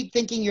 I keep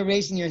thinking you're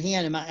raising your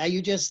hand. Are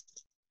you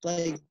just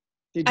like,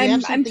 did you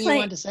have something you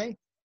wanted to say?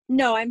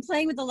 No, I'm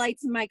playing with the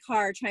lights in my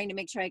car, trying to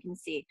make sure I can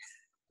see.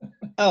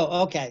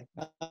 Oh, okay.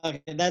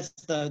 Okay, that's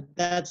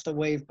the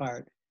wave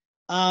part.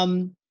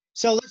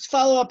 So let's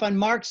follow up on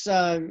Mark's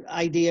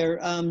idea.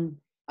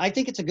 I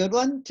think it's a good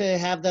one to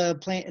have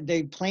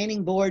the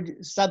planning board,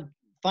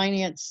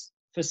 finance,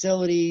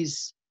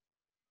 facilities,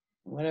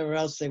 whatever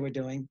else they were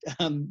doing,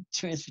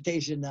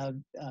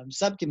 transportation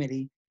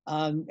subcommittee,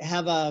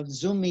 have a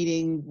Zoom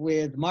meeting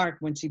with Mark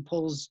once he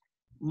pulls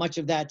much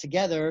of that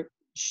together,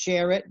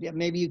 share it.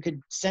 Maybe you could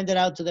send it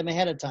out to them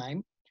ahead of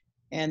time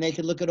and they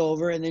could look it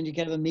over, and then you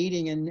can have a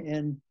meeting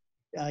and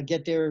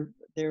get their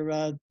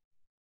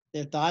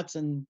thoughts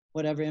and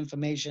whatever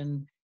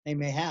information they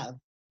may have.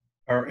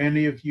 Are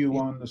any of you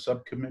on the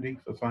subcommittee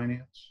for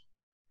finance?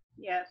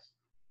 Yes.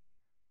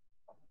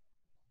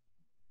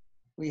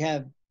 We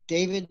have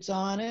David's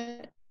on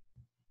it,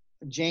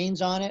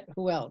 Jane's on it.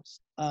 Who else?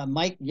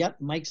 Mike. Yep,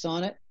 Mike's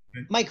on it.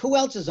 Mike, who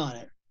else is on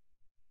it?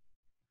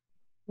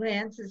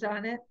 Lance is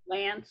on it.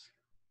 Lance.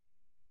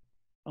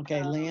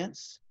 Okay,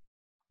 Lance.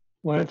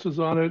 Lance is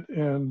on it,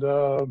 and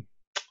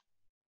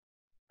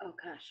Oh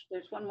gosh,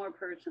 there's one more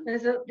person.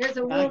 There's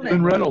a woman.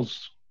 Lynn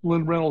Reynolds.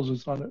 Lynn Reynolds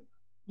is on it.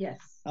 Yes.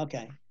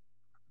 Okay.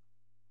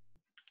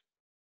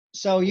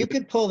 So you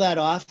could pull that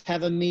off,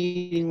 have a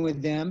meeting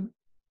with them,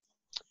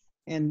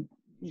 and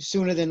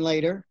sooner than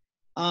later.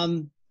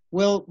 One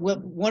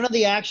of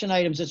the action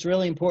items that's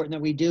really important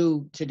that we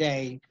do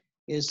today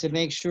is to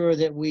make sure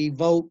that we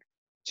vote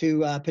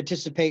to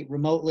participate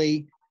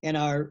remotely in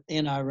our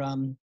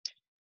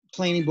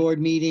planning board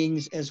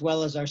meetings as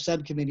well as our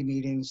subcommittee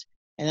meetings,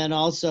 and then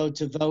also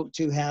to vote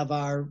to have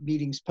our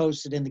meetings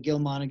posted in the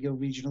Gil-Montague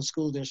Regional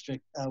School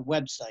District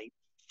website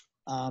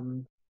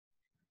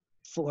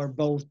for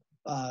both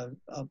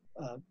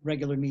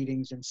regular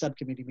meetings and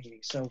subcommittee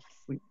meetings. So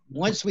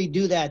once we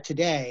do that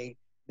today,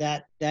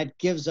 that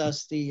gives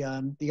us the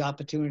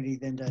opportunity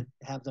then to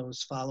have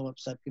those follow-up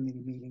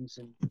subcommittee meetings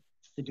and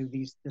to do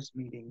this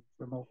meeting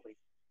remotely.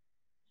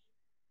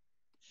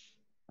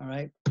 All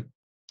right.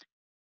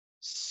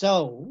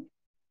 So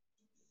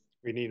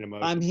we need a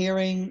motion. I'm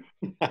hearing,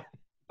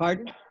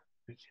 pardon?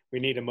 We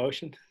need a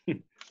motion.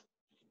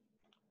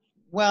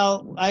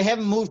 Well, I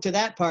haven't moved to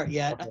that part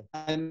yet. Okay.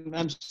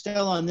 I'm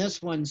still on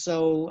this one.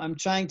 So I'm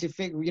trying to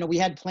figure, we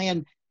had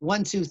plan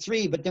 1, 2,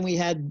 3, but then we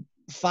had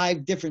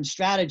 5 different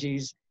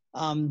strategies.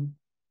 Going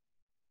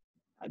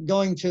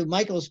to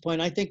Michael's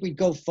point, I think we'd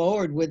go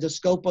forward with the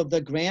scope of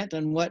the grant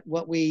and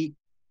what we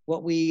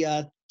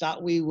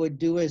thought we would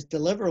do as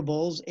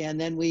deliverables, and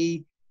then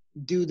we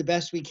do the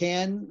best we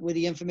can with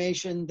the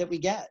information that we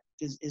get.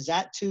 Is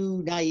that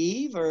too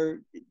naive,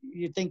 or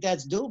you think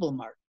that's doable,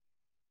 Mark?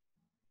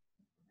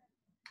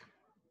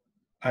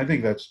 I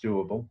think that's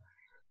doable.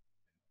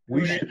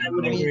 I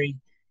would agree.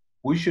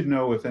 We should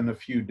know within a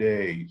few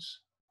days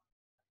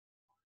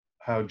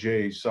how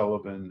Jay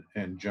Sullivan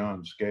and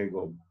John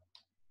Skagel,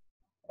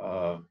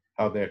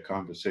 how their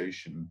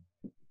conversation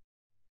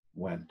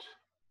went.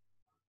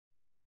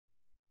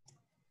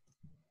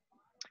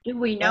 Do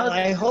we know? Well,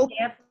 I that hope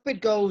staff-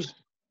 it goes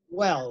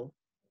well,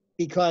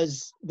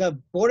 because the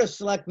Board of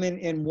Selectmen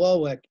in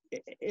Warwick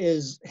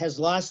has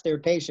lost their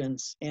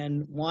patience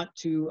and want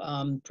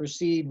to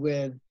proceed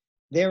with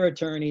their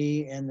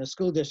attorney and the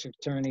school district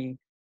attorney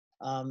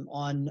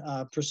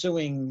on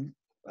pursuing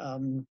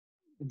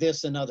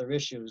this and other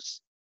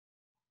issues.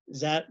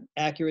 Is that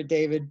accurate,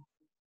 David?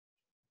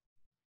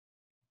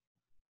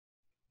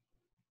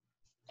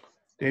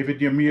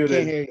 David, you're Can't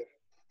muted. hear you.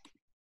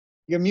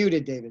 You're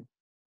muted, David.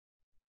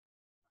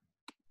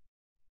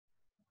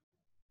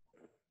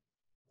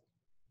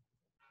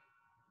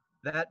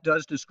 That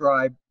does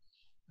describe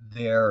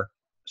their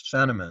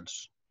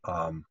sentiments,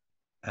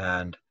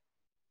 and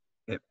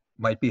it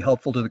might be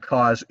helpful to the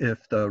cause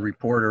if the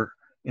reporter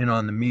in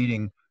on the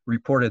meeting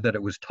reported that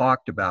it was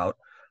talked about.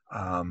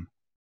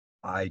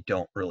 I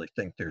don't really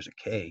think there's a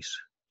case.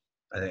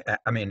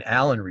 I mean,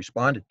 Alan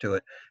responded to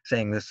it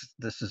saying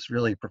this is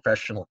really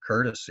professional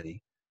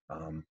courtesy,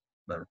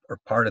 or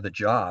part of the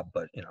job,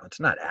 but you know, it's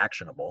not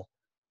actionable.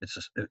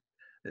 It's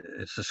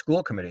the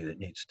school committee that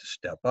needs to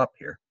step up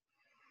here.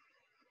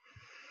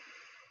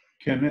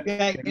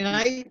 Yeah, and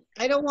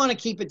I don't want to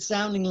keep it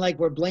sounding like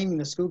we're blaming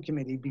the school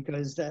committee,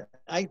 because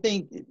I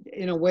think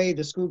in a way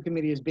the school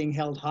committee is being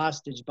held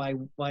hostage by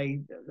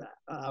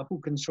who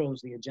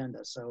controls the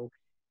agenda. So,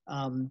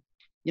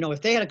 you know,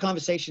 if they had a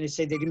conversation and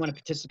say they didn't want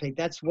to participate,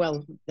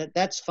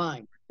 that's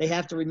fine. They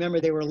have to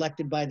remember they were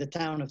elected by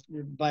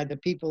by the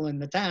people in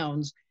the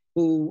towns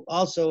who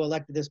also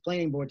elected this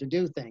planning board to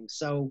do things.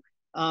 So,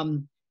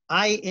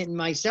 I in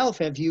myself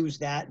have used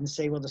that and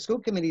say, well, the school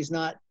committee is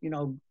not, you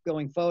know,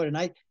 going forward. And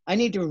I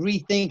need to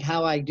rethink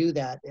how I do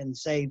that and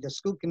say the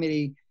school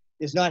committee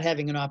is not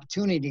having an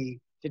opportunity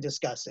to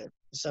discuss it,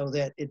 so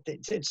that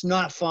it's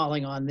not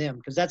falling on them,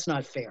 because that's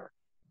not fair.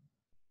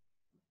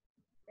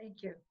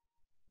 Thank you.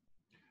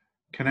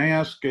 Can I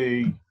ask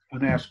an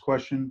unasked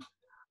question?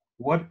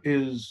 What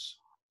is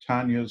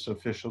Tanya's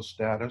official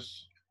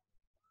status?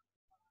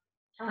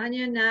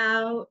 Tanya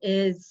now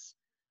is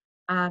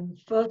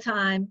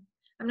full-time.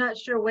 I'm not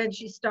sure when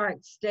she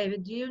starts.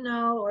 David, do you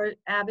know, or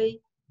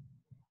Abby?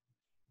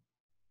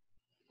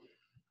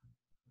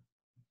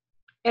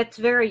 It's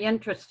very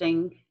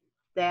interesting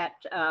that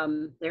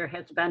there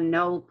has been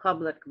no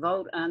public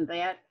vote on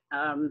that.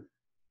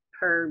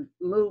 Her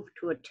move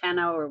to a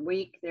 10-hour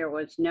week, there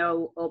was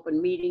no open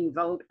meeting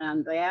vote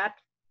on that.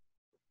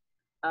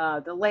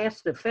 The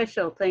last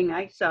official thing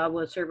I saw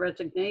was her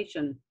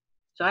resignation.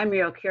 So I'm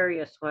real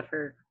curious what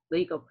her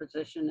legal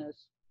position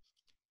is.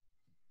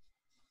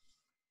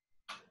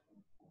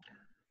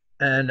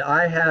 And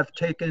I have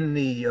taken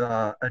the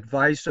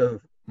advice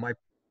of my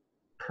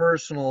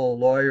personal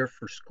lawyer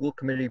for school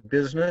committee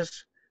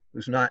business,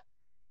 who's not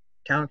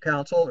town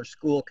council or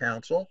school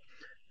council,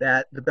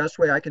 that the best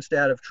way I can stay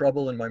out of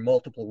trouble in my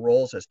multiple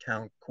roles as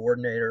town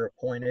coordinator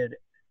appointed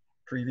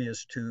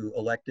previous to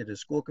elected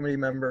as school committee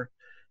member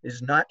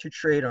is not to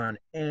trade on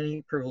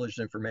any privileged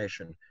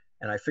information.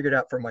 And I figured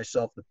out for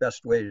myself the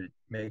best way to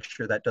make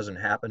sure that doesn't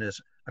happen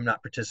is I'm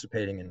not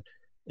participating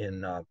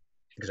in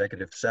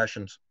executive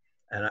sessions.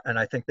 And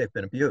I think they've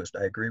been abused.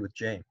 I agree with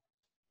Jane.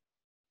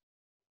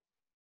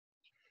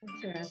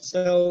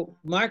 So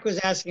Mark was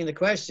asking the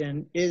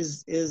question,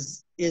 is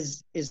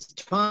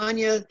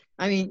Tanya,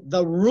 I mean,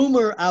 the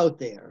rumor out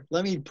there,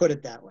 let me put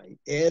it that way,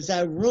 is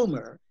a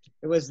rumor.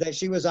 It was that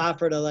she was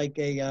offered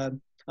a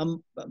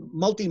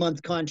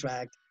multi-month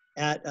contract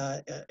at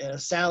a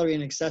salary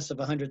in excess of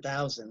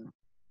 100,000.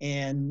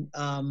 And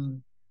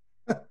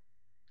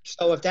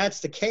so if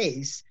that's the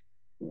case,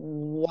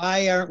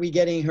 why aren't we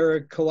getting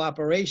her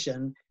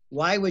cooperation?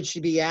 Why would she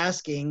be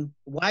asking,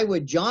 why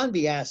would John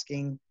be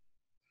asking?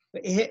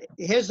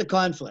 Here's the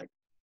conflict.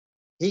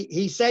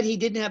 He said he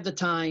didn't have the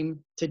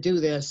time to do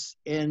this,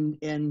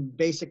 and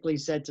basically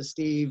said to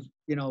Steve,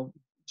 you know,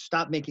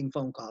 stop making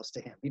phone calls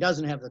to him. He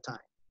doesn't have the time.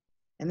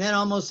 And then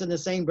almost in the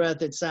same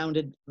breath, it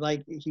sounded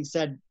like he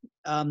said,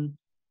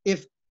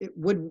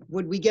 would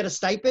we get a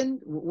stipend?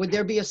 Would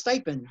there be a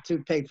stipend to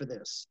pay for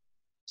this?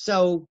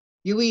 So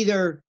you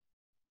either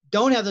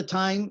don't have the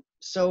time,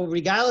 so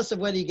regardless of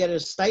whether you get a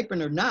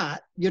stipend or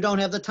not, you don't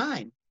have the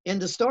time.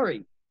 End of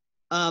story.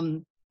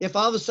 If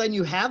all of a sudden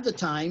you have the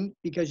time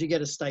because you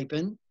get a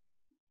stipend,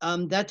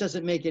 that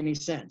doesn't make any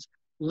sense.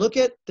 Look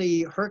at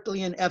the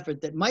Herculean effort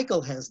that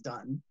Michael has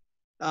done.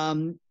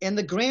 And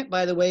the grant,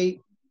 by the way,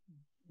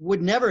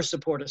 would never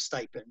support a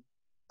stipend.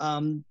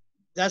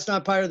 That's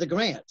not part of the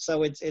grant.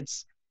 So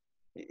it's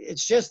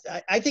just,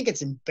 I think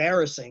it's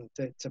embarrassing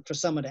for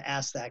someone to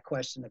ask that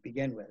question to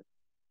begin with.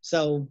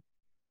 So,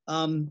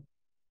 all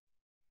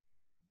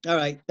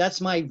right,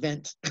 that's my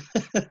vent.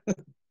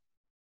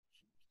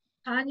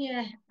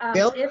 Tanya,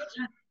 Bill?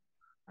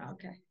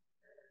 Okay.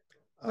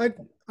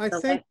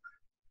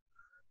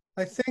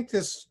 I think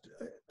this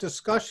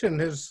discussion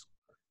has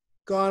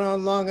gone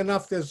on long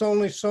enough. There's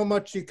only so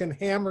much you can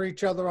hammer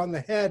each other on the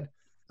head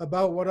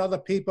about what other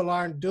people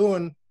aren't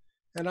doing.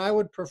 And I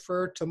would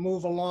prefer to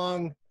move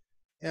along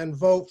and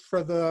vote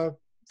for the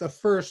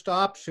first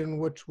option,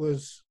 which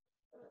was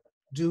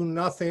do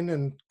nothing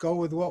and go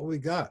with what we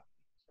got.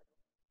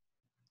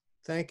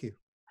 Thank you.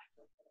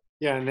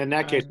 Yeah, and in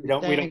that case, we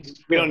don't Thanks,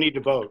 need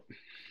to vote.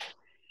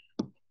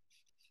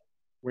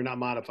 We're not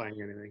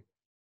modifying anything.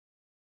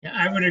 Yeah,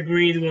 I would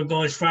agree that we'll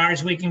go as far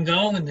as we can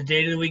go and the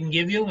data that we can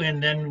give you,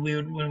 and then we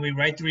would, when we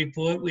write the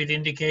report, we'd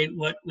indicate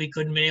what we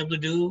couldn't be able to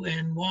do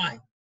and why.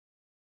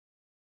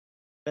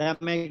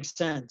 That makes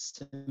sense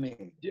to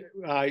me. Do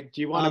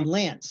you want to?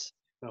 Lance.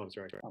 Oh,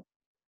 sorry.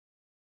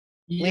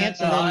 Yeah,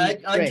 Lance and then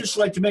I'd Greg. just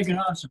like to make an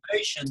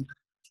observation.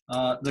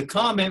 The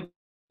comment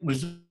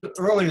was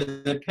earlier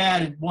that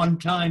Pat at one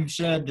time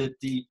said that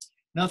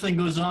nothing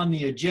goes on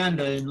the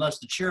agenda unless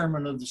the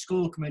chairman of the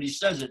school committee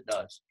says it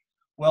does.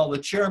 Well, the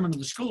chairman of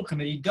the school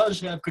committee does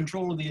have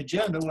control of the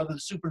agenda, whether the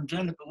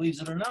superintendent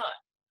believes it or not.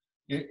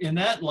 In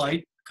that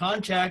light,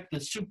 contact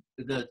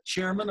the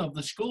chairman of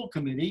the school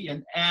committee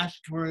and ask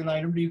for an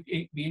item to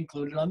be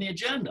included on the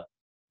agenda.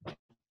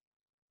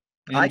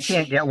 And I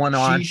can't get one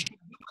on.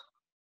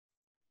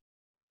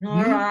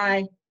 Nor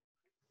I.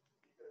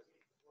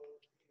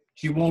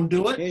 She won't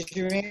do it? Here's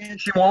your answer.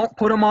 She won't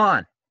put them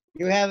on.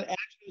 You have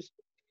actually,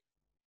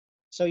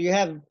 so you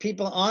have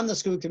people on the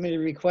school committee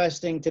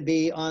requesting to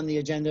be on the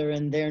agenda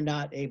and they're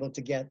not able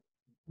to get.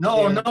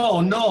 No,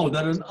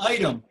 that an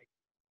item.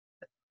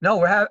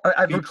 No,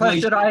 I've Be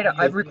requested placed on the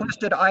I've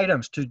requested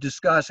items to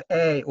discuss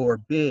A or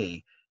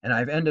B, and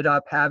I've ended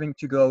up having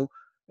to go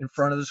in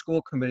front of the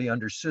school committee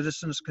under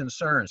citizens'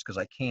 concerns because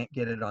I can't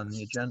get it on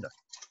the agenda.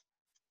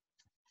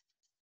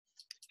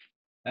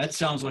 That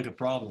sounds like a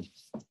problem.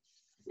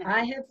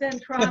 I have been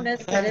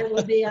promised that it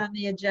will be on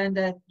the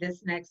agenda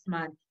this next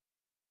month.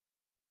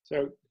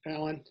 So,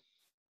 Alan?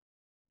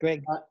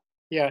 Greg?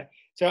 Yeah,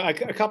 so a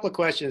couple of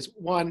questions.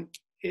 One,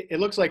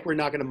 it looks like we're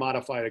not going to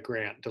modify the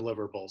grant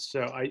deliverables.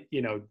 So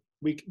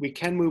we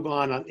can move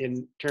on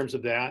in terms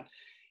of that.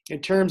 In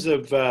terms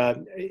of,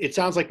 it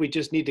sounds like we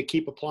just need to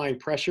keep applying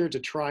pressure to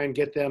try and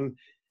get them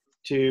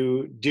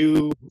to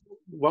do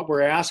what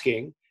we're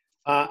asking.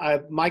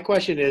 My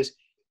question is,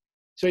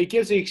 so he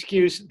gives the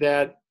excuse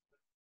that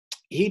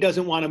he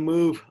doesn't want to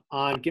move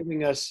on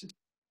giving us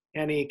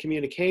any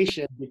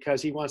communication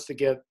because he wants to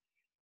get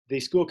the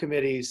school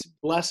committee's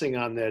blessing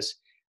on this.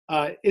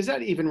 Is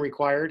that even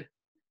required?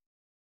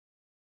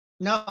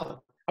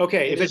 No.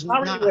 Okay, if it's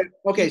not,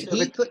 okay,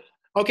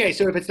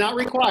 so if it's not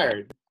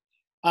required,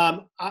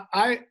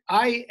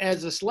 I,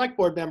 as a select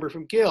board member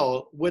from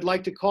Gill, would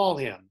like to call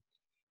him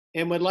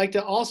and would like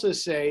to also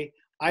say,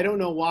 I don't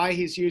know why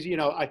he's using,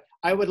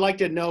 I would like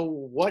to know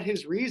what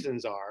his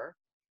reasons are.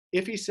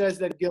 If he says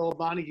that Gill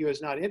Montague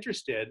is not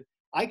interested,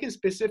 I can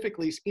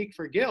specifically speak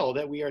for Gill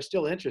that we are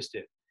still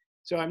interested.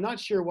 So I'm not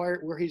sure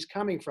where he's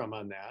coming from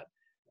on that.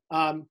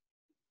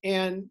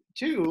 And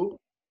two,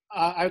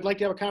 I'd like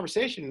to have a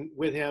conversation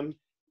with him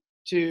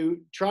to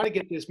try to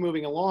get this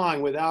moving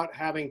along without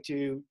having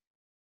to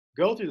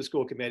go through the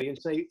school committee and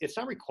say, it's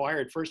not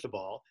required, first of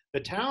all.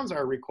 The towns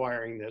are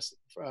requiring this,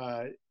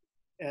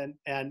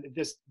 and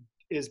this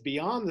is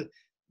beyond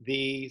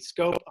the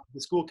scope of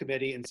the school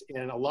committee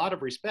in a lot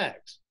of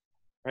respects,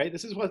 right?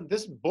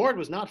 This board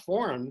was not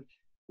formed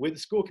with the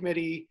school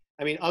committee,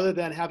 I mean, other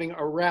than having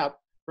a rep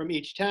from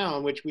each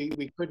town, which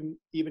we couldn't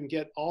even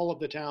get all of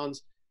the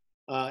towns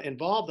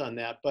involved on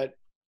that. But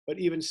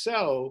even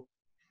so,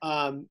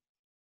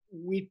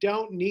 we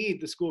don't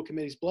need the school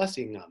committee's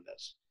blessing on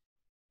this.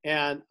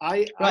 And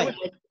I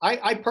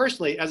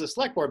personally, as a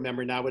select board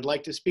member now, would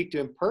like to speak to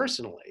him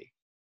personally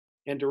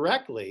and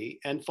directly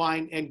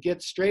and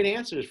get straight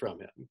answers from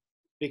him,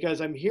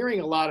 because I'm hearing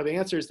a lot of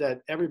answers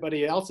that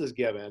everybody else is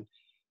given.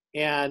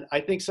 And I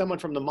think someone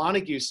from the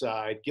Montague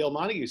side, Gill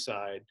Montague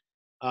side,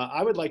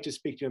 I would like to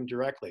speak to him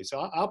directly. So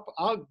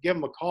I'll give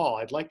him a call.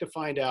 I'd like to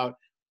find out,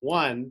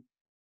 one,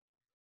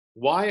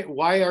 why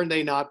aren't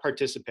they not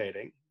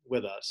participating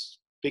with us?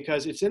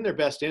 Because it's in their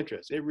best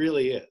interest. It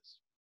really is.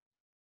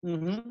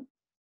 Mm-hmm.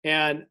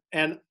 And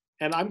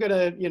I'm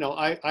gonna,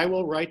 I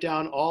will write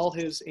down all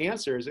his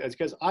answers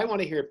because I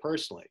want to hear it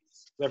personally.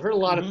 I've heard a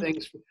lot of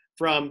things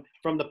from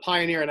the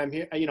Pioneer, and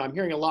I'm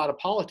hearing a lot of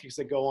politics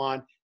that go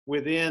on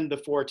within the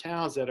 4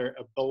 towns that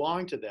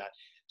belong to that.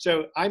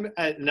 So I'm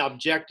an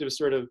objective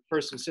sort of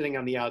person sitting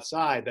on the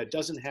outside that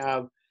doesn't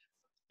have,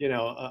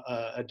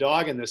 a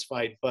dog in this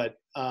fight. But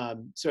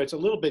so it's a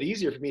little bit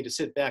easier for me to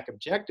sit back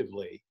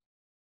objectively.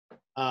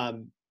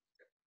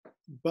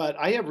 But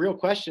I have real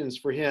questions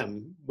for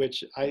him,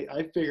 which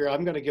I figure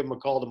I'm going to give him a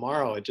call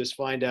tomorrow and just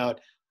find out.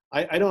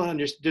 I don't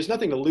understand. There's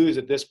nothing to lose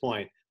at this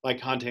point by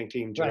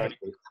contacting him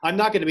directly. Right. I'm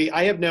not going to be.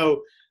 I have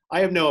no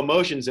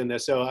emotions in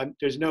this, so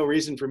there's no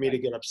reason for me to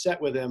get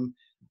upset with him.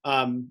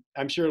 I'm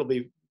sure it'll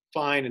be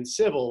fine and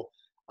civil,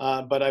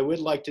 but I would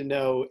like to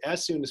know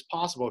as soon as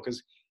possible,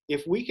 because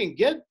if we can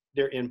get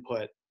their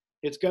input,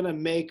 it's going to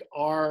make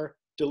our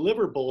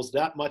deliverables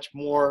that much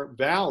more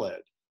valid,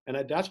 and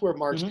that's where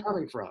Mark's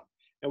coming from.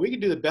 And we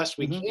can do the best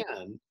we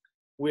can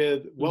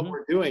with what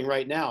we're doing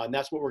right now, and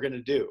that's what we're going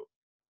to do.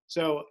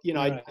 So,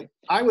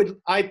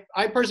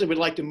 I personally would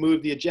like to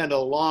move the agenda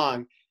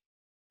along,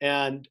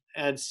 and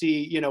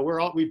see,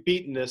 we've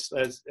beaten this,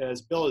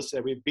 as Bill has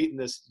said, we've beaten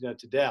this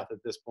to death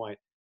at this point.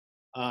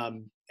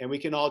 And we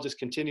can all just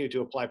continue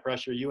to apply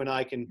pressure. You and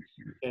I can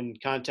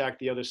contact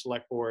the other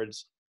select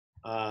boards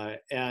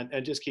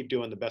and just keep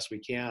doing the best we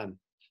can.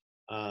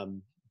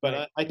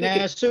 But I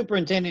think as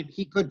superintendent,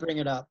 he could bring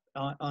it up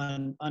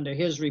on under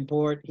his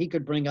report. He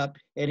could bring up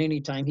at any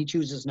time. He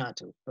chooses not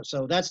to.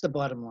 So that's the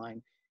bottom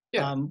line.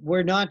 Yeah.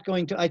 We're not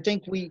going to. I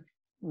think we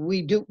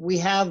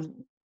have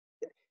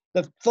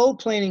the full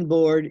planning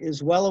board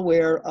is well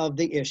aware of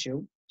the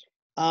issue.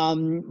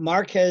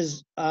 Mark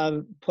has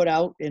put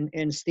out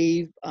and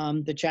Steve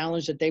the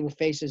challenge that they will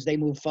face as they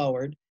move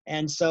forward.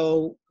 And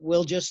so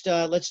we'll just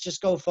let's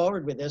just go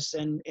forward with this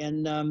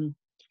and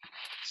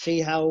see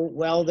how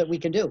well that we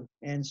can do.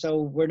 And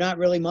so we're not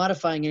really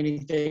modifying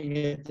anything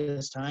at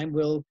this time.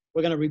 We're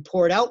going to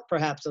report out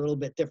perhaps a little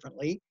bit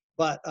differently,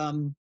 but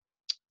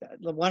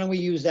why don't we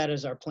use that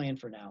as our plan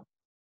for now?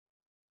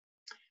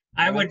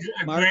 I would,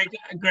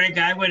 Greg,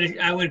 I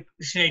would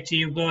say to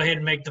you, go ahead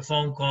and make the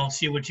phone call,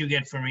 see what you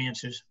get from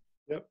answers.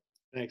 Yep,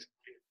 thanks.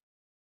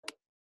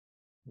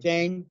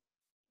 Jane?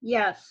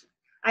 Yes,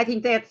 I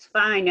think that's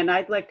fine, and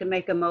I'd like to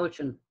make a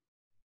motion.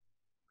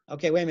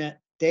 Okay, wait a minute.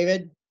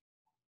 David?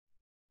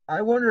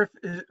 I wonder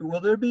if, will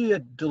there be a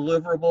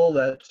deliverable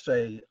that's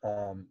a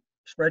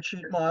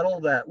spreadsheet model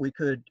that we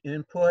could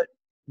input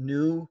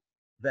new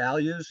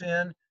values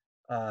in?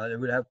 That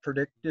would have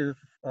predictive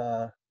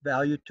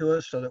value to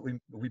us, so that we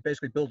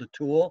basically build a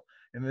tool,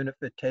 and then if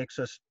it takes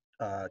us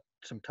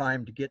some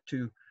time to get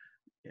to,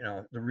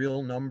 the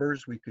real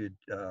numbers, we could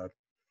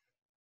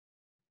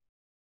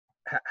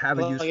have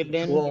a useful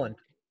tool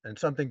and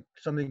something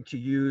to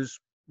use,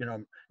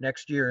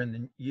 next year and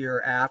the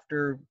year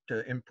after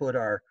to input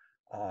our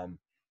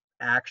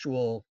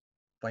actual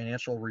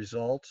financial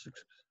results.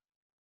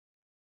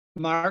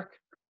 Mark?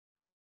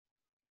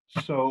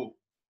 So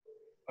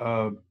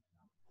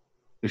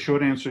the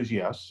short answer is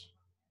yes.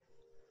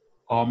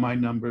 All my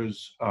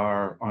numbers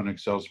are on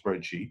Excel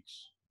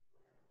spreadsheets.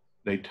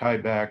 They tie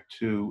back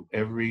to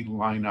every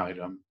line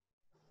item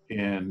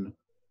in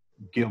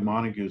Gil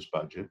Montague's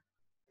budget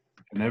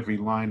and every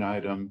line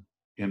item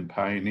in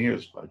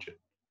Pioneer's budget.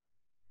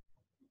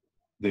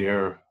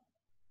 They're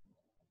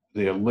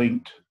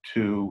linked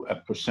to a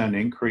 %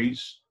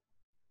 increase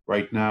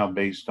right now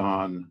based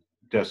on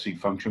DESI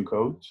function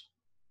codes.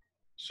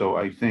 So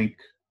I think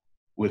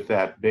with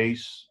that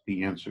base,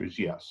 the answer is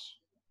yes.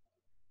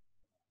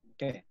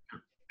 Okay.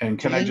 And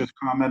can I just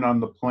comment on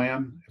the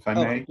plan, if I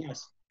may?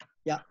 Yes.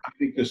 Yeah. I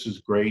think this is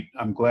great.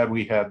 I'm glad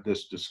we had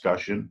this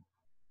discussion.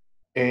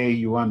 A,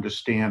 you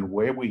understand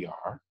where we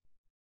are.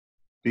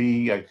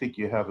 B, I think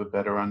you have a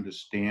better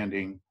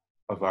understanding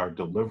of our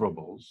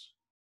deliverables.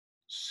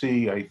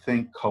 C, I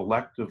think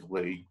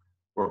collectively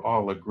we're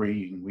all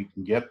agreeing we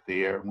can get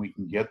there, and we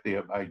can get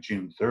there by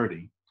June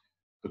 30.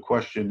 The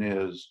question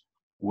is,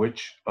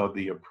 which of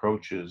the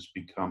approaches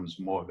becomes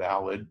more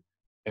valid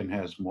and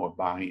has more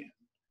buy-in?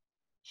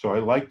 So I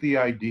like the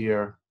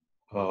idea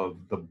of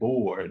the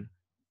board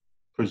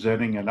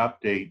presenting an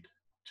update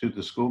to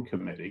the school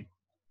committee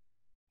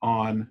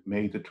on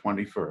May the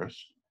 21st.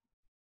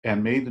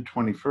 And May the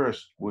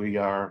 21st, we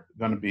are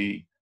going to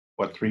be,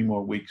 3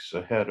 more weeks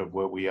ahead of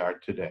where we are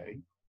today.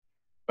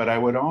 But I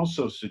would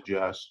also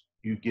suggest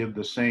you give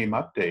the same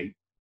update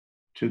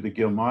to the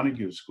Gil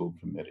Montague School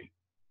Committee.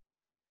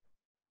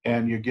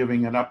 And you're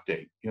giving an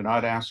update. You're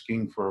not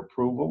asking for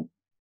approval.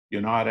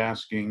 You're not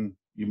asking,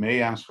 you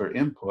may ask for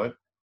input.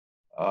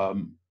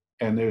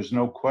 And there's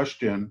no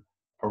question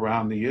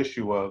around the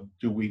issue of,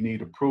 do we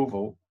need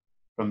approval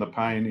from the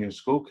Pioneer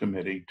School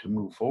Committee to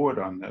move forward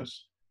on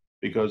this?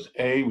 Because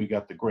A, we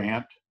got the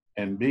grant,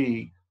 and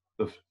B,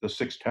 the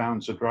 6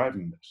 towns are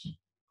driving this.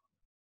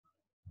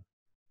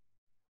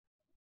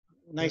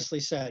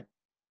 Nicely said.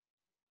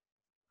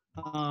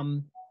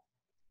 And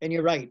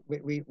you're right.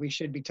 We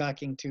should be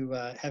talking to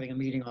having a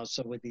meeting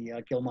also with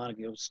the Gil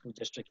Montague School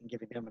District and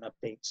giving them an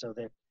update so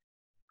that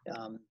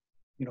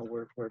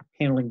we're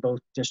handling both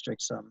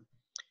districts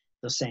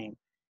the same.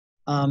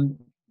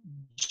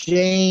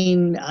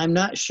 Jane, I'm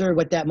not sure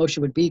what that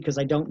motion would be because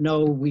I don't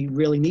know we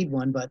really need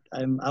one, but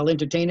I'll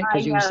entertain it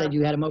because you said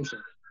you had a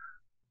motion.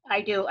 I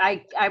do.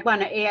 I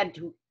want to add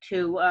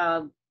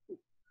to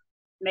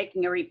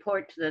making a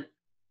report to the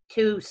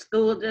 2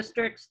 school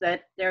districts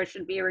that there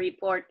should be a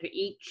report to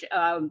each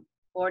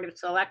Board of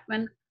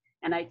Selectmen.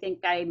 And I think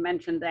I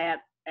mentioned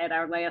that at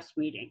our last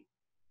meeting,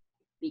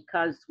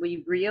 because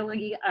we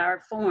really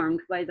are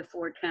formed by the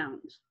 4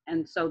 towns.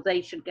 And so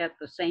they should get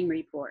the same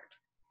report.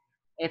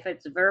 If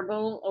it's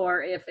verbal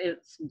or if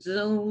it's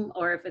Zoom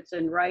or if it's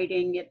in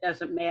writing, it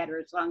doesn't matter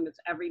as long as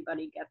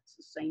everybody gets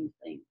the same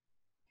thing.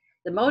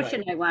 The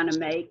motion I want to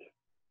make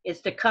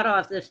is to cut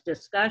off this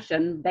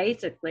discussion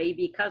basically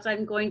because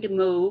I'm going to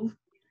move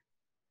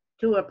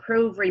to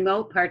approve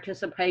remote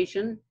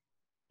participation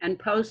and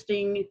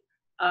posting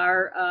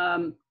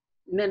our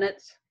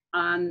minutes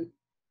on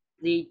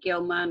the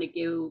Gil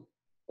Montague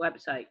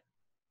website.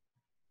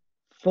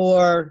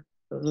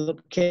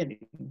 Can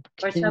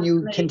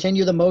you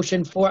continue the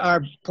motion for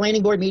our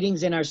planning board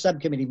meetings and our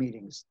subcommittee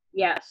meetings?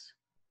 Yes.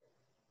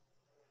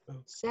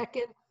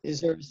 Second.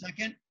 Is there a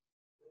second?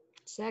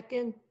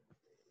 Second.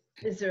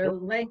 Is there a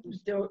link?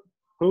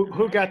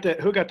 Who got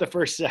the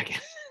first second?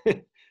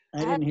 I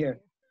didn't hear.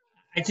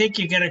 I think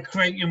you gotta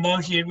create your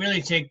motion. You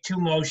really take two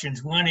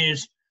motions. One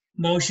is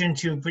motion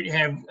to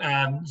have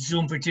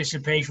Zoom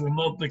participation,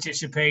 remote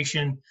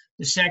participation.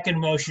 The second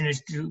motion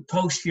is to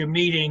post your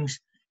meetings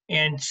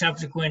and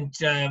subsequent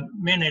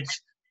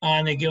minutes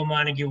on the Gil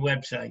Montague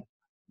website.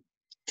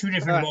 Two All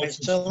different right,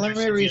 motions. so let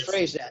me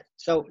rephrase that.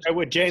 So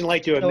Would Jane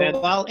like to amend?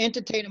 I'll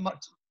entertain a motion.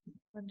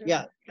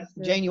 Yeah,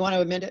 Jane, you want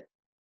to amend it?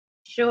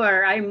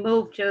 Sure, I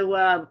move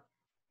to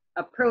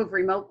approve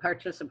remote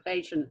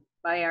participation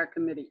by our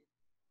committee.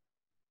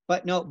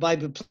 But no, by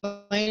the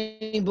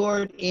planning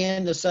board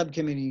and the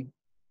subcommittee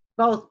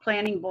Both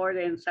planning board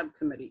and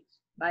subcommittees,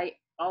 by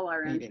all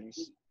our meetings.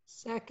 entities.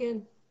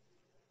 Second.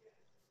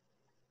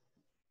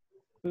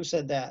 Who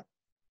said that?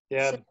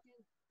 Yeah.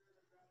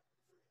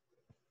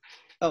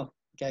 Oh,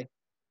 okay.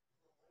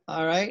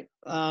 All right.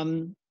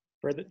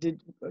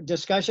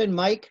 Discussion,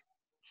 Mike?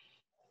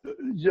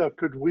 Yeah,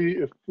 could we,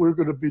 if we're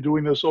going to be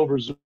doing this over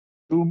Zoom,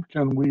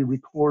 can we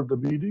record the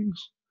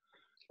meetings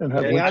and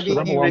have They are links to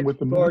them being along with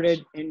the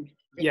minutes? recorded.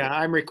 Yeah,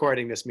 I'm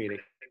recording this meeting.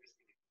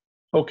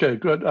 Okay,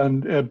 good.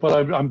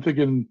 But I'm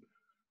thinking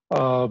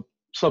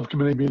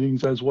subcommittee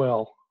meetings as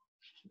well.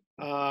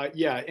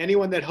 Yeah,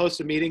 anyone that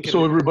hosts a meeting can. So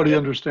record everybody it.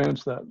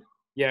 understands that.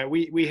 Yeah,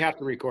 we have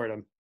to record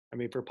them. I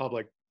mean, for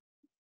public.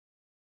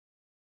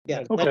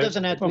 Yeah, Okay. that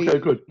doesn't have to be Okay,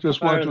 good.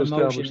 Just part wanted of to the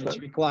motion. establish It's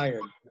that.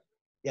 required.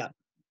 Yeah.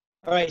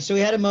 All right, so we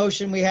had a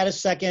motion, we had a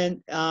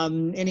second.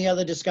 Any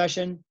other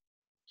discussion?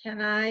 Can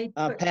I?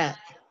 Pat?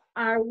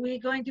 Are we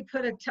going to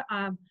put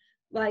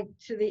like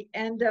to the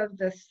end of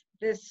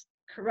this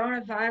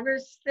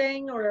coronavirus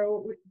thing, or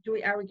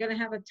are we going to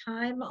have a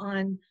time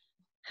on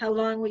how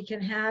long we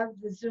can have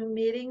the Zoom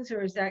meetings,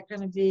 or is that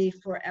going to be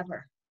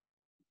forever?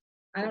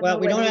 I don't know. Well,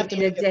 we don't whether have to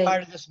need a make it date.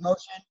 part of this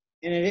motion,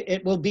 and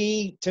it will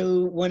be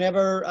to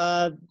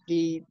whenever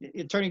the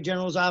Attorney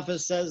General's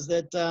office says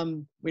that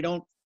we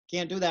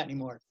can't do that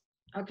anymore.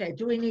 Okay,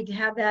 do we need to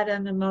have that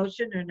on the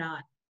motion or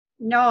not?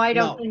 No, I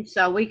don't No. think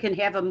so. We can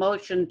have a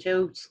motion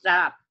to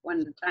stop when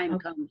the time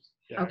comes.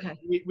 Yeah. Okay.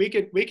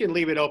 We can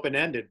leave it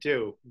open-ended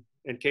too,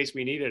 in case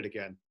we need it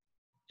again.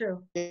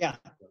 True. Yeah,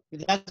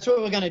 that's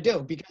what we're gonna do,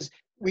 because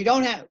we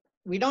don't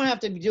have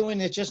to be doing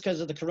this just because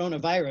of the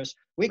coronavirus.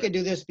 We could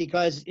do this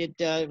because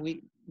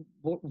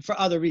for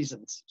other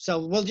reasons.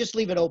 So we'll just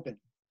leave it open.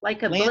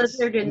 Like a Lance,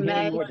 blizzard in I'm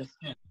hearing May. more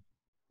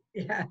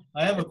Yeah.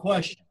 I have a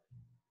question.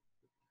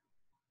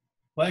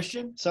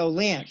 Question? So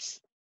Lance,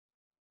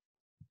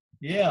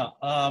 Yeah,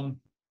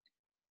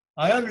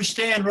 I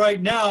understand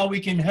right now we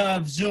can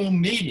have Zoom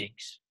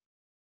meetings.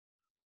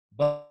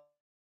 But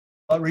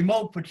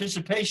remote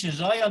participation,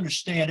 as I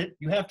understand it,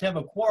 you have to have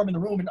a quorum in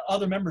the room and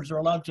other members are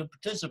allowed to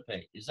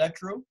participate. Is that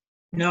true?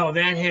 No,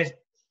 that has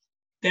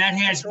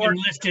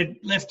been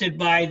lifted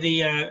by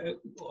the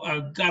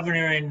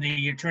governor and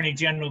the attorney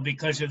general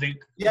because of the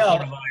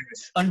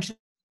coronavirus. Until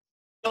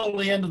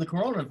the end of the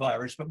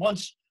coronavirus. But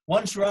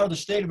once we're out of the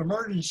state of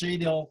emergency,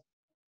 they'll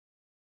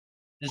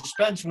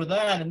dispense with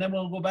that, and then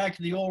we'll go back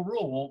to the old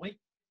rule, won't we?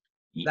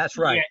 That's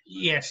right.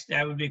 Yeah, yes,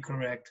 that would be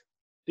correct.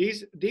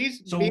 These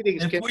So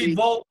meetings if can we be.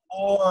 vote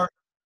for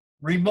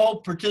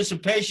remote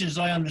participation, as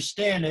I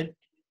understand it,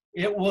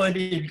 it would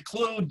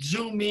include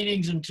Zoom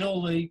meetings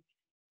until the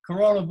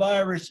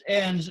coronavirus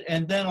ends,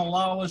 and then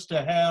allow us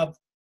to have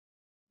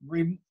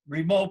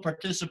remote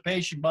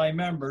participation by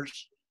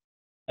members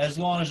as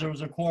long as there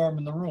was a quorum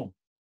in the room.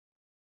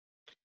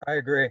 I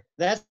agree.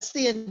 that's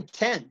the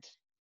intent.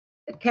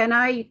 Can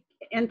I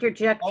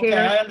interject Okay, here?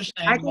 I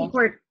understand. I think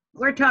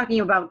we're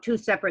talking about two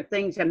separate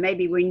things, and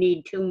maybe we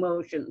need two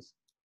motions.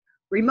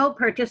 Remote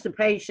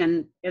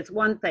participation is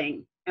one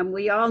thing, and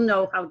we all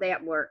know how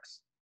that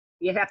works.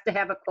 You have to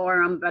have a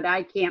quorum, but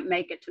I can't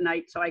make it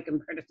tonight, so I can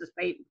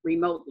participate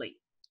remotely.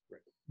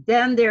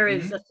 Then there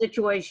is a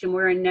situation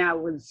we're in now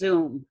with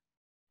Zoom.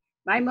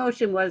 My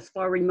motion was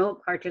for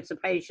remote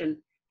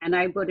participation, and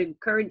I would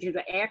encourage you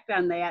to act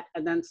on that,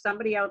 and then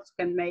somebody else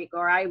can make,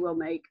 or I will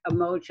make, a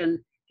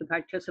motion to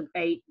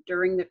participate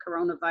during the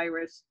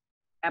coronavirus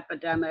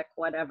epidemic,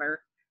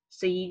 whatever,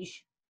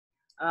 siege,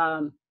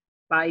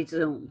 by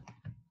Zoom.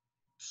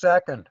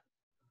 Second.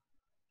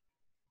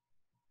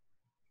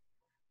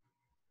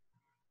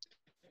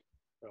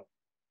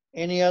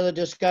 Any other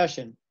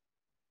discussion?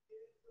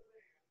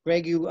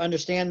 Greg, you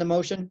understand the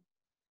motion?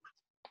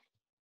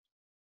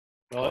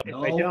 Well, if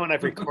I No. don't,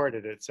 I've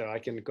recorded it, so I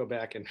can go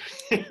back and.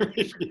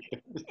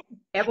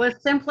 It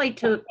was simply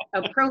to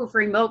approve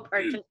remote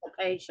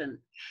participation.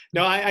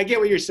 No, I get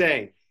what you're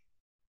saying.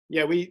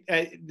 Yeah,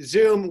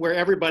 Zoom, where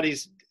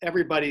everybody's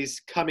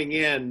coming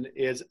in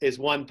is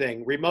one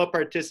thing. Remote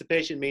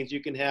participation means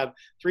you can have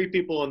 3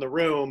 people in the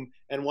room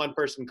and 1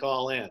 person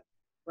call in.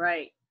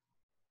 Right.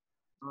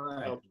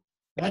 Right.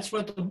 That's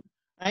what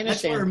I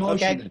understand. our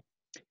motion Okay. is.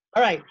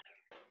 All right.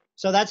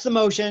 So that's the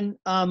motion.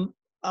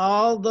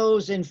 All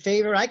those in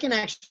favor, I can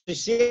actually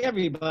see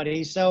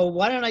everybody. So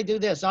why don't I do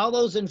this? All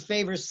those in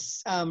favor,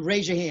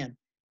 raise your hand.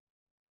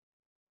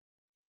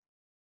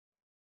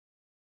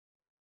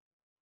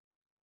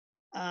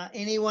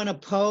 Anyone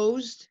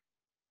opposed?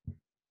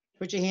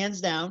 Put your hands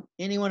down.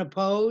 Anyone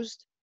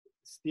opposed?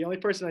 The only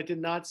person I did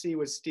not see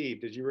was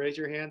Steve. Did you raise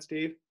your hand,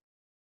 Steve?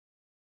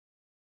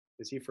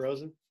 Is he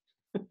frozen?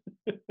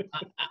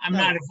 I'm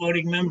not a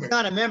voting member. He's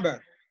not a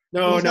member.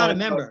 No, He's no, not a no.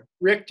 member.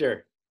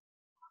 Richter.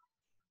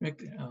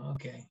 Oh,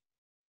 okay.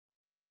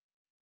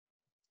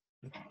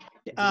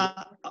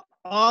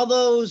 All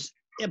those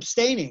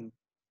abstaining.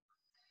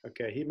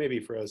 Okay, he may be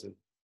frozen.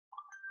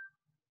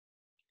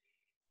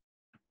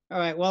 All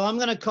right, well, I'm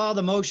going to call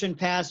the motion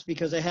passed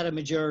because I had a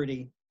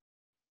majority.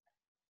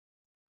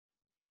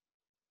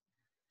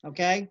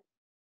 Okay?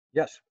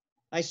 Yes.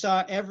 I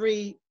saw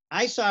every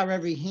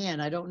hand.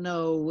 I don't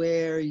know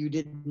where you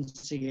didn't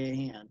see a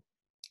hand.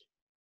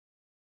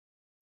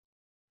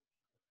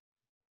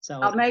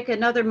 So I'll make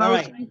another all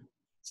right. motion.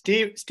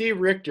 Steve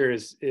Richter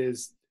is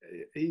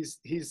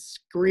his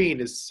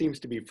screen seems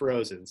to be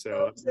frozen,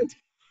 so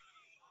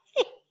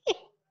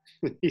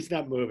he's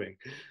not moving.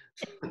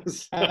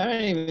 So, I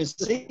don't even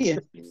see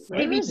it. Where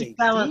Maybe is he he?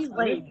 fell Steve?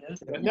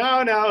 asleep.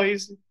 no,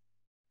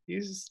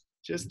 he's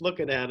just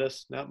looking at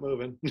us, not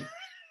moving.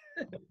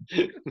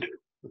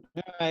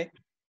 All right.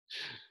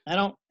 I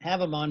don't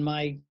have him on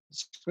my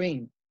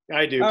screen.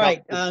 I do. All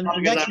right, Probably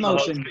 'cause next I'm the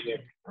host motion. again.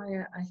 Oh,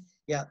 yeah.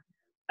 Yeah.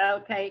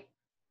 Okay.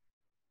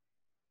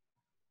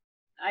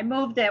 I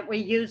move that we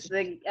use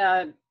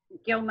the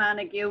Gil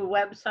Montague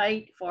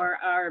website for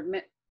our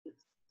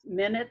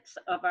minutes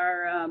of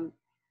our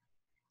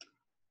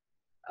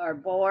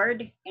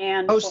board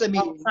and Post for the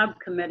all meeting.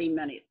 subcommittee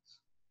minutes.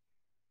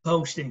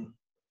 Posting.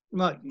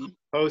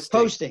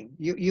 Posting.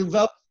 You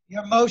vote.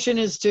 Your motion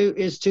is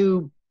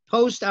to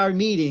post our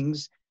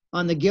meetings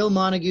on the Gil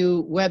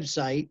Montague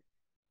website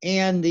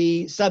and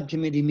the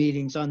subcommittee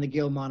meetings on the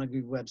Gil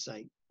Montague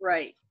website.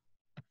 Right.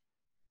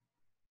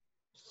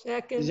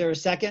 Second. Is there a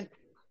second?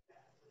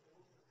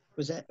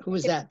 Who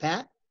was that,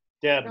 Pat?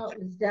 Deb. No,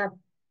 it's Deb.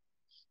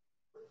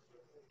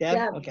 Deb?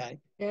 Deb. Okay.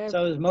 Deb.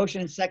 So there's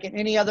motion and second.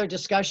 Any other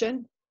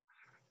discussion?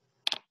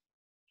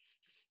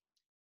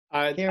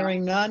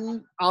 Hearing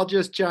none. I'll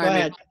just Go chime in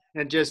ahead.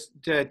 and just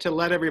to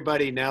let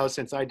everybody know,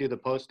 since I do the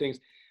postings,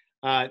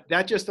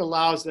 that just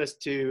allows us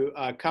to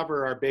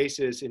cover our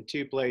bases in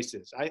two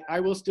places. I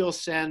will still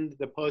send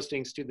the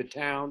postings to the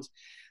towns,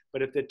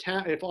 but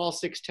if all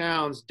 6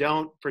 towns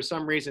for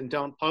some reason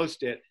don't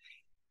post it,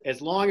 as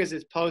long as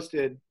it's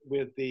posted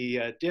with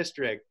the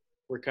district,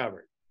 we're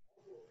covered.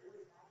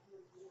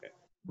 Okay.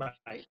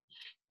 Right.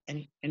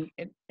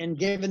 And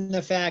given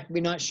the fact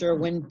we're not sure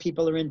when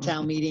people are in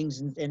town meetings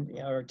and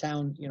or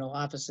town,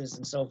 offices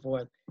and so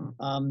forth,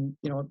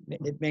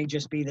 it may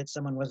just be that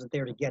someone wasn't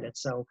there to get it.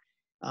 So,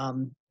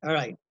 all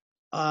right.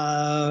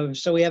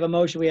 So we have a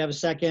motion, we have a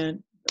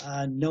second,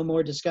 no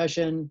more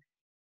discussion.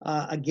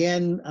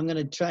 Again, I'm going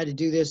to try to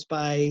do this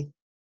by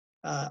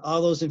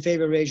all those in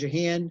favor, raise your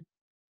hand.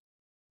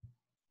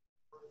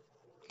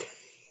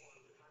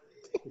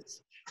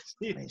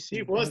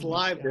 Steve was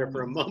live there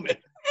for a moment.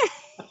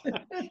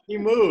 He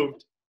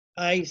moved.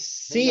 I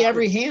see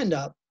every hand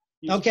up.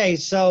 Okay,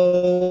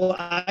 so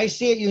I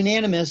see it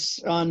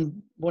unanimous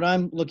on what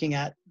I'm looking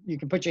at. You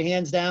can put your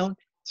hands down.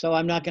 So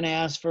I'm not going to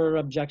ask for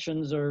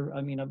objections or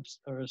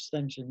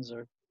abstentions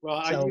or.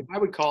 Well, so, I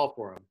would call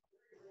for him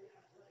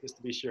just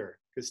to be sure.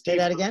 Say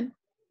that again.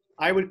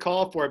 I would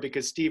call for it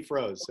because Steve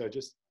froze. So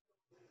just.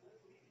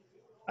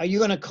 Are you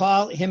going to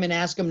call him and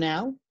ask him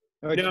now?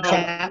 Or No,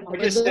 chat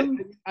with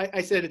him?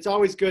 I said it's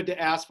always good to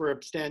ask for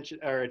abstention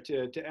or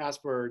to ask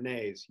for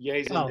nays,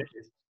 yays and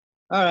nays.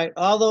 All right,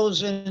 all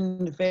those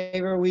in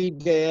favor, we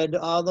did.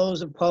 All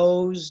those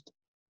opposed,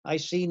 I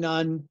see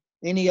none.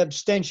 Any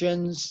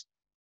abstentions?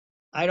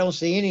 I don't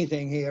see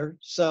anything here,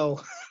 so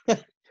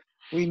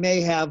we may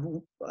have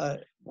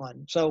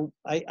one. So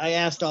I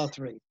asked all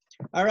 3.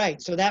 All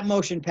right, so that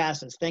motion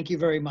passes. Thank you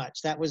very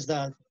much. That was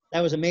a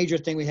major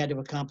thing we had to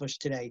accomplish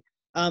today.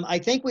 I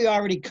think we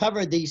already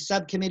covered the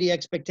subcommittee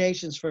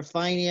expectations for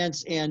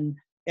finance and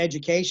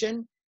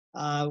education.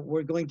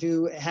 We're going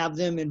to have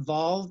them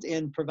involved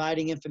in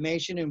providing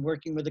information and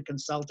working with the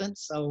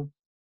consultants. So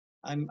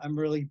I'm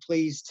really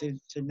pleased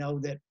to know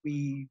that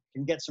we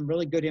can get some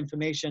really good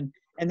information.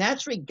 And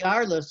that's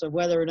regardless of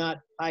whether or not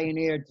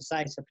Pioneer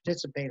decides to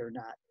participate or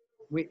not.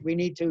 We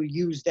need to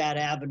use that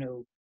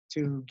avenue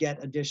to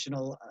get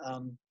additional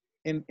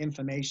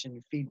information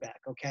and feedback,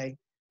 okay?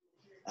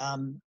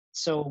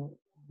 So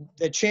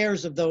the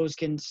chairs of those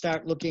can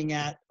start looking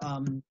at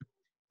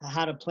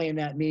how to plan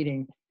that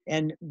meeting.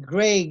 And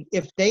Greg,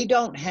 if they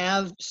don't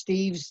have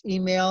Steve's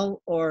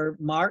email or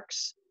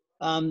Mark's,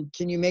 can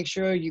you make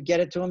sure you get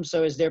it to them?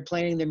 So as they're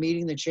planning their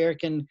meeting, the chair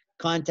can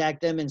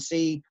contact them and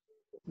see,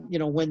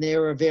 when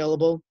they're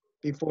available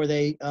before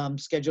they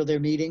schedule their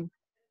meeting.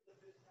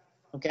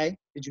 Okay,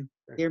 did you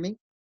hear me?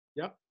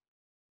 Yep.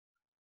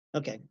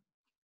 Okay.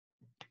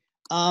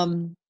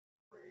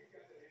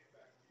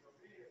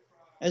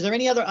 Is there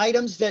any other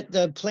items that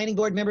the planning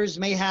board members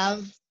may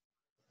have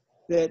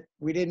that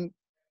we didn't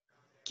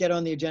get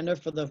on the agenda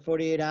for the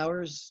 48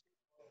 hours?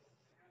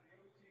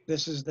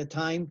 This is the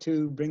time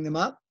to bring them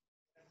up.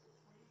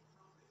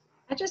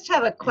 I just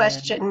have a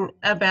question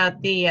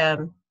about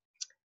the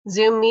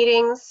Zoom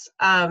meetings.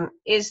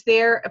 Is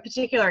there a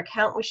particular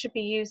account we should be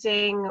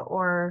using,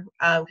 or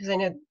because I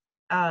know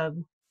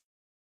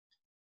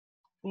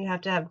you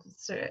have to have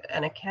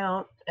an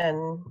account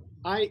and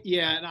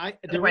the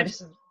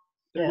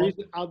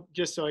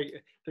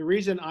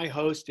reason I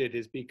host it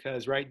is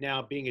because right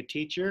now, being a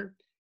teacher,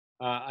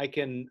 I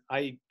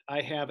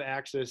have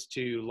access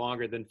to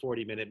longer than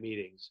 40-minute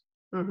meetings,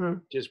 which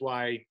is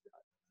why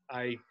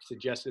I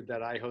suggested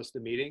that I host the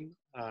meeting.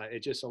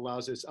 It just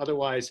allows us.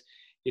 Otherwise,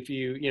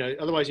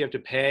 otherwise you have to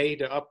pay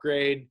to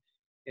upgrade.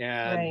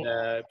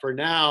 And for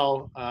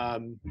now,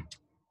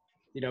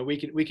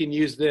 we can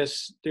use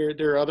this.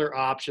 There are other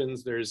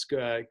options. There's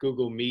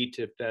Google Meet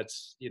if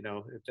that's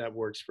if that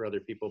works for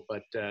other people.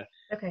 But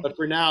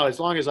for now, as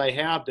long as I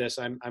have this,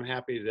 I'm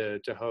happy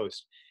to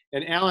host.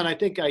 And Alan, I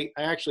think I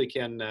actually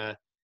can. I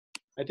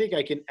think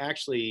I can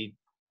actually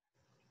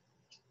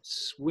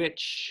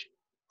switch.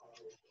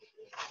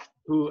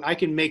 I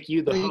can make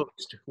you the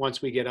host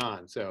once we get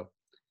on. So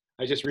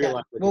I just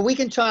realized. Yeah. Well, we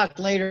can talk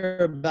later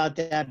about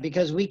that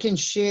because we can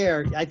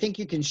share. I think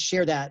you can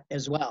share that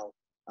as well.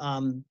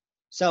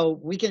 So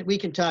we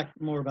can talk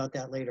more about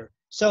that later.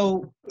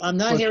 So I'm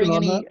not hearing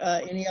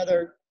any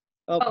other.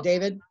 Oh,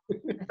 David.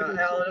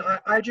 Alan,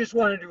 I just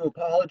wanted to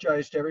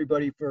apologize to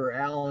everybody for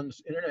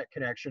Alan's internet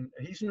connection.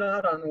 He's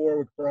not on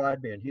Warwick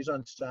Broadband. He's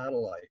on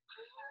satellite.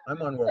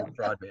 I'm on Warwick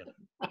Broadband.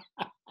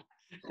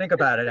 Think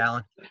about it,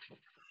 Alan.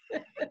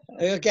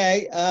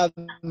 Okay,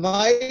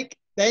 Mike.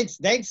 Thanks,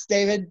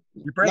 David.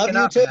 You're breaking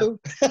Love you up, too.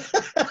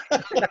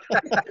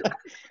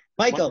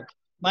 Michael,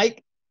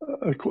 Mike.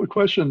 A quick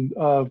question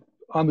on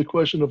the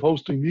question of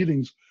hosting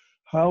meetings.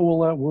 How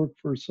will that work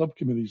for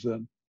subcommittees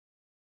then?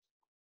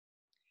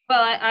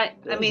 Well, I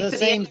mean, for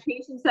the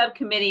education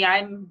subcommittee,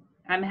 I'm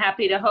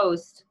happy to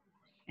host,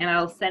 and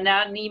I'll send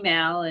out an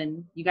email,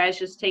 and you guys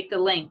just take the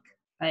link.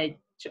 I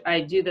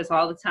do this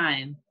all the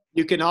time.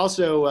 You can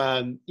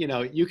also,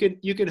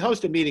 you can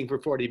host a meeting for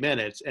 40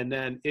 minutes, and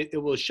then it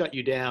will shut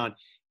you down.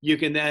 You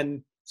can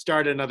then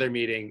start another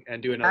meeting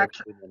and do another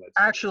 40 minutes.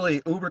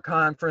 Actually, Uber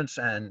Conference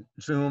and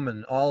Zoom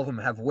and all of them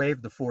have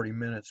waived the 40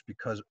 minutes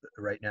because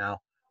right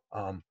now.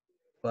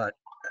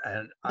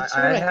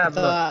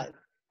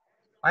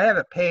 I have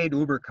a paid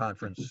Uber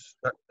Conference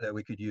that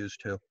we could use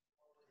too.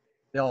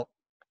 All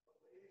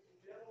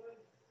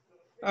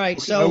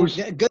right, so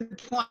good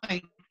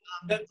point.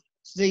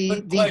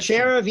 The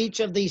chair of each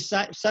of these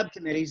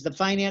subcommittees, the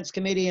Finance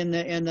Committee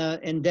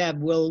and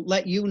Deb, will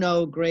let you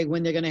know, Greg,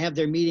 when they're going to have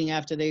their meeting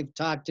after they've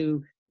talked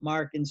to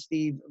Mark and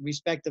Steve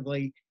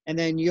respectively, and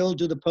then you'll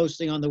do the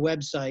posting on the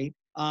website.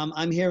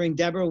 I'm hearing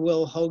Deborah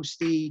will host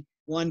the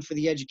one for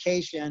the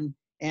education,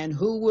 and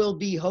who will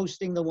be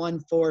hosting the one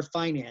for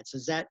finance?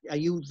 Are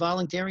you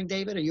volunteering,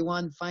 David? Are you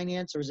on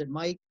finance, or is it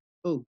Mike?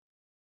 Who?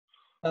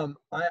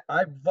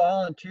 I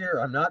volunteer.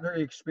 I'm not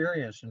very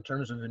experienced in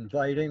terms of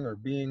inviting or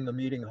being the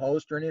meeting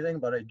host or anything,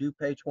 but I do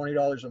pay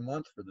 $20 a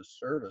month for the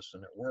service,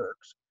 and it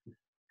works.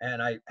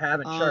 And I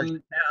haven't charged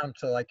it down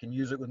so I can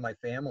use it with my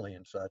family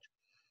and such.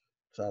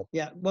 So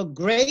yeah, well,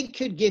 Greg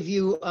could give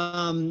you.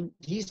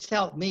 He's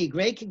helped me.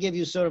 Greg could give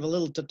you sort of a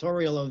little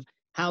tutorial of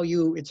how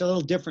it's a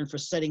little different for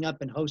setting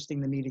up and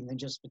hosting the meeting than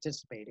just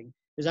participating.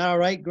 Is that all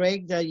right,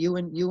 Greg? That you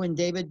and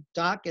David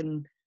talk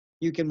and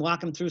you can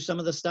walk them through some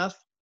of the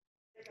stuff?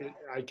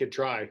 I could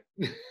try.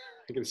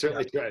 I can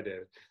certainly try,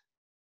 David.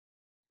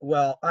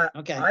 Well,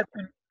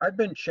 I've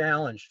been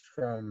challenged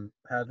from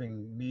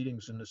having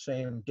meetings in the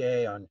same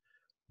day on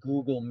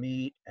Google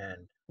Meet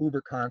and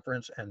Uber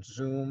Conference and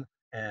Zoom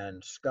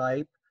and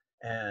Skype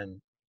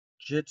and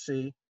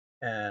Jitsi,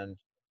 and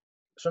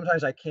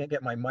sometimes I can't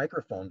get my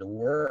microphone to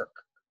work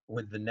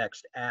with the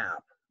next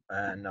app.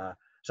 And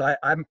so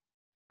I'm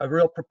a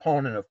real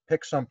proponent of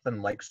pick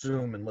something like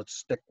Zoom and let's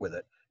stick with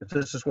it. If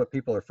this is what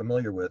people are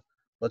familiar with,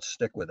 let's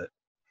stick with it.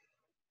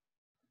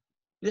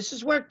 This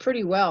has worked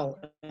pretty well.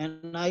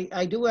 And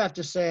I do have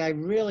to say, I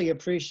really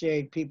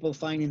appreciate people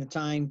finding the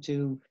time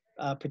to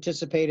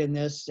participate in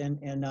this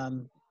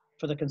and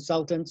for the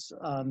consultants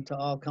to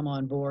all come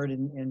on board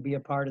and be a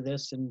part of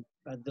this and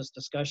this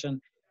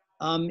discussion.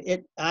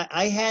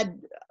 I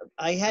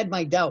had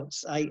my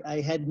doubts.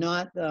 I had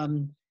not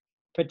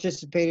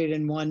participated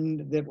in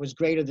one that was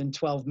greater than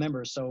 12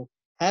 members. So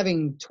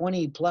having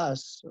 20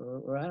 plus,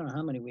 or I don't know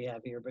how many we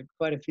have here, but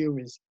quite a few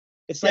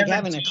it's like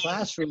having a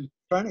classroom in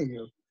front of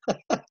you.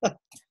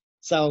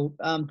 So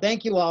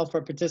thank you all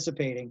for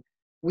participating.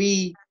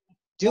 We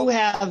do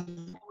have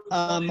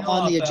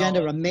on the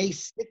agenda a May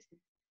 6th.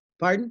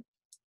 Pardon?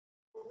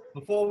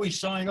 Before we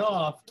sign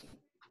off.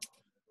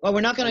 Well,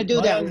 we're not going to do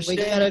that. We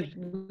gotta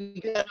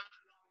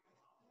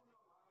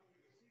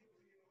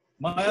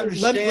My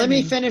understanding. Let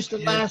me finish the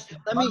last.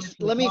 Let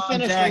me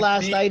finish the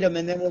last item,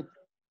 and then we'll.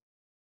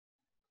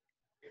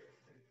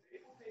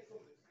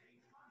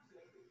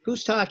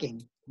 Who's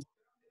talking?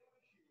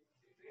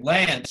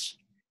 Lance.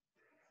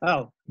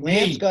 Oh,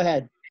 Lance, go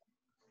ahead.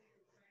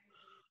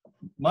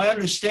 My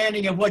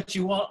understanding of what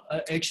you want,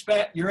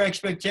 your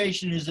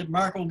expectation is that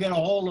Mark will get a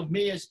hold of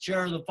me as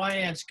chair of the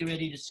finance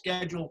committee to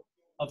schedule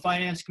a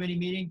finance committee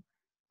meeting?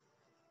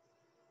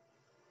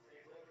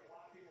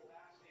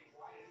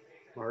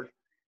 Mark?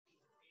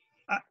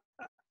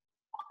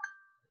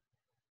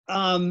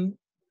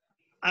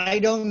 I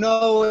don't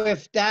know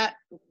if that,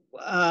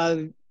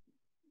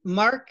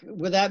 Mark,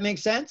 would that make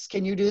sense?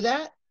 Can you do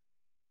that?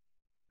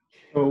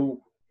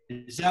 So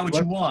is that what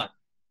you want?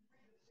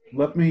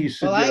 Let me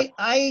suggest.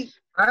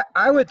 Well,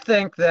 I would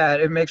think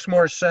that it makes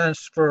more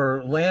sense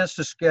for Lance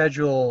to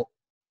schedule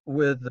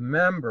with the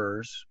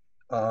members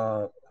who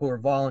are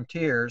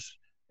volunteers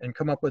and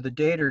come up with a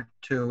date or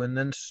two, and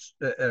then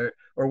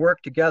or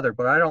work together.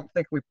 But I don't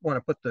think we want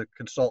to put the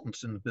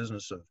consultants in the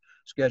business of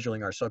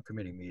scheduling our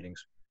subcommittee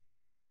meetings.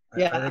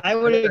 Yeah, I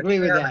would agree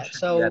with that.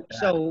 So,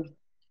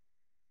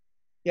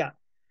 yeah.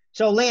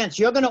 So Lance,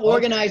 you're going to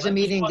organize a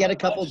meeting, get a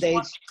couple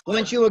dates.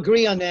 Once you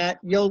agree on that,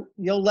 you'll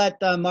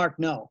let Mark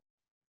know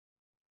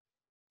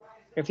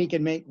if he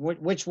can make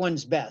which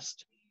one's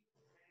best.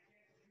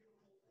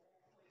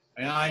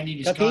 And I need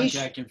his Capiche?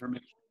 contact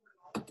information.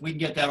 We can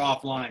get that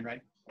offline,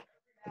 right?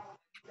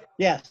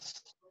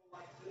 Yes.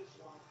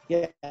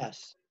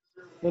 Yes.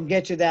 We'll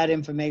get you that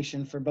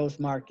information for both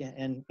Mark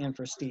and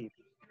for Steve.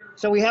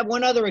 So we have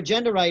one other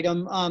agenda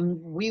item.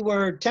 We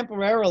were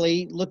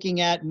temporarily looking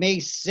at May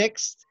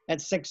 6th at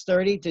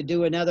 6:30 to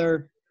do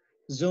another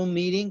Zoom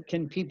meeting.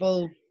 Can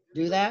people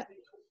do that?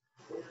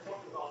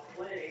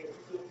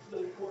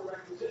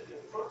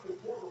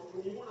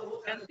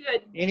 That's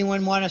good.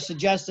 Anyone want to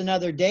suggest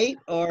another date,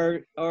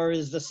 or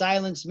is the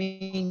silence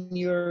mean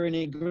you're in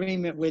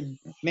agreement with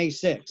May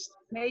 6th?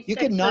 May You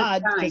can 6th is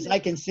nod because fine. I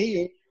can see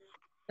you.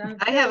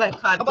 I have a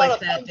How about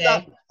conflict a that thumbs day.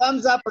 up,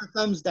 thumbs up or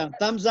thumbs down?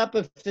 Thumbs up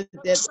if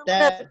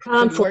that would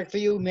conflict. work for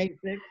you, May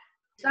 6th.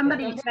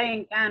 Somebody's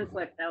saying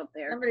conflict out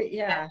there. Somebody,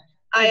 yeah.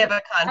 I have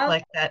a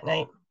conflict that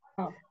night.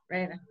 Oh,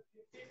 right.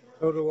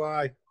 So do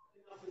I.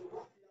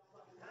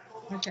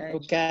 Okay.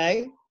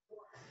 Okay.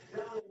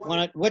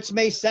 What's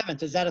May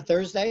 7th? Is that a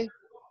Thursday?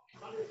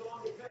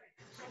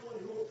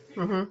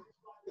 Mm-hmm.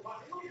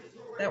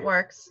 That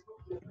works.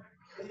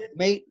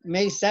 May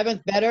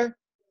 7th better?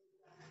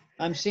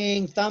 I'm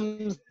seeing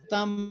thumb.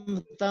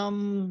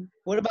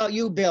 What about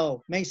you,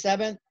 Bill? May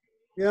 7th?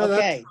 Yeah, Okay.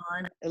 that's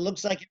fine. It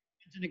looks like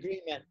it's an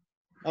agreement.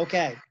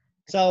 Okay.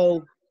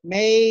 So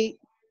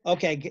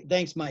okay,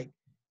 thanks, Mike.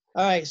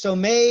 All right, so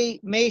May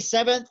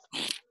 7th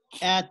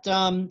at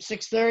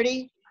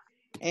 6:30,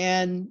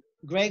 and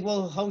Greg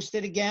will host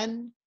it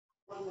again.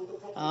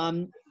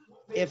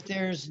 If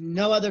there's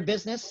no other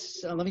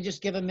business, let me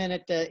just give a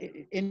minute.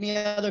 Any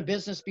other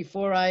business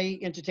before I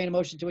entertain a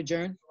motion to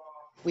adjourn?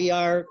 We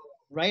are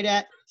right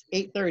at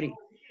 8:30.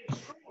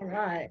 All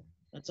right.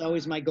 That's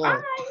always my goal.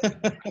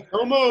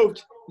 So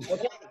moved.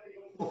 Okay.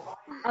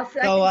 I'll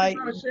second So the I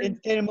motion.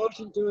 entertain a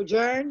motion to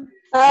adjourn,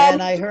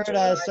 and I heard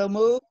so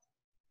moved.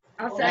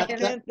 I'll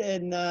second it.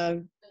 And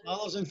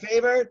all those in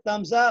favor,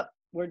 thumbs up.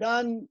 We're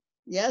done.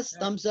 Yes,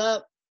 thumbs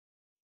up.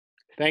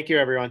 Thank you,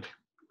 everyone.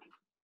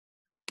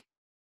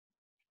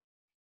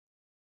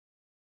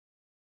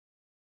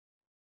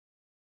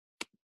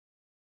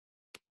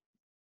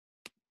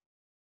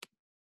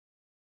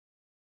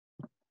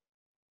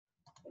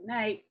 Good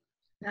night.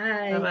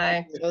 Bye.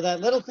 Bye-bye. So that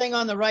little thing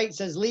on the right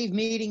says leave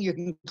meeting. You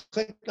can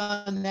click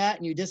on that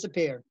and you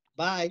disappear.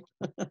 Bye.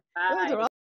 Bye.